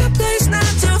 Heaven is a place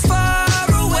not too far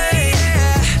away.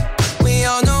 We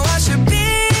all know I should be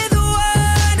the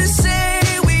one to say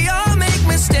we all make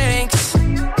mistakes.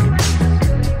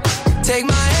 Take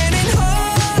my hand and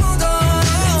hold on.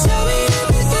 Tell me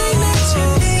everything that you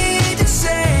need to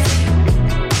say.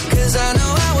 'Cause I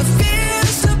know how it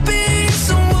feels to be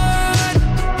someone.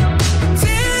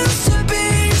 Feels to be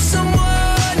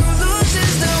someone who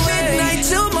loses their way. Midnight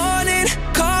till morning,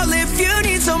 call if you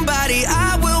need somebody. I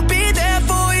will be there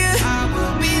for you. I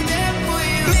will be there for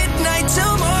you. Midnight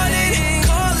till morning,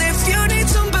 call if you need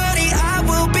somebody. I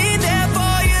will be there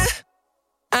for you.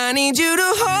 I need you to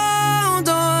hold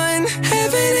on.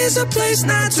 Heaven is a place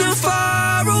not too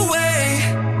far away.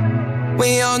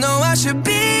 We all know I should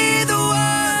be the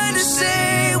one to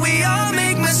say we all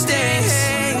make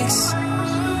mistakes.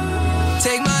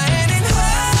 Take my hand and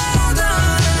hold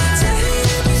on. Tell me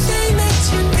everything that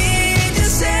you need to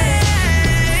say.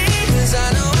 'Cause I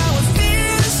know how it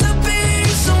feels to be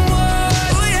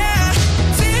someone. Oh yeah,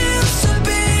 feels to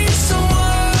be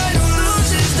someone who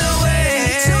loses their way.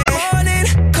 Till morning,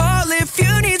 call if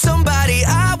you need somebody. I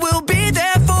will be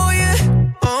there for you.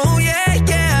 Oh yeah,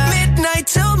 yeah. Midnight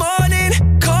till morning,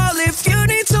 call if you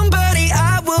need somebody.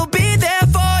 I will be there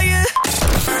for you.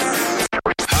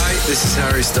 Hi, this is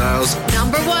Harry Styles.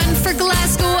 Number 1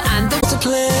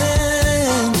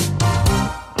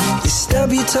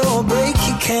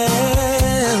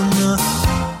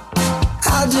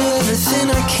 do everything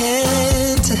I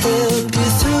can to help you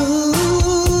through.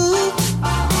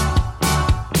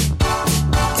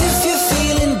 If you're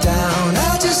feeling down,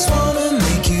 I just wanna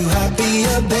make you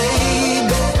happier,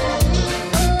 baby.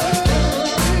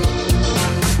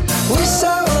 Wish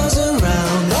I was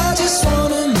around, I just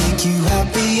wanna make you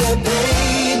happier,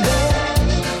 baby.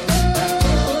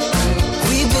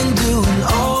 We've been doing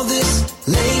all this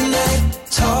late night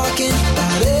talking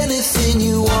about anything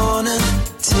you wanna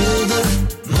till the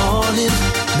morning.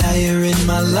 Now you're in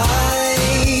my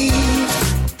life,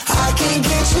 I can't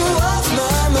get you off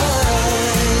my mind.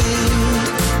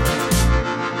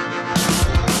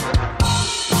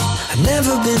 I've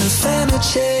never been a fan of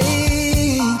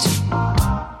change,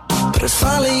 but I'd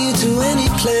follow you to any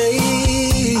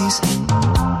place.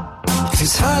 If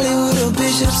it's Hollywood or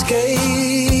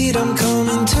Bishopsgate, I'm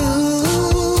coming too.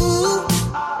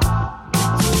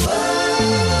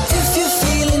 If you're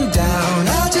feeling down,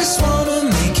 I just wanna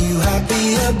make you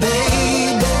happier,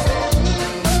 baby.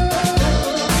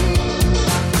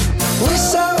 Wish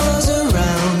I was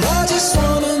around, I just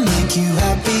wanna make you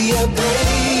happier,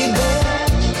 baby.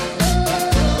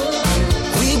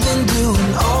 We've been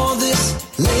doing all this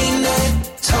late night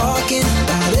talking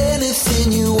about anything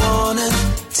you wanna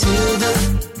till the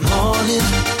morning.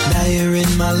 Now you're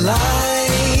in my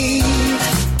life,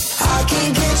 I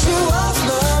can't get you off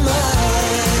my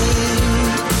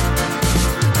mind.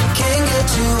 Can't get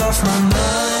you off my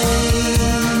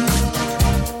mind.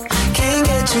 Can't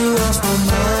get you off my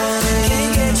mind.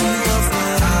 Can't get you off my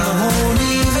mind. I won't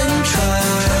even try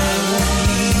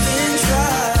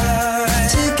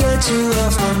to get you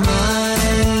off my mind.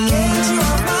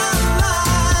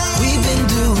 We've been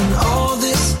doing all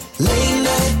this late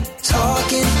night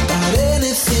talking about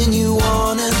anything you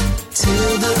wanna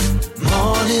till the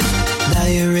morning. Now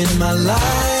you're in my life,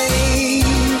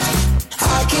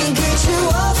 I can't get you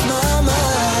off my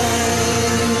mind.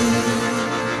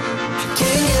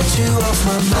 Can't get you off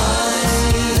my mind.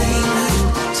 Late night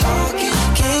talking,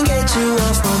 can't get you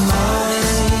off my mind.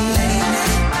 Late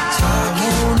night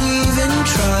talking, won't even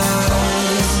try.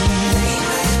 Late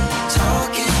night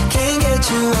talking, can't get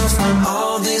you off from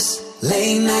all this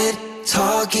late night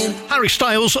talking. Harry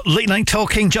Styles, Late Night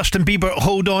Talking, Justin Bieber,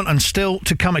 Hold On, and still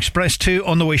to come Express 2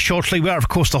 on the way shortly. We are, of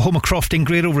course, the home of Crofty &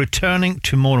 Grado returning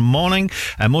tomorrow morning.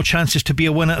 More chances to be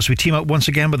a winner as we team up once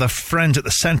again with our friends at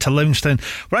the Centre Livingston.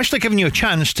 We're actually giving you a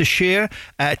chance to share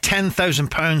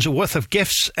 £10,000 worth of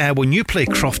gifts when you play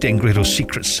Crofty & Grado's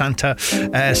Secret Santa.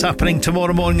 It's happening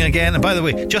tomorrow morning again. And by the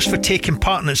way, just for taking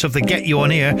part in it, so if they get you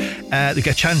on air, they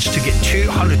get a chance to get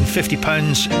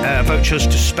 £250 vouchers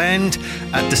to spend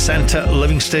at the Centre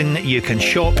Livingston. You can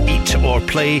shop, eat or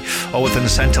play all within the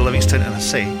Centre Livingston, and I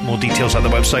say more details on the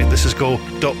website. This is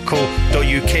go.co.uk.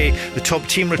 The top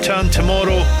team return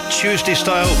tomorrow Tuesday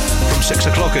style from 6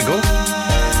 o'clock at Go.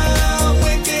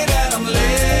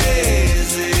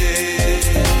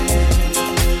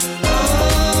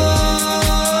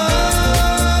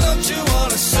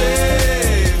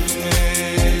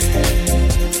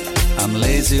 I'm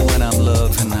lazy when I'm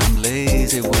loving, I'm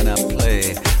lazy when I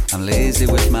play. I'm lazy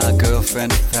with my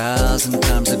girlfriend 1,000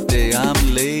 times a day. I'm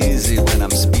lazy when I'm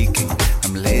speaking,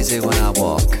 I'm lazy when I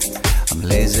walk. I'm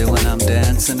lazy when I'm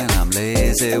dancing and I'm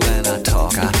lazy when I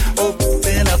talk. I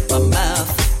open up my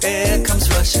mouth, air comes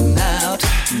rushing out.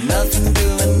 Nothing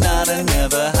doing, nada,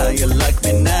 never. How you like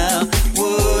me now?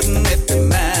 Wouldn't it be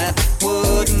mad?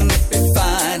 Wouldn't it be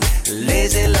fine?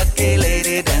 Lazy, lucky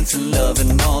lady, dancing,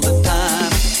 loving all the time.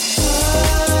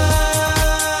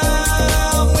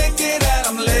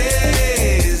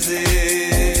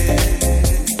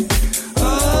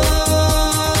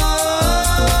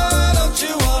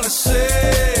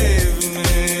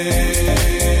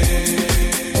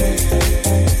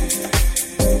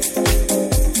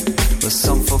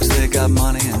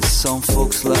 Some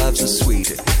folks' lives are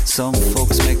sweet. Some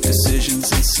folks make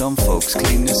decisions and some folks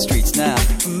clean the streets. Now,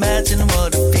 imagine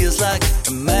what it feels like.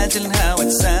 Imagine how it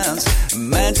sounds.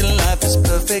 Imagine life is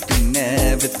perfect and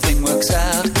everything works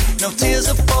out. No tears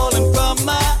are falling from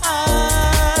my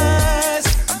eyes.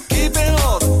 I'm keeping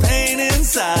all the pain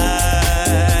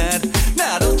inside.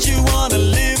 Now, don't you want to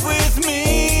live with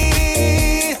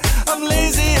me? I'm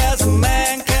lazy as a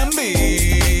man can be.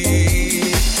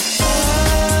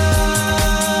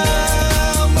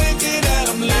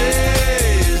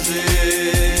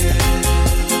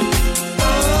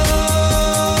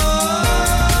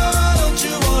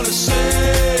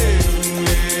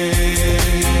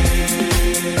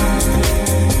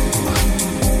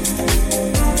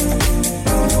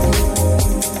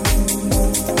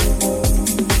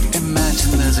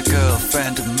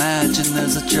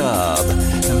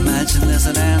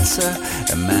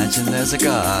 imagine there's a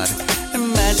God.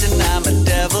 Imagine I'm a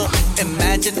devil,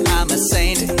 imagine I'm a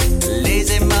saint.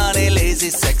 Lazy money, lazy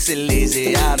sexy,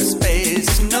 lazy out of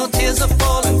space. No tears are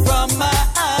falling from my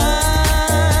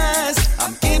eyes.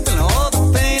 I'm keeping all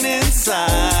the pain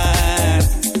inside.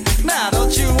 Now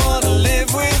don't you wanna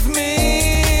live with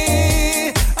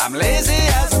me? I'm lazy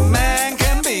as a man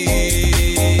can be.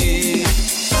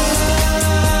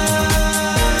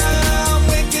 I'm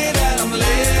wicked and I'm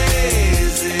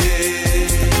lazy.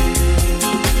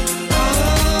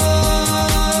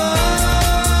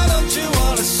 Don't you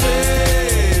wanna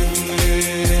save me?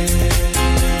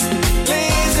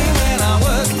 Lazy when I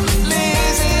work,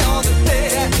 lazy all the day,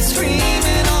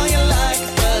 screaming all you like,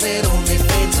 but it only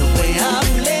fades away. I'm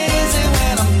lazy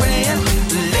when I'm praying,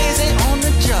 lazy on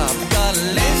the job, got a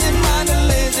lazy mind, a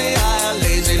lazy eye, a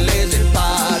lazy, lazy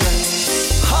body.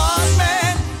 Hard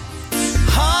man,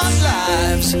 hard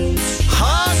lives,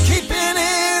 hard keeping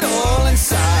it all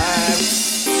inside.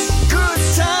 Good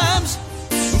times,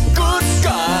 good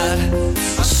God,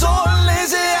 I'm so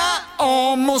lazy I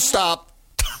almost stopped.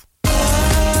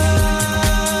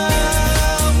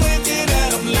 I'm wicked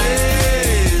and I'm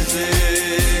lazy.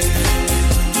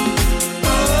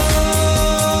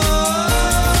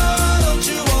 Don't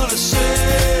you wanna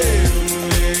save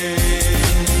me?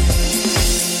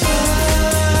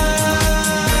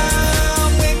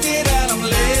 I'm wicked and I'm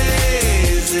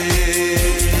lazy.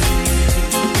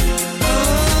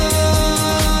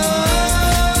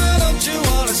 Don't you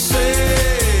wanna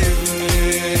save me?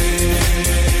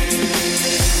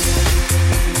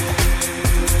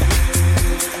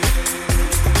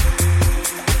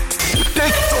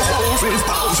 Deck the halls with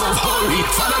boughs of holly.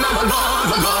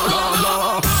 Fa-la-la-la-la-la-la-la.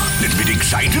 Little bit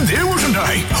excited there, wasn't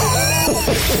I?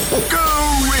 Go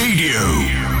radio.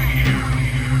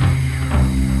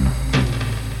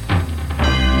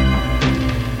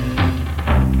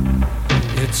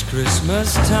 It's Christmas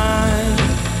time.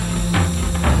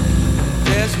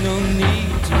 There's no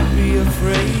need to be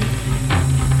afraid.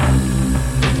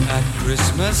 At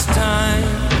Christmas time,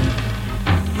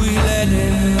 we let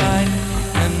in light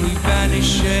and we banish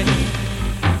shade.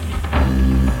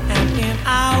 And in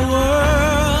our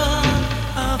world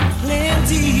of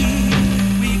plenty,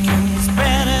 we can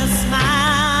spread a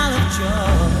smile of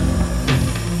joy.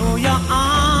 Throw your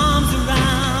arms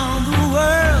around the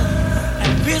world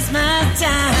at Christmas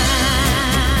time.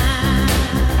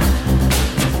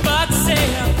 But say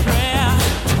a prayer,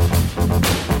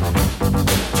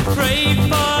 pray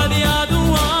for the other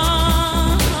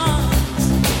ones.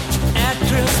 At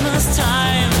Christmas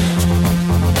time,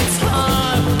 it's hard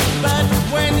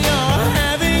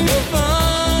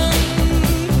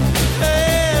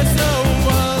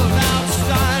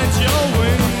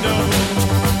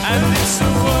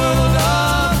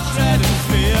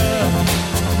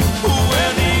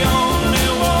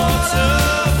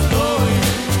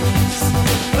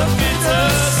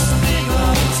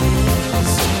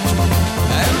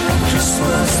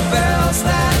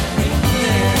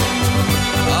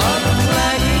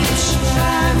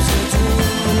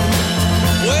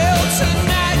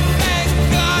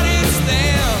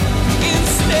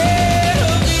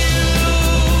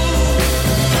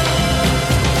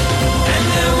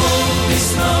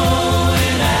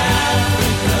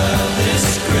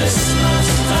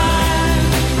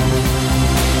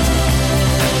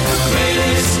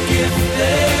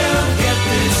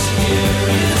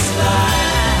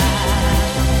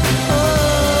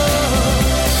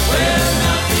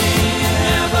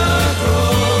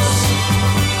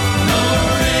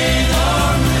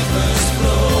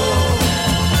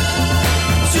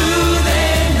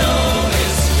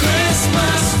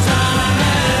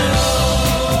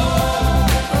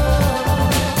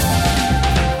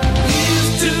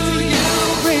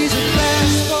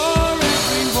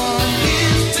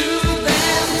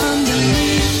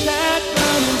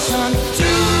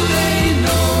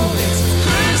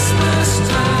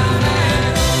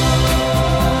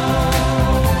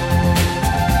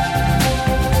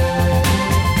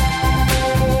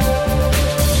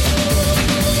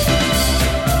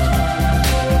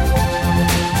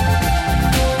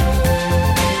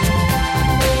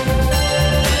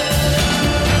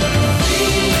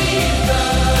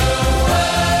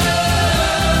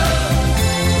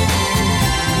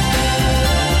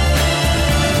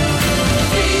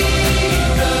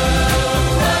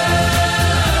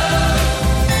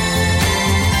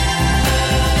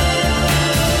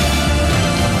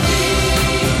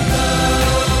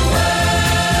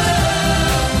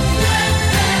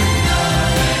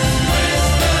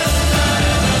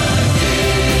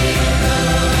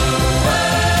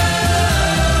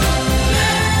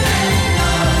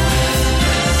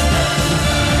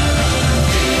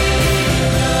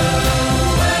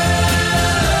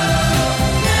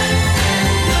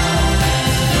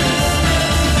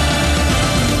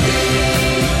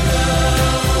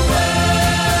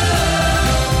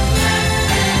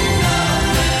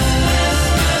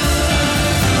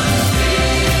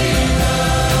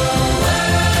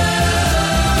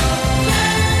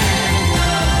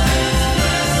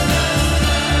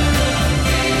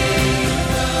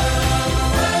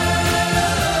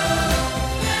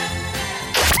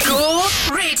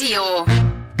Radio.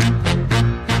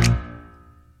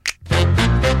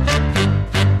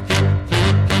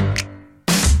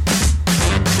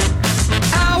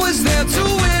 I was there to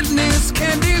witness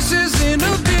Candice's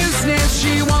inner business.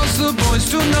 She wants the boys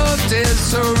to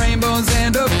notice her rainbows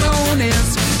and her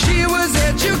bonus. She was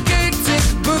educated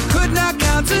but could not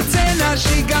count to 10. Now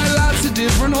she got lots of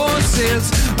different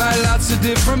horses by lots of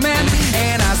different men.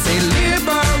 And I say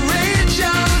liberate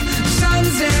your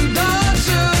sons and daughters.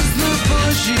 The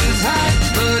bush is high,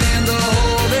 but in the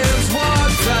hole there's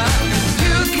water.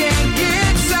 You can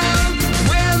get some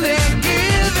when they're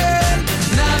given.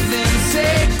 Nothing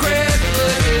sacred,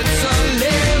 but it's a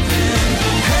living.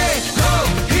 Hey, ho,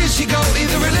 here she go.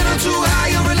 Either a little too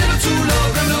high or a little too low.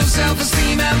 Got no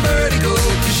self-esteem and vertigo,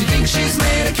 'cause she thinks she's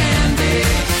made of candy.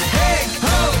 Hey,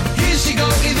 ho, here she go.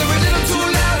 Either a little too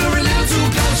loud or a little too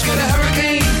close. Got a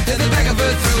hurricane at the back of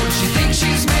her throat. She thinks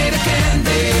she's made of candy.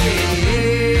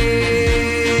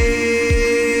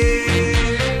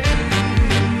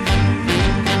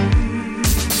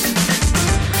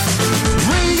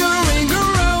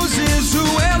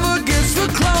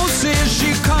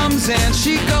 And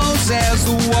she goes as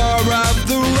the war of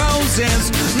the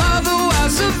roses. Mother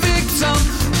was a victim,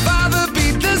 father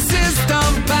beat the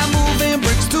system by moving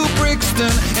bricks to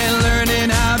Brixton and learning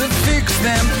how to fix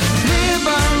them.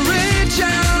 Liberate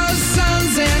your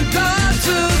sons and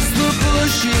daughters. The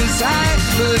bush is high,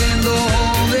 but in the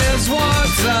hole there's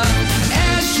water.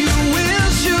 As you will,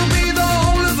 she'll be the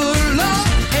whole of the law.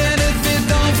 And if it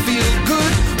don't feel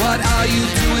good, what are you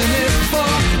doing it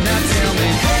for? Now tell me,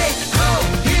 hey,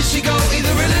 she go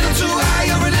either a little too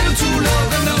high or a little too low.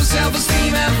 Got no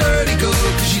self-esteem and vertigo,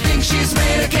 'cause she thinks she's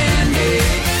made of candy.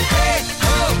 Hey,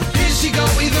 ho, here she go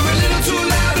either a little too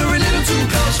loud or a little too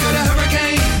close. Got a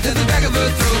hurricane at the back of her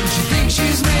throat. She thinks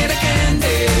she's made of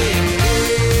candy.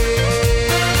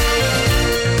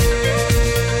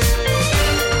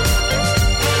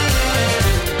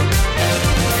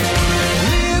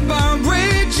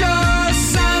 Liberate your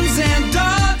sons and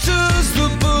daughters. The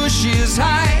bush is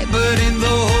high, but in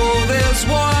the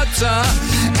water.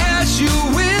 As you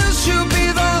will, she'll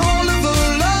be the whole of the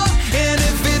law. And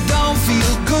if it don't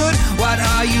feel good, what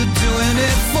are you doing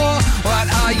it for? What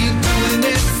are you doing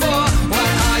it for?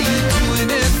 What are you doing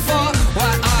it for?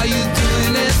 What are you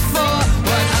doing it for?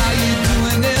 What are you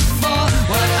doing it for?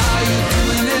 What are you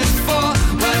doing it for?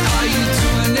 What are you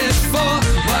doing it for?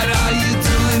 What are you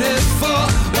doing it for?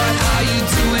 What are you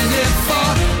doing it for?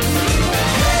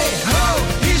 Hey ho,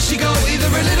 here she go, either a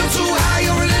little too high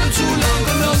or a little too low.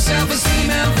 No self-esteem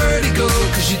and vertigo,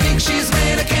 'cause she thinks she's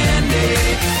made of candy.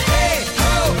 Hey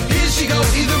ho, here she go,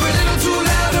 either a little too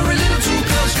loud or a little too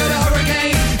close. Got a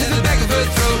hurricane in the back of her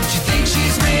throat. She thinks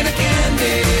she's made of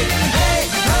candy. Hey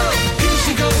ho, here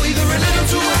she go, either a little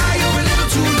too high or a little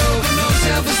too low. No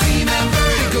self-esteem and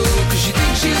vertigo, 'cause she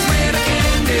thinks she's made of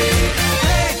candy.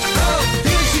 Hey ho,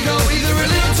 here she go, either a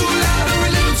little too loud or a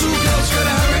little too close. Got a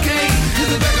hurricane in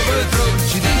the back of her throat.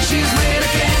 She thinks she's made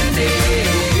of candy.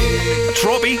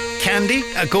 Robbie, Candy,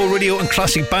 at Go Radio and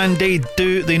Classic Band Day.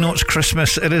 Do they know it's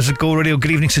Christmas? It is a Go Radio.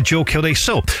 Good evening to Joe Kilday.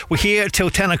 So, we're here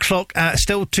till 10 o'clock.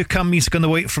 Still to come, music on the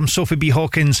way from Sophie B.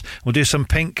 Hawkins. We'll do some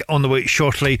Pink on the way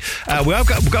shortly. We've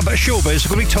got a bit of showbiz.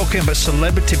 We're going to be talking about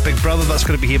Celebrity Big Brother. That's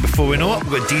going to be here before we know it.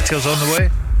 We've got details on the way.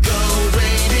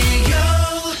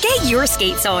 Get your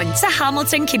skates on to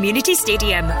Hamilton Community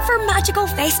Stadium for magical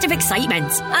festive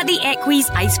excitement at the Equis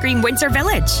Ice Cream Winter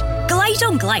Village. Glide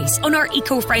on glice on our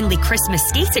eco-friendly Christmas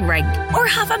skating rink, or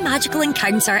have a magical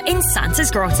encounter in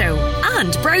Santa's Grotto,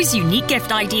 and browse unique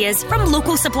gift ideas from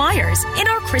local suppliers in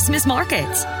our Christmas market.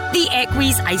 The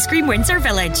Equis Ice Cream Winter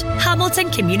Village, Hamilton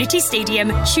Community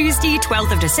Stadium, Tuesday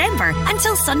 12th of December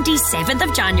until Sunday 7th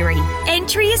of January.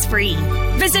 Entry is free.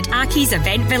 Visit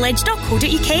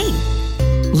akieseventvillage.co.uk.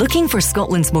 Looking for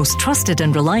Scotland's most trusted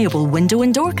and reliable window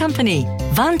and door company?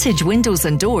 Vantage Windows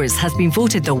and Doors has been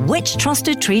voted the Which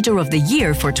Trusted Trader of the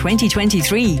Year for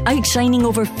 2023, outshining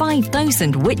over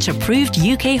 5,000 Which-approved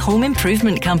UK home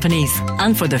improvement companies.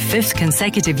 And for the 5th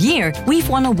consecutive year, we've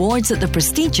won awards at the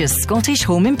prestigious Scottish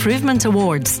Home Improvement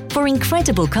Awards. For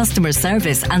incredible customer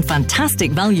service and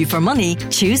fantastic value for money,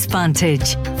 choose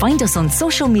Vantage. Find us on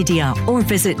social media or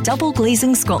visit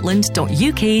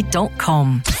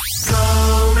doubleglazing.scotland.uk.com.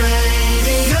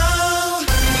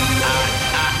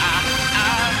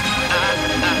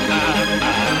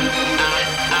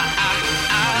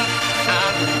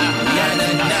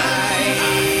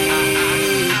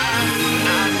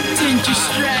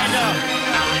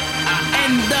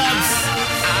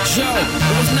 Joe, it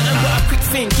was nothing but a quick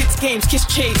think it's games, kiss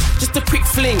chase, just a quick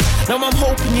fling. Now I'm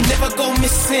hoping you never go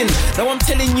missing. Now I'm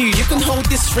telling you, you can hold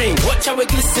this ring. Watch how it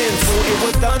glistens. Thought it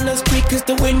was done as quick as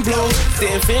the wind blows.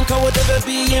 Didn't think I would ever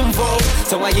be involved.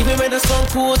 So I even made a song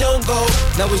called Don't Go.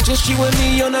 Now it's just you and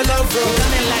me on a love road. We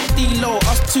done it like D-Lo,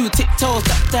 us two tiptoes,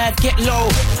 that dive, get low.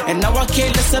 And now I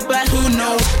care less about who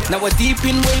knows. Now we're deep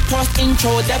in way past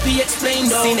intro, that be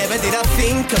explained though. See, never did I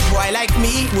think a boy like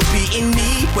me would be in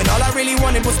need, when all I really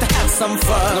wanted was to have some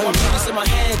fun. No peace in my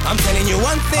head. I'm telling you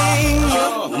one thing,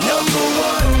 you're number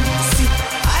one. See,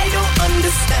 I don't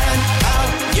understand how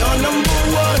you're number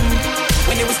one,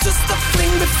 when it was just a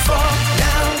fling before.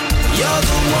 Now you're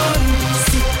the one.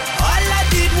 See, all I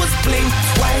did was blink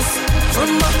twice, from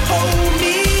my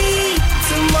homie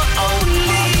to my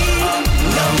only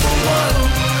number one.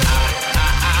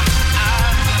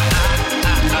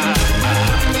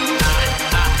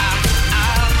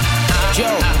 Joe,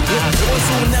 it was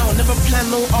all now, never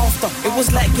planned no after. It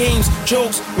was like games,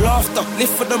 jokes, laughter. Live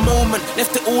for the moment,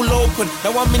 left it all open.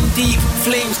 Now I'm in deep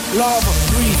flames, lava,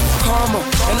 breathe, karma.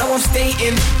 And now I'm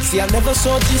staying. See, I never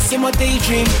saw this in my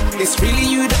daydream. It's really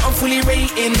you that I'm fully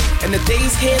rating. And the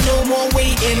days here, no more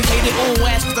waiting. Played it all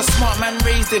wise, cause the smart man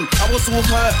raised him. I was all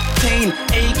hurt, pain,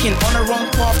 aching. On a wrong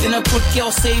path, then a good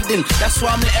girl saved him. That's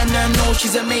why I'm letting her know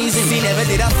she's amazing. See, never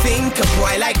did I think a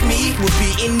boy like me would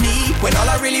be in need, when all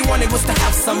I really wanted was to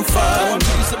have some fun.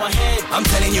 I'm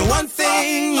telling you one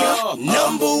thing, you're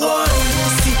number one.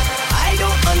 See, I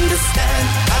don't understand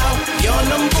how you're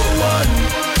number one,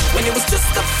 when it was just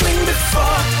a fling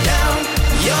before. Now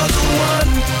you're the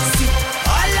one. See,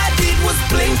 all I did was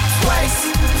blink twice,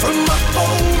 from my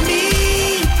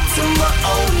homie to my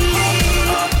only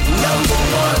number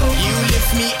one. You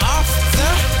lift me off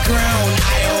the ground,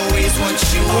 I always want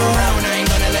you around. I ain't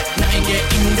gonna let nothing get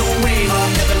in the way.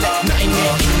 I'll never let nothing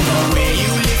get in the way.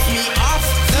 You lift me off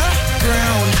the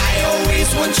ground, I always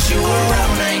want you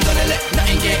around. I ain't gonna let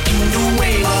nothing get in the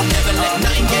way. I'll never let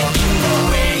nothing get in the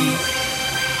way.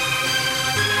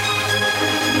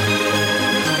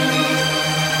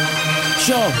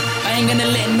 Joe, I ain't gonna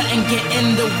let nothing get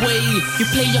in the way. You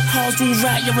play your cards all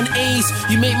right, you're an ace.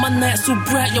 You make my nights so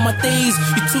bright, you're my days.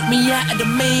 You took me out of the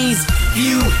maze.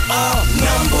 You are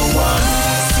number one.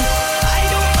 See, I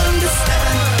don't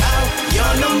understand how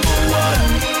you're number one,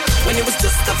 when it was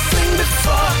just a fling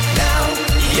before. Now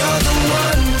you're the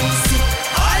one. See,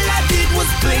 all I did was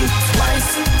blink twice,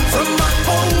 from my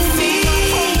homie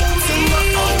to my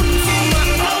only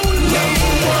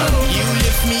number one. You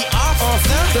lift me off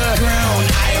the ground,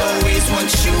 I always want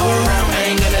you around.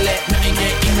 I ain't gonna let nothing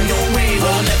get in the way.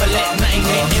 I'll never let nothing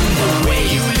get in the way.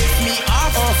 You lift me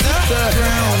off the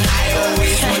ground, I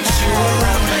always want you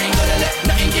around. I ain't gonna let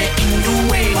nothing get in the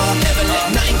way. I'll never let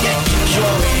nothing get in the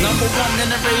way. Number one in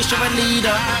the race, you're a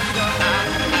leader.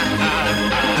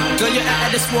 Girl, you're out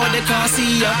of this world, they can't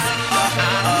see ya.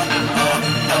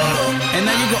 And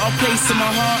now you got a place in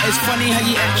my heart. It's funny how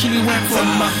you actually went from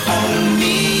my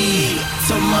homie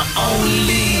to my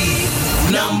only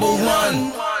number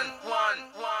one.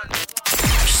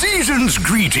 Season's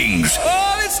greetings.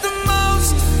 Oh, it's the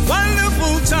most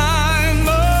wonderful time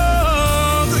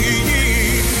of the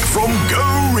year. From Go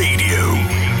Radio.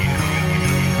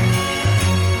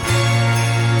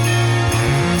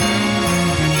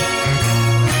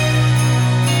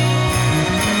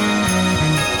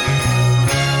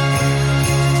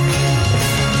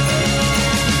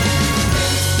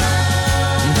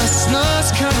 The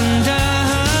snow's coming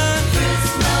down.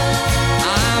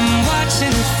 I'm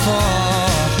watching it fall.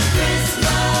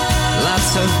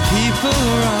 Lots of people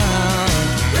around.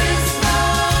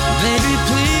 Baby,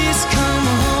 please come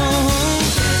home.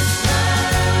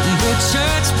 The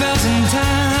church bells in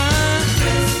town,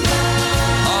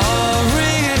 all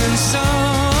ringing in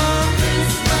song,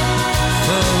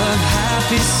 full of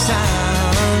happy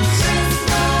sounds.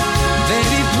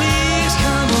 Baby, please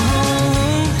come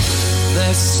home.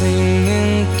 They're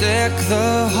singing Deck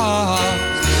the Halls,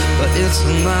 but it's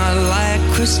not like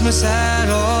Christmas at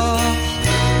all.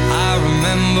 I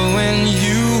remember when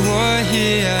you were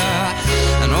here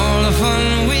and all the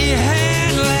fun we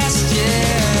had last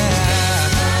year.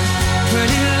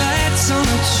 Pretty lights on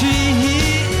a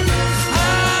tree,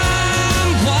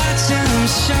 I'm watching them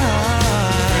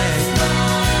shine.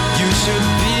 You should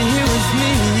be here with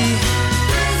me.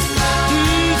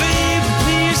 Baby,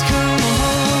 please come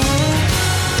home.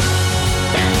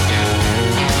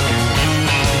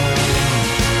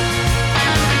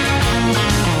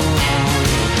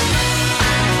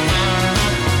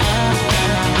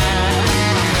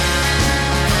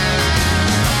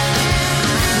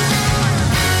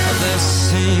 They're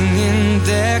singing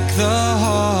Deck the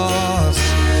Halls,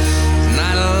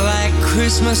 not like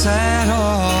Christmas at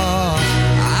all.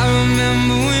 I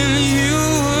remember when you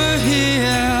were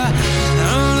here,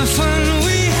 all the fun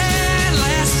we had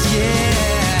last year.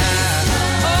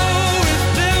 Oh, if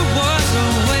there was a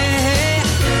way,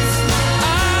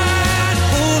 I'd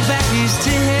hold back these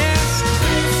tears.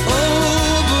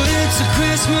 Oh, but it's a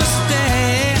Christmas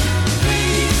day.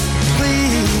 Please,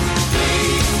 please,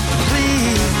 please,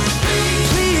 please,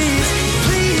 please,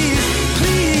 please,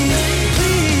 please,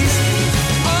 please.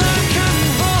 All I come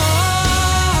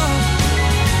home.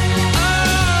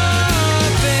 Oh,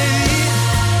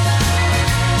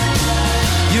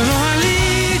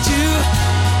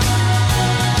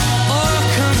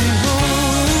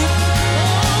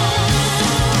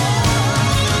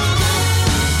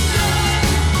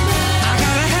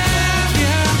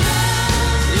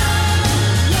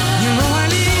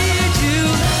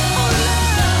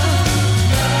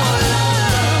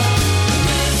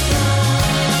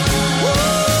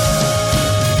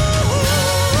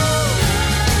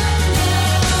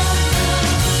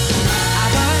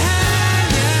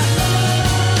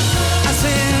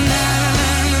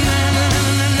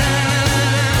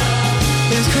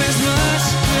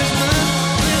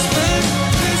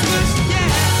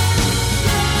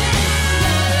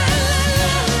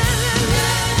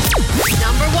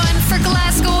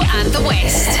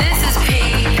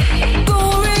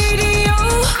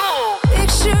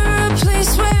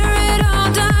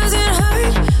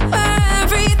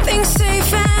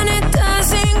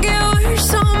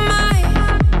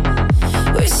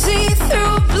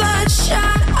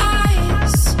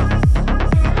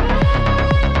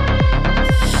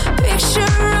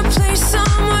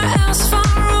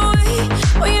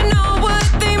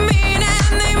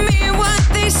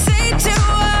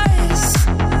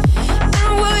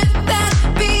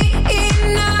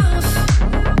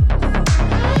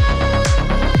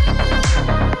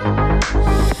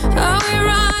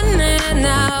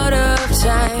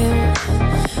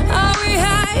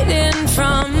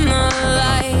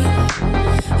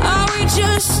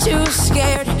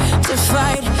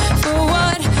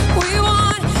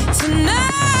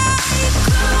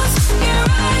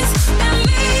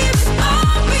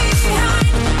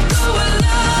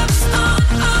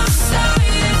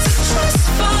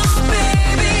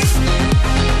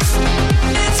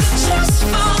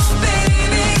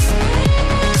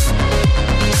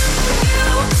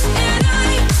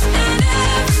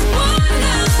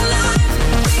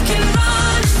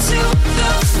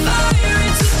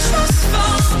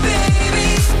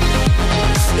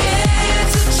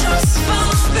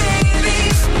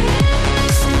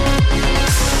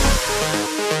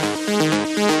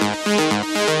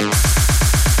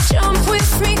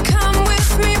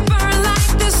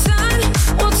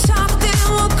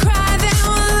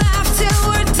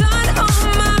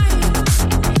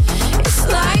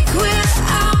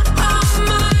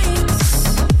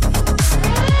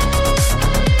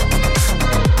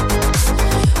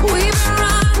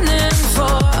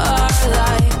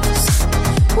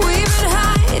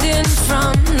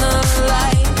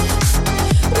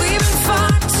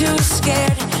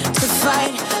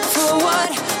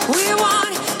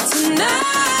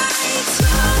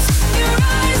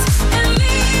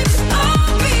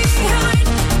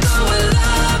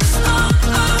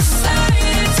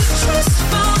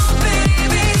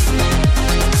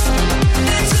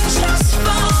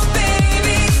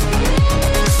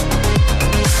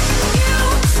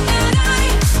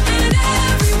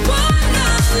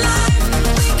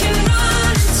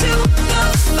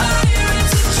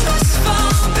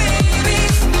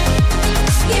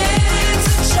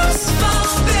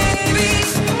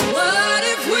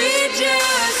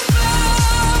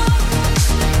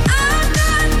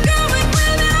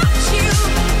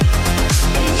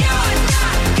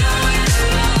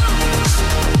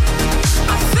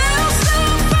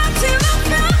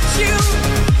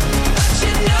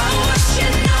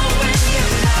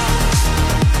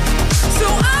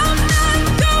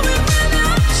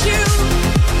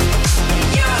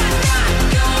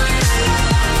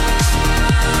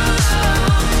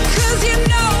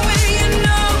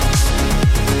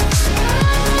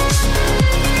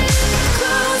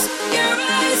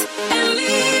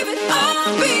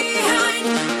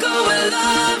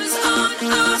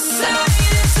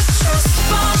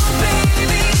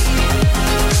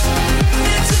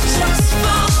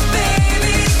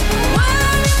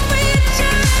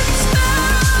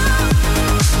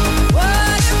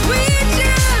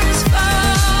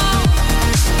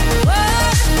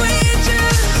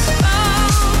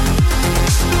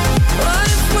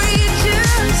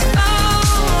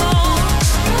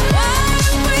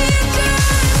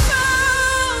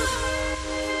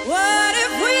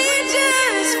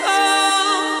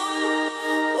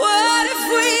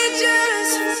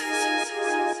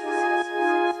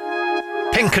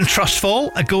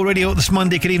 Trustfall at Go Radio this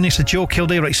Monday. Good evening to Joe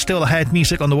Kilday. Right, still ahead,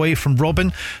 music on the way from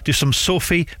Robin. Do some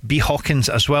Sophie B. Hawkins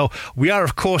as well. We are,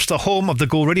 of course, the home of the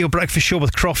Go Radio Breakfast Show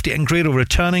with Crofty and Grado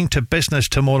returning to business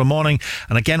tomorrow morning.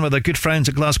 And again, with our good friends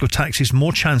at Glasgow Taxis,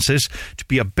 more chances to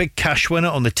be a big cash winner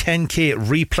on the 10k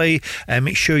replay.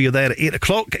 Make sure you're there at 8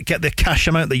 o'clock. Get the cash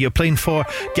amount that you're playing for.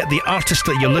 Get the artist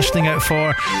that you're listening out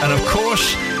for. And of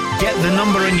course, get the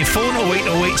number in your phone,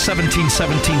 0808 17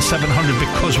 17 700,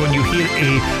 because when you hear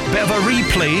a bit of a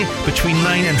replay between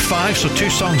 9 and 5, so 2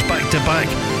 songs back to back,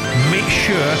 make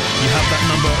sure you have that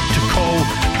number to call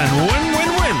and win.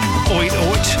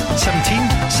 0808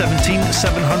 17 17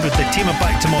 700. The team are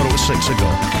back tomorrow at 6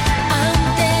 o'clock.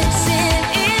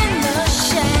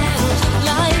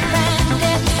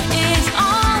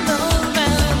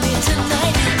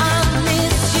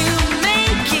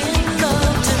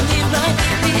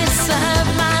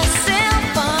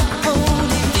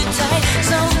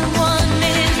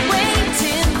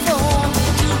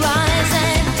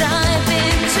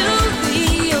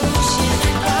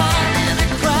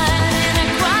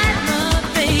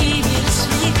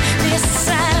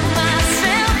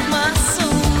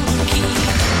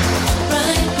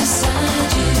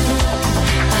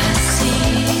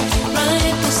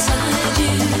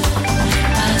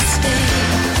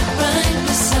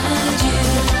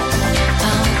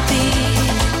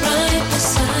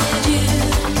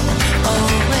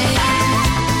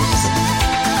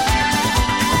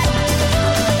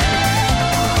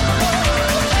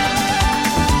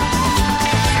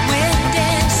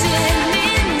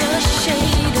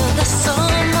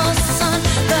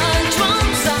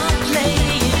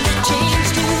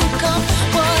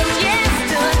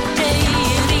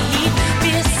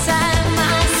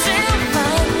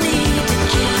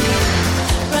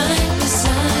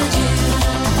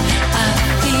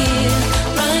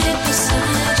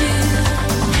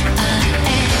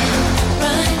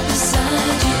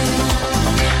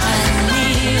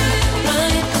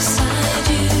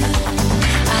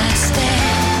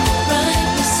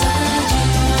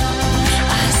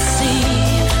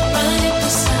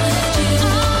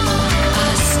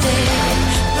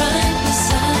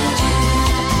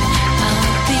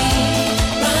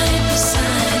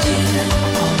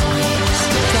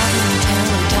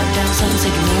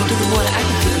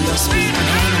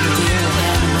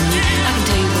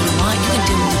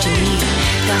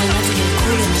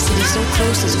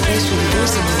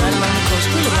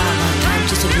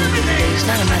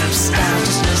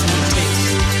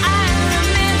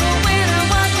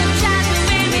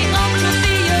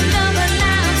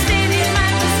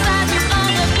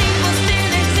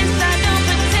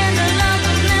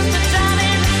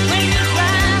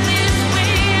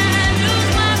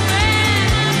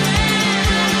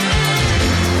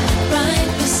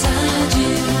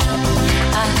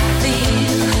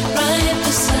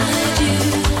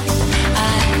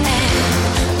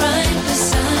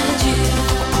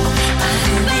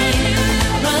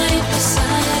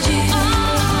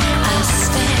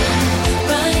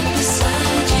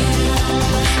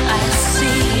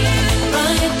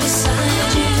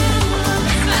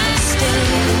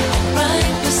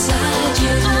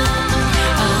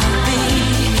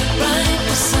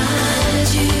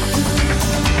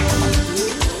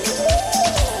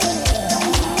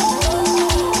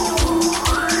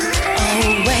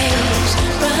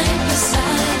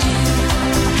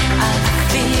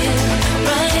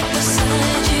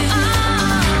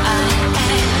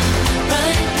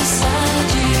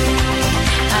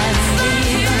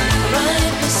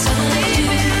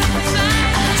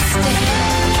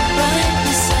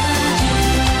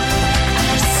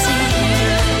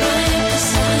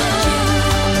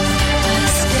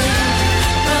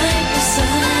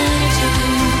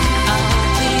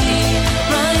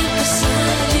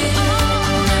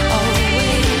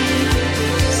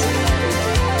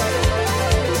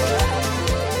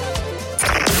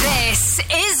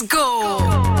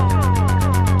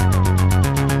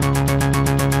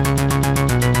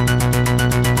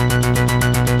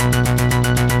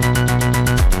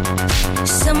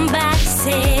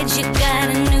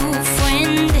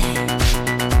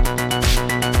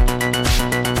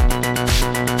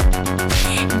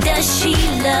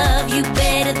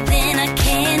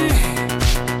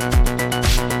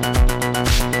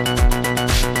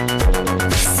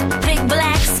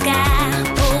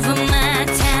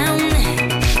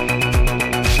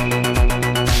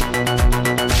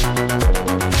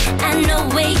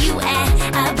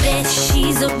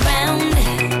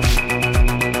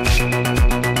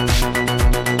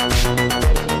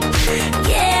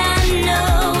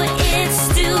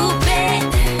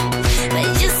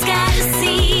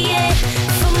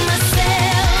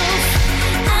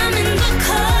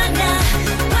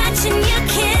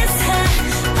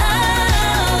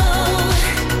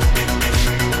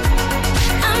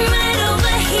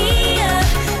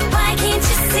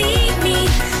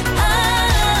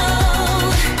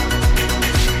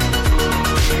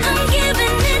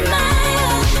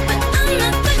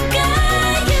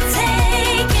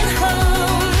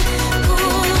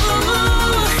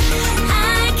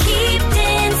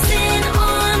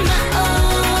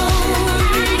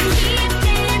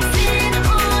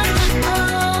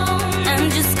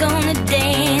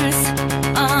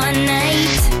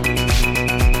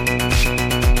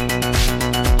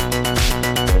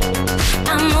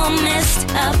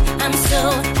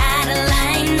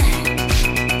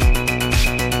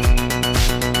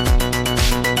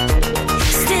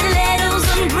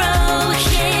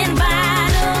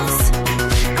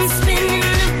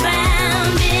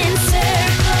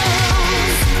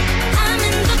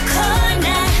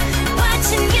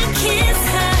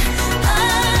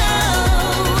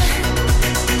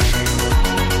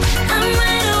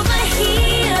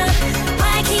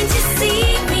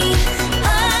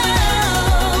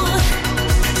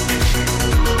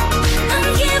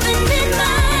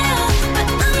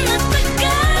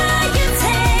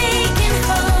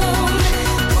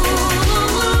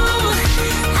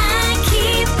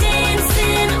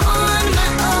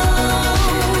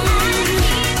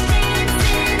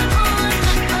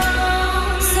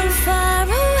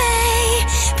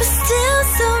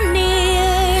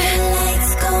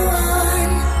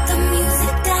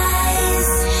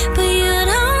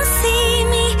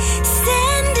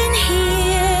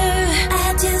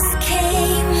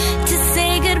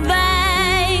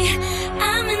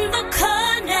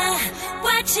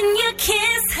 watching you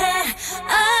kiss her.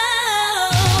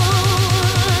 Oh,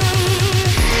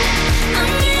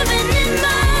 I'm giving it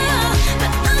my all,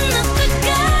 but I'm not the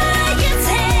guy you're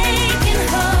taking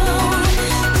home.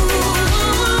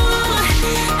 Ooh,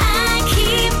 I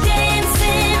keep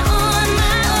dancing on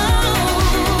my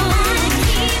own. I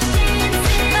keep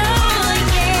dancing, oh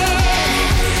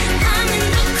yeah. I'm in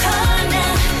the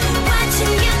corner,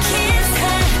 watching you kiss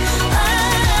her. Oh,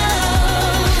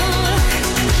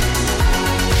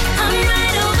 I'm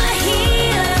right over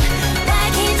here. Why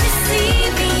can't you see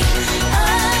me?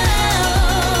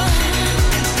 Oh,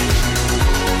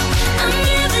 I'm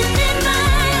giving it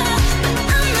my all, but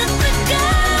I'm not the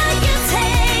guy you're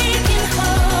taking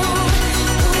home.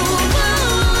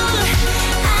 Ooh,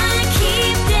 I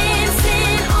keep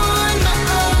dancing on my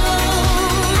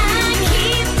own. I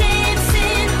keep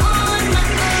dancing on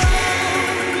my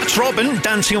own. It's Robin,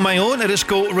 Dancing on My Own. It is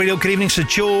Go Radio. Good evening to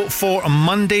Joe for a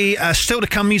Monday. Still to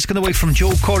come, music on the way from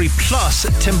Joe Corey, plus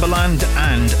Timberland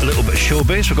and a little bit of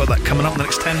showbiz. We've got that coming up in the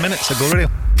next 10 minutes at Go Radio.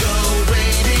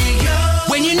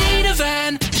 When you need a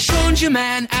van, Sean's your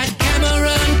man at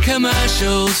Cameron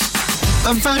Commercials.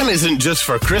 A van isn't just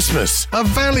for Christmas. A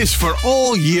van is for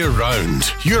all year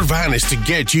round. Your van is to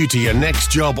get you to your next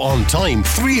job on time,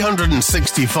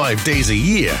 365 days a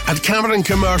year. At Cameron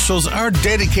Commercials, our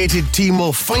dedicated team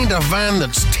will find a van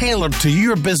that's tailored to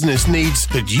your business needs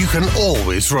that you can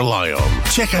always rely on.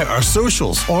 Check out our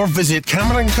socials or visit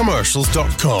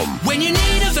CameronCommercials.com. When you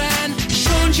need a van,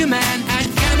 Sean's your man at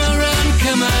Cameron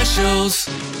Commercials.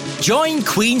 Join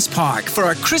Queen's Park for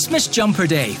our Christmas Jumper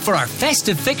Day for our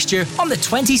festive fixture on the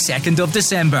 22nd of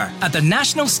December at the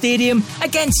National Stadium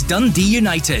against Dundee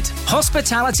United.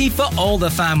 Hospitality for all the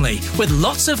family with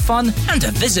lots of fun and a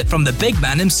visit from the big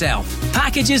man himself.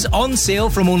 Packages on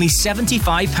sale from only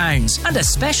 £75 and a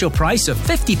special price of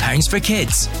 £50 for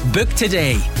kids. Book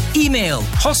today. Email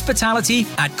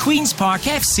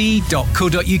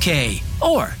hospitality@queensparkfc.co.uk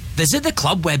or visit the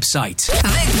club website.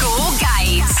 The Go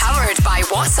Guides, powered by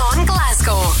What's On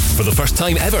Glasgow. For the first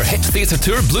time ever, hit theatre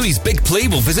tour Bluey's Big Play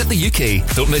will visit the UK.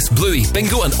 Don't miss Bluey,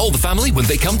 Bingo and all the family when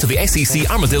they come to the SEC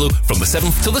Armadillo from the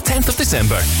 7th till the 10th of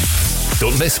December.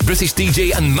 Don't miss British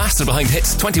DJ and master behind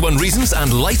hits 21 Reasons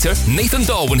and Lighter, Nathan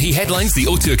Daw, when he headlines the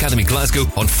O2 Academy Glasgow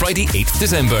on Friday 8th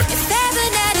December.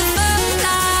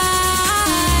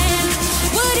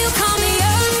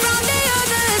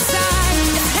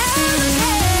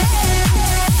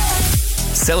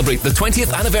 Celebrate the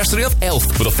 20th anniversary of Elf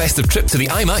with a festive trip to the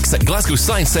IMAX at Glasgow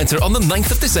Science Centre on the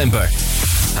 9th of December.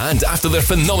 And after their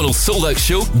phenomenal sold-out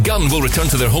show, Gun will return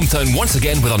to their hometown once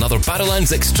again with another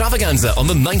Barrowlands extravaganza on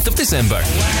the 9th of December.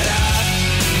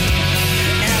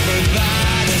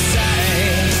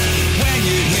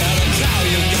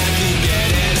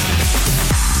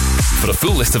 For a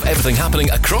full list of everything happening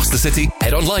across the city,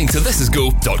 head online to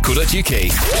thisisgo.co.uk.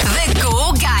 The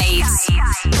Go Guides.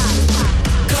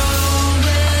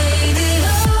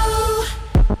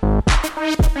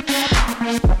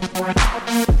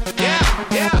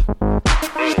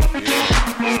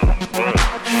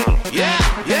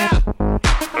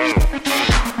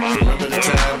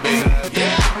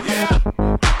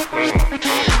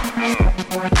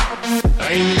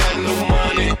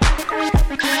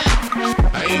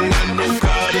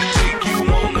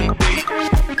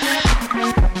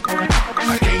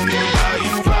 I can't even buy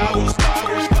you flowers.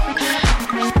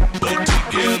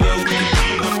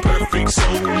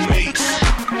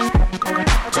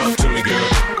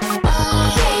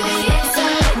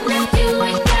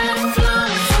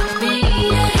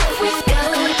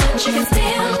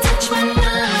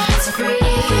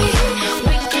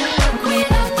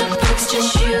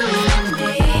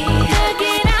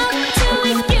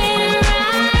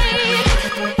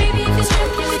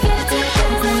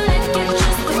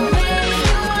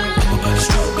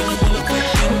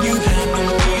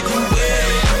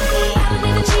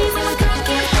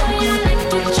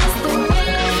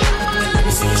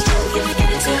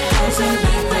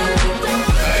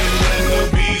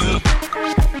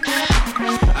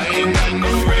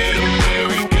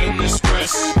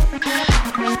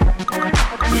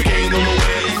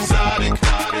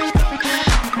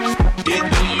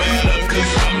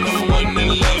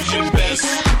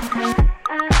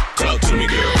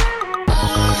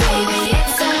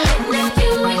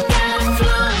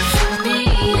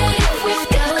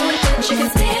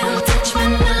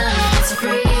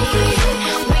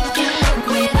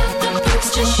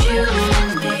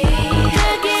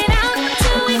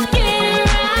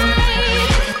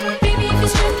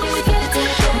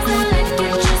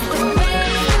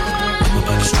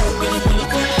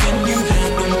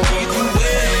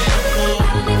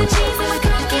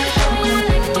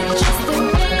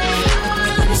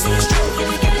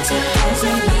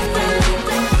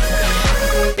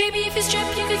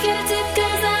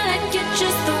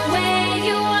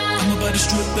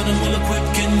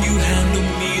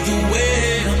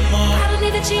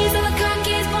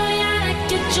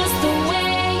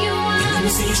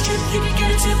 see you strip, you can get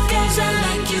a tip, cause I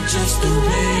like it just the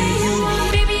way you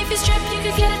are. Baby, if you strip, you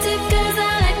can get a tip, cause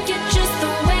I like it just the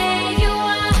way you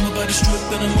are. I'm about to strip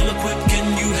and I'm well equipped, can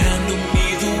you handle me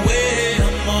the way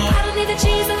I'm on? I don't need the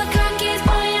cheese or the cookies,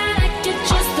 boy, I like it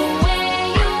just the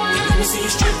way you are. Let me see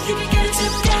you strip, you can get a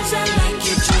tip, cause I like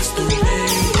it just the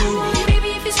way you are.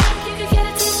 Baby, if you strip, you can get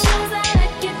a tip, cause I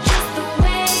like it just the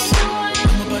way you are.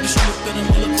 I'm about to strip and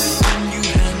I'm well equipped, can you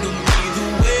handle me the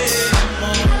way I'm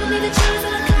on? I don't need the cheese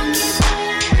or the cookies, boy,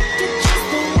 I like it just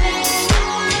the way you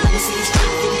are. Let me see you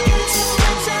strip, you can get a tip,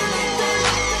 cause I like that.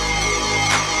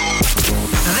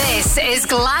 This is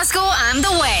Glasgow and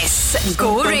the West.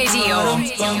 Go Radio.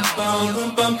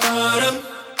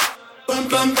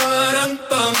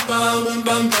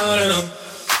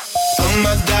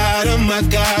 Oh my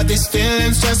God, these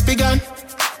feelings just begun.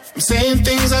 I'm saying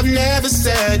things I've never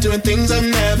said, doing things I've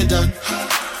never done.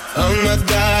 Oh my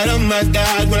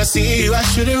God, when I see you I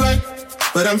should it right.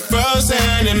 But I'm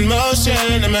frozen in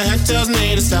motion and my head tells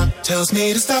me to stop. Tells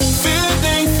me to stop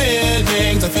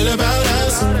feelings I feel about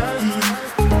us.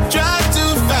 Try to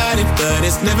fight it, but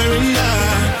it's never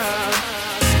enough.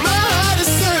 My heart is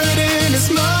hurting, it's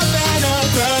more than a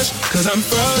crush. Cause I'm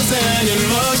frozen in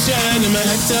motion and my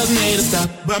head tells me to stop.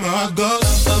 But my heart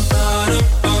goes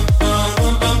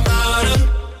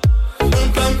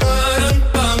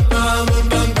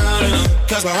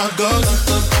cause my heart goes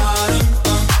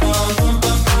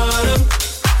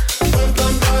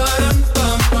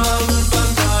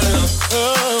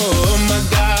oh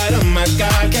my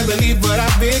God, can't believe what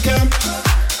I've become.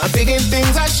 I'm thinking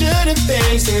things I shouldn't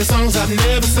think, singing songs I've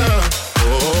never sung.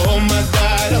 Oh my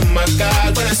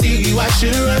God, when I see you I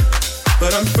should run.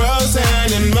 But I'm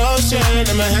frozen in motion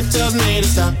and my head tells me to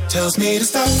stop. Tells me to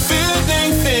stop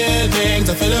feelings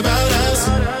I feel about us.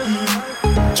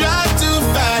 Try to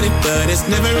fight it, but it's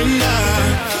never enough.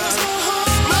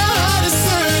 My heart is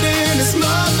hurting, it's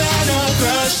more than a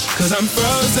crush. Cause I'm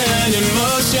frozen in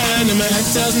motion and my head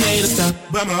tells me to stop.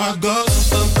 But my heart goes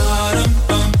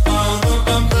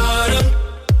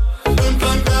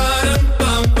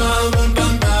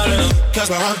cause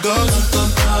my heart goes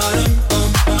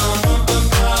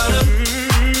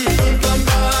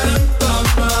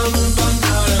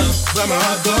but my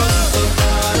heart goes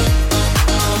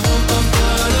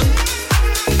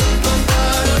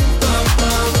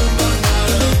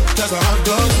cause my heart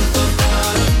goes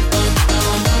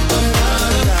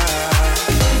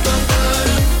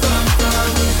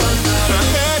my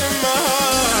head and my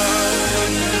heart,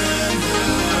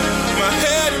 my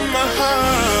head and my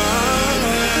heart,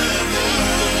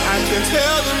 I can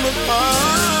tell them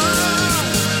apart.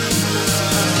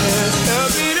 Can't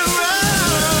help me to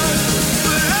run,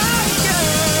 but I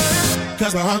can.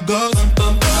 Cause my heart goes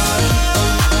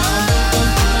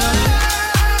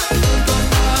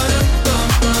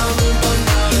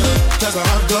cause my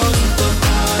heart goes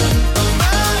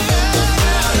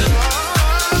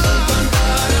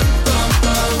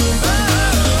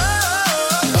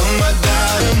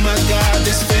oh my God,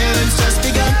 this feeling's just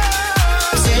begun.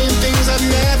 Saying things I've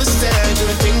never said,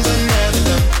 doing things I've never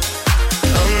done.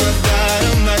 Oh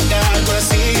my God, when I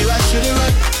see you I should've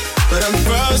run. But I'm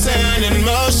frozen in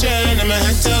motion and my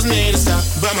head tells me to stop.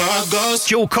 But my heart goes.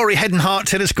 Joe Corey, Head and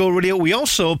Heart, Let Us Go Radio. We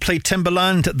also played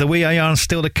Timberland, The Way I Are,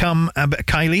 still to come.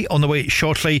 Kylie on the way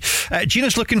shortly.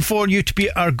 Gina's looking for you to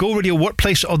be our Go Radio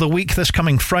Workplace of the Week this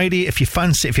coming Friday. If you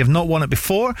fancy, if you've not won it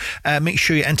before, make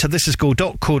sure you enter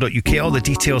thisisgo.co.uk. All the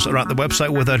details are at the website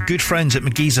with our good friends at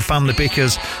McGee's The Family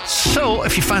Bakers. So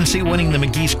if you fancy winning the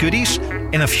McGee's goodies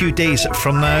in a few days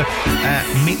from now,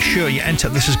 make sure you enter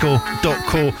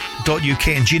thisisgo.co.uk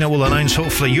and Gina will announce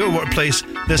hopefully your workplace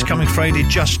this coming Friday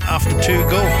just after 2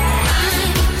 go.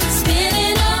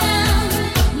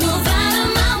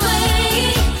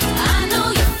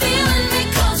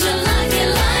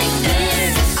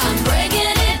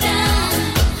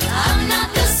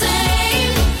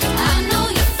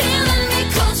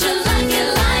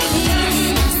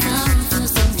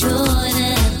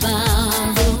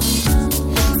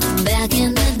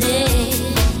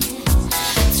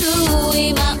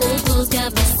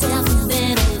 Got myself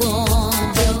in a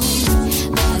wardrobe.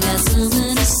 I got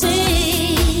something to say.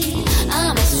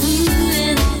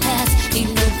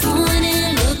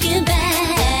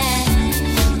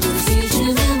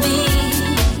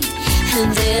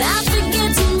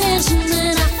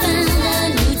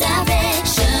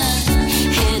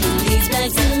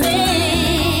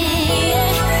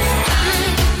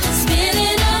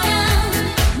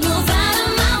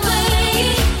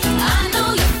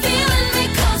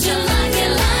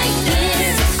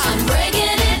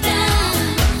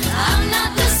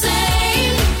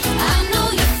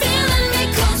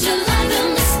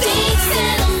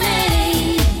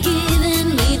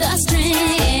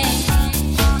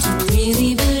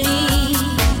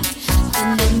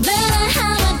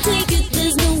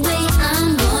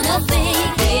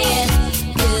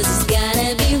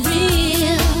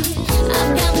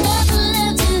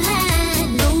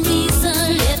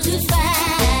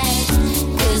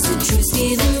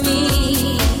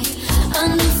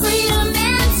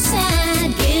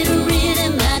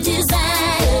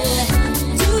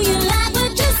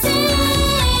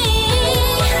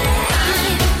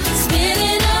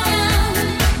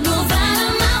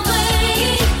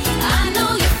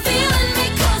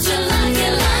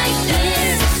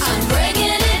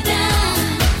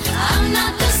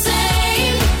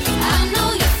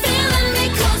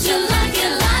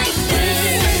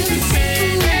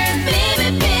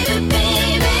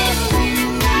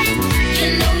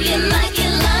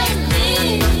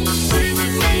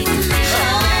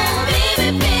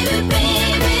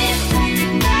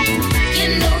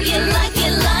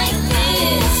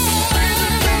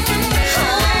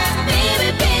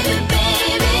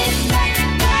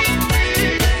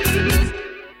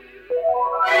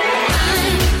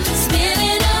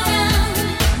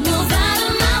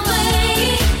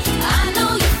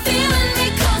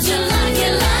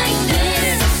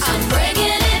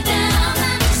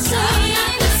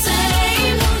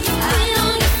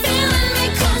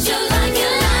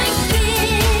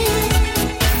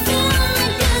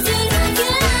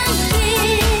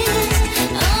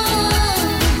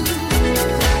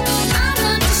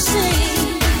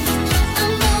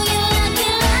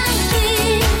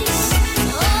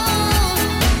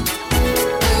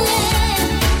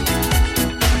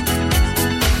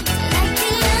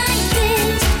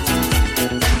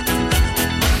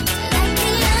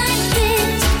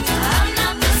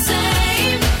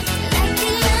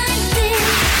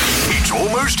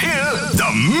 first hear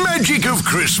the magic of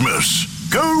Christmas.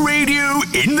 Go Radio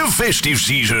in the festive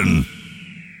season.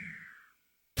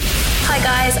 Hi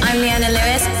guys, I'm Leanna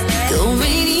Lewis. Go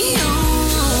Radio.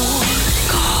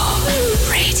 Go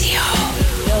Radio.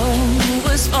 Snow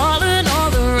was falling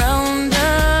all around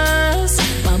us.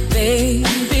 My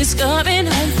baby's coming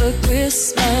home for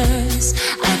Christmas.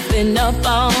 I've been up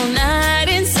all night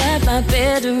inside my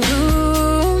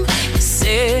bedroom. He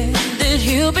said that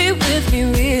he'll be with me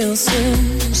real soon.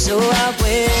 So I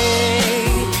wait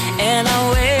and I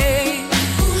wait,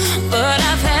 but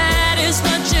I've had as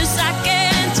much as I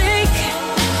can take.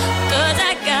 'Cause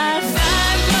I got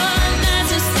 5 more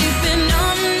nights of sleeping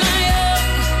on my own,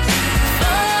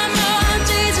 4 more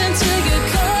days until you're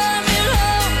coming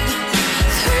home,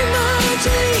 3 more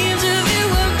dreams of you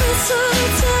and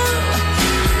mistletoe,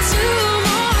 2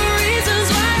 more reasons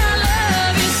why I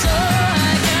love you so.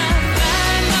 I got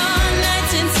 5 more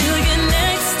nights until you're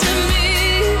next to me,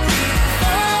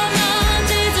 4 more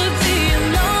days of being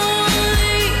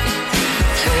lonely,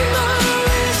 3 more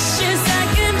wishes I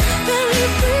can barely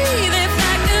breathe if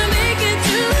I could make it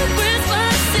to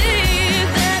Christmas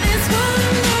Eve. That is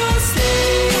one more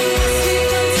sleep,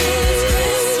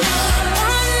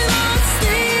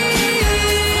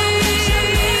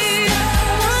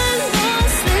 one more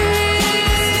sleep,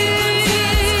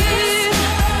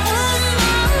 one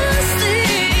more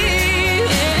sleep,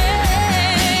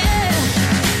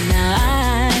 Now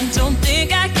I don't think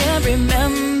I can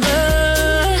remember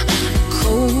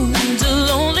cold,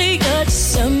 lonely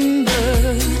December,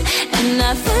 and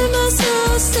I find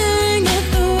myself staring at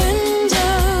the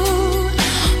window,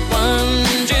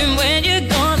 wondering when you're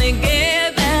gonna get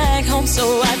back home. So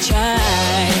I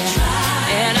try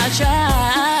and I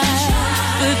try,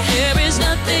 but there is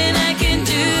nothing I can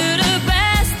do to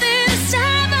pass this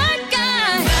time. I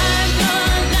got 5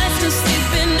 more nights of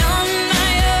sleeping on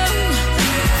my own,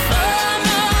 4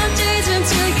 more days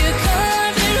until you're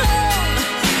coming home,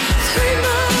 3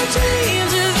 more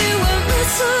dreams of you and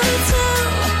mistletoe,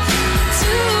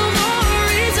 2 more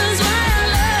reasons why I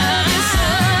love you so.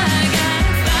 I got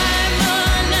 5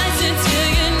 more nights until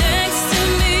you're next to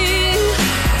me,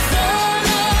 4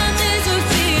 more days of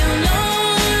being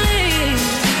lonely,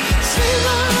 3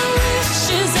 more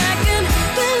wishes I can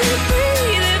barely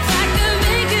breathe if I could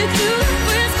make it through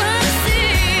Christmas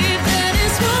Eve. That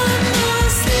is one more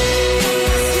sleep, one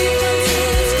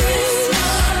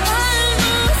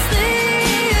more sleep,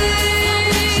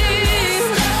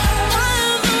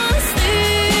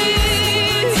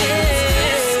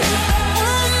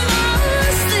 one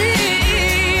more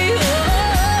sleep,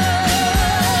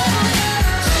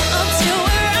 until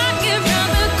we're rocking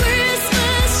round the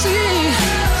Christmas tree,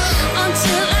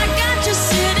 until I got you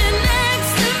sitting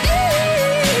next to me.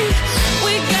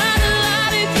 We got a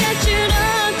lot of catching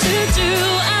up to do.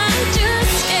 I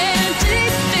just can't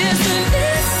take this and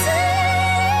listen.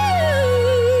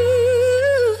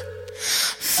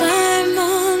 5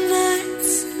 more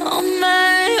nights on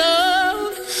my own,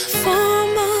 4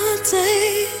 more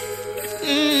days,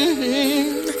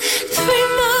 3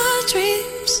 more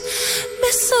dreams,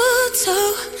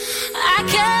 mistletoe. I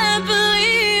can't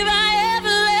believe I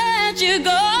ever let you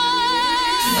go.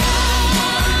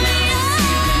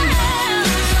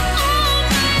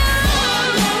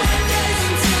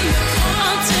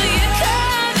 Until you're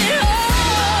coming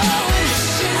home,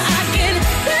 I can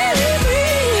barely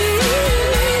breathe.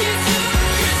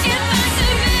 If I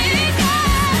could make it,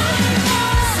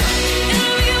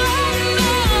 it'll be one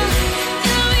more,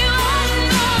 it'll be one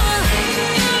more,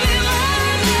 it'll be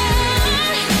one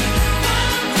more.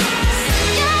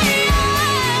 Yeah,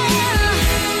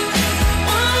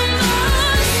 one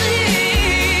more sleep.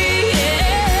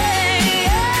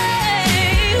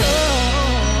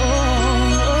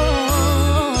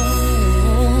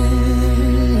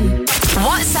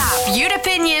 WhatsApp your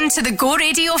opinion to the Go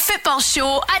Radio Football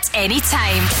Show at any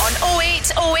time on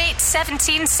 0808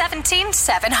 17 17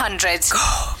 700.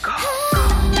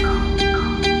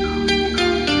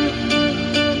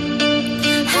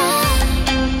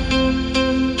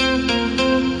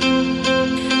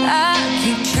 I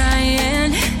keep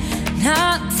trying,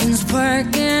 nothing's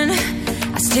working.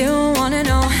 I still wanna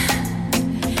know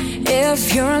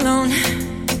if you're alone.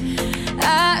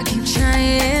 I keep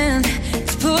trying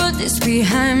to put this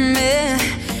behind me.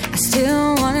 I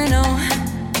still wanna know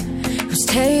who's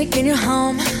taking you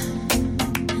home.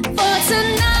 For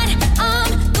tonight,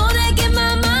 I'm gonna get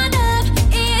my mind up.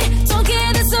 It don't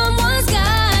care that someone's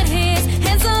got his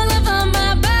hands all over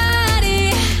my body.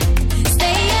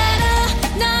 Stay out all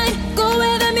night, go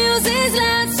where the music's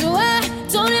loud, so I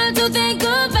don't have to think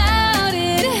about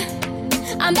it.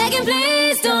 I'm begging,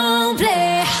 please don't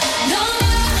play. No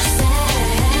more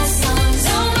sex.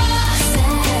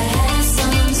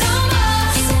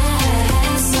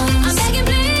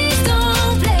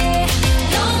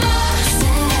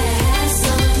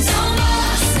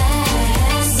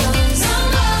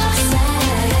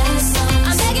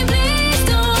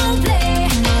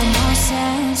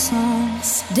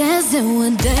 dancing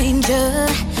with danger,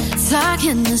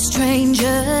 talking to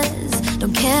strangers.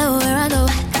 Don't care where I go,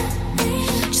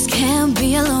 just can't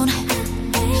be alone.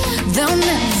 They'll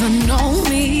never know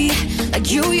me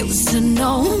like you used to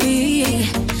know me.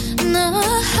 No.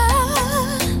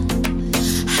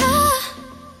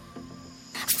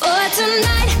 For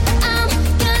tonight, I'm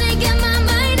gonna get my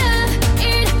mind up.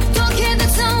 Don't care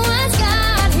that someone's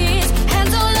got his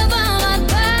hands all over my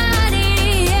body.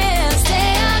 Yeah,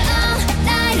 stay out all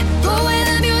night, go where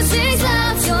the music's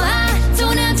loud, so I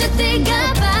don't have to think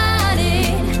about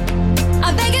it. I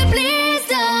beg you, please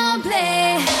don't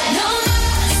play no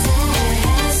more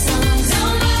sad songs, no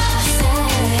more sad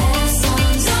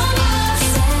songs, no more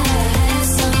sad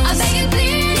songs. I beg you,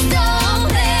 please don't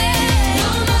play no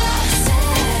more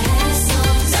sad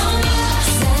songs, no more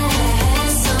sad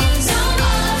songs, no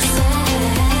more sad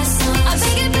songs. I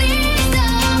beg you, please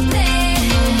don't play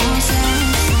no more sad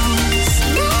songs,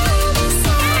 no more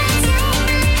sad songs, no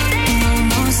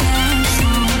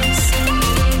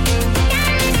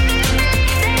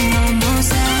more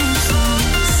sad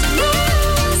songs, no more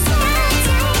sad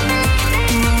songs,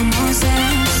 no more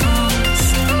sad songs.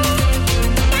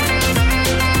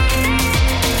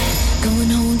 Going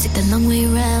home, take the long way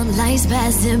round. Lights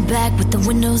passing back with the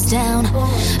windows down.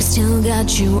 I still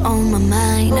got you on my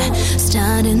mind.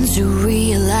 Starting to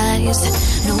realize,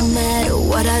 no matter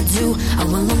what I do, I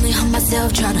will only harm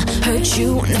myself trying to hurt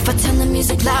you. And if I turn the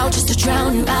music loud just to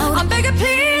drown you out, I beg you,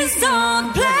 please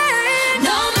don't play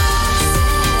no more.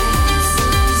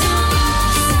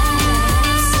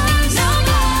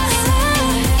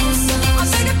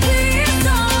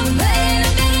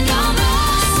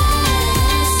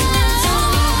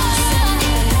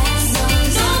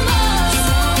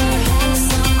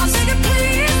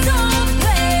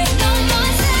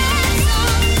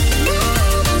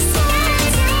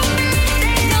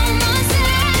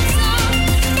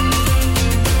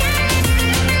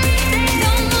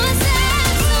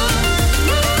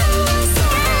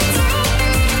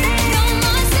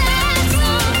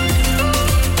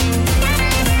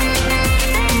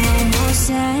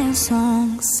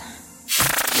 Songs.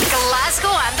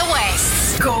 Glasgow and the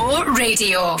West. Go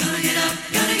Radio. Gonna get up,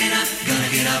 gonna get up, gonna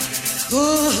get up.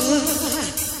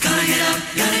 Gonna get up,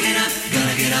 gonna get up,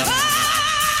 gonna get up.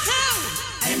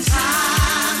 And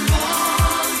time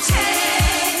won't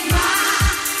take my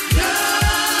love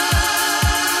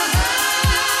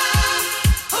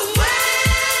away.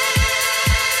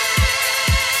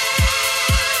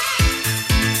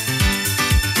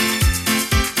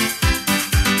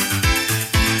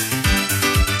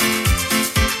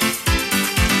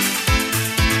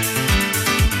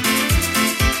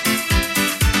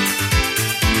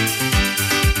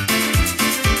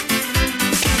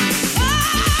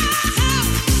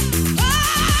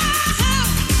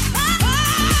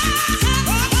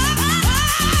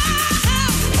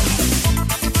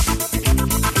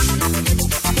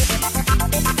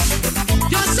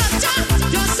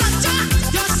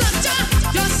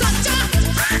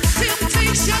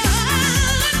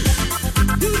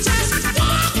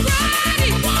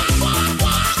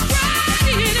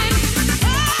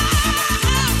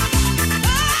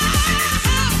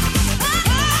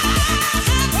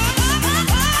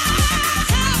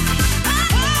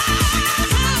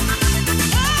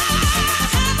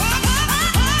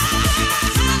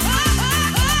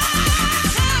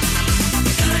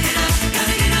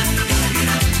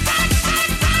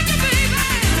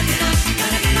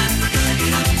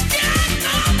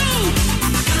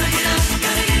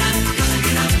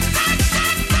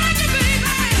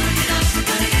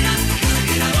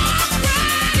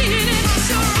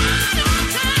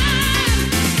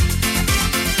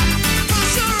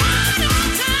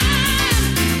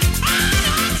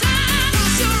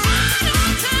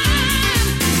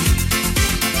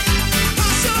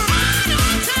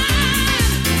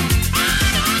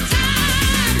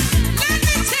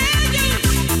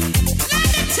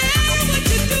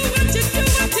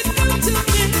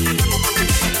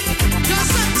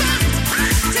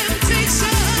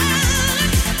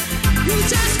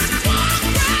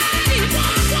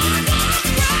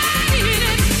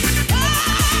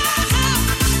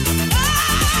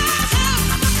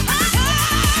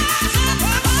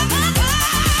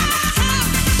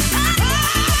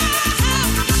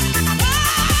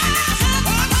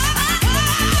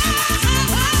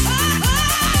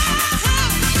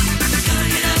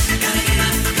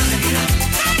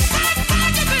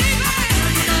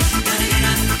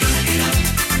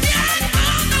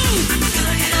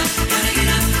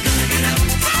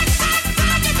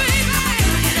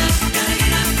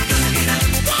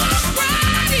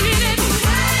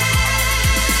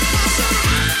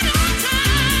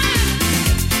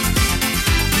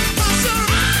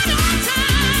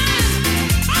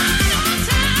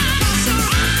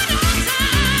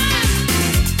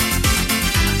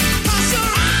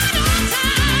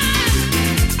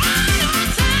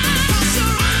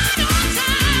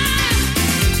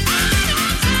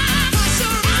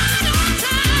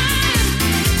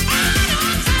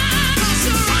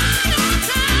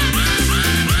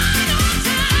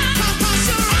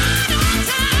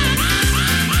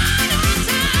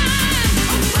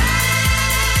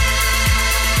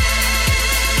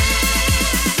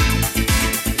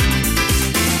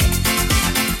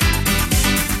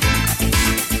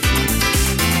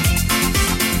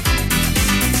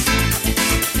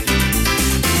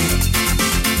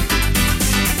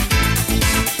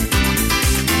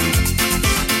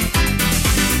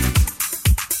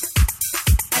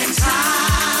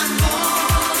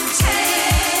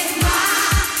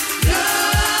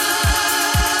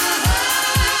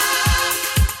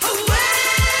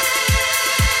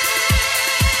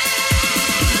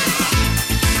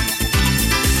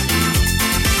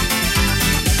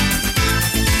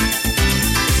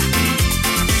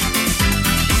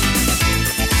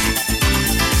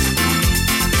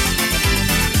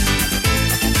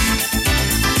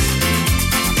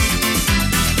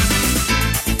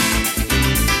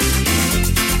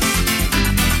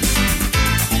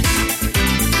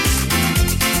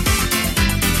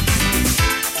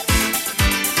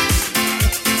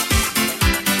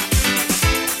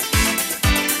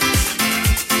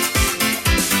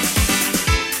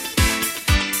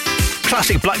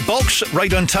 Classic Black Box,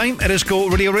 right on time. It is Go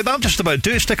Radio Right. That'll just about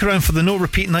do it. Stick around for the no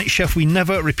repeat night shift. We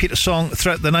never repeat a song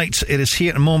throughout the night. It is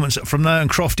here in moments from now, and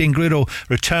Crofty and Grado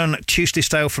return Tuesday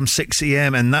style from 6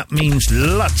 a.m, and that means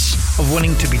lots of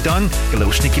winning to be done. Get a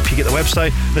little sneaky peek at the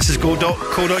website. This is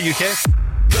go.co.uk.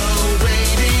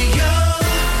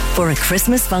 For a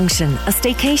Christmas function, a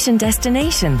staycation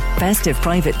destination, festive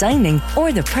private dining,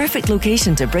 or the perfect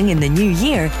location to bring in the new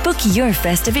year, book your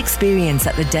festive experience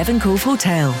at the Devon Cove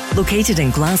Hotel. Located in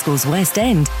Glasgow's West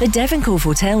End, the Devon Cove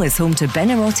Hotel is home to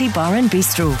Benarotti Bar and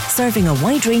Bistro, serving a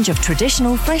wide range of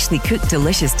traditional, freshly cooked,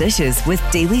 delicious dishes with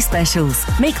daily specials.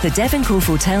 Make the Devon Cove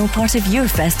Hotel part of your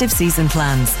festive season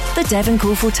plans. The Devon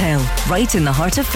Cove Hotel, right in the heart of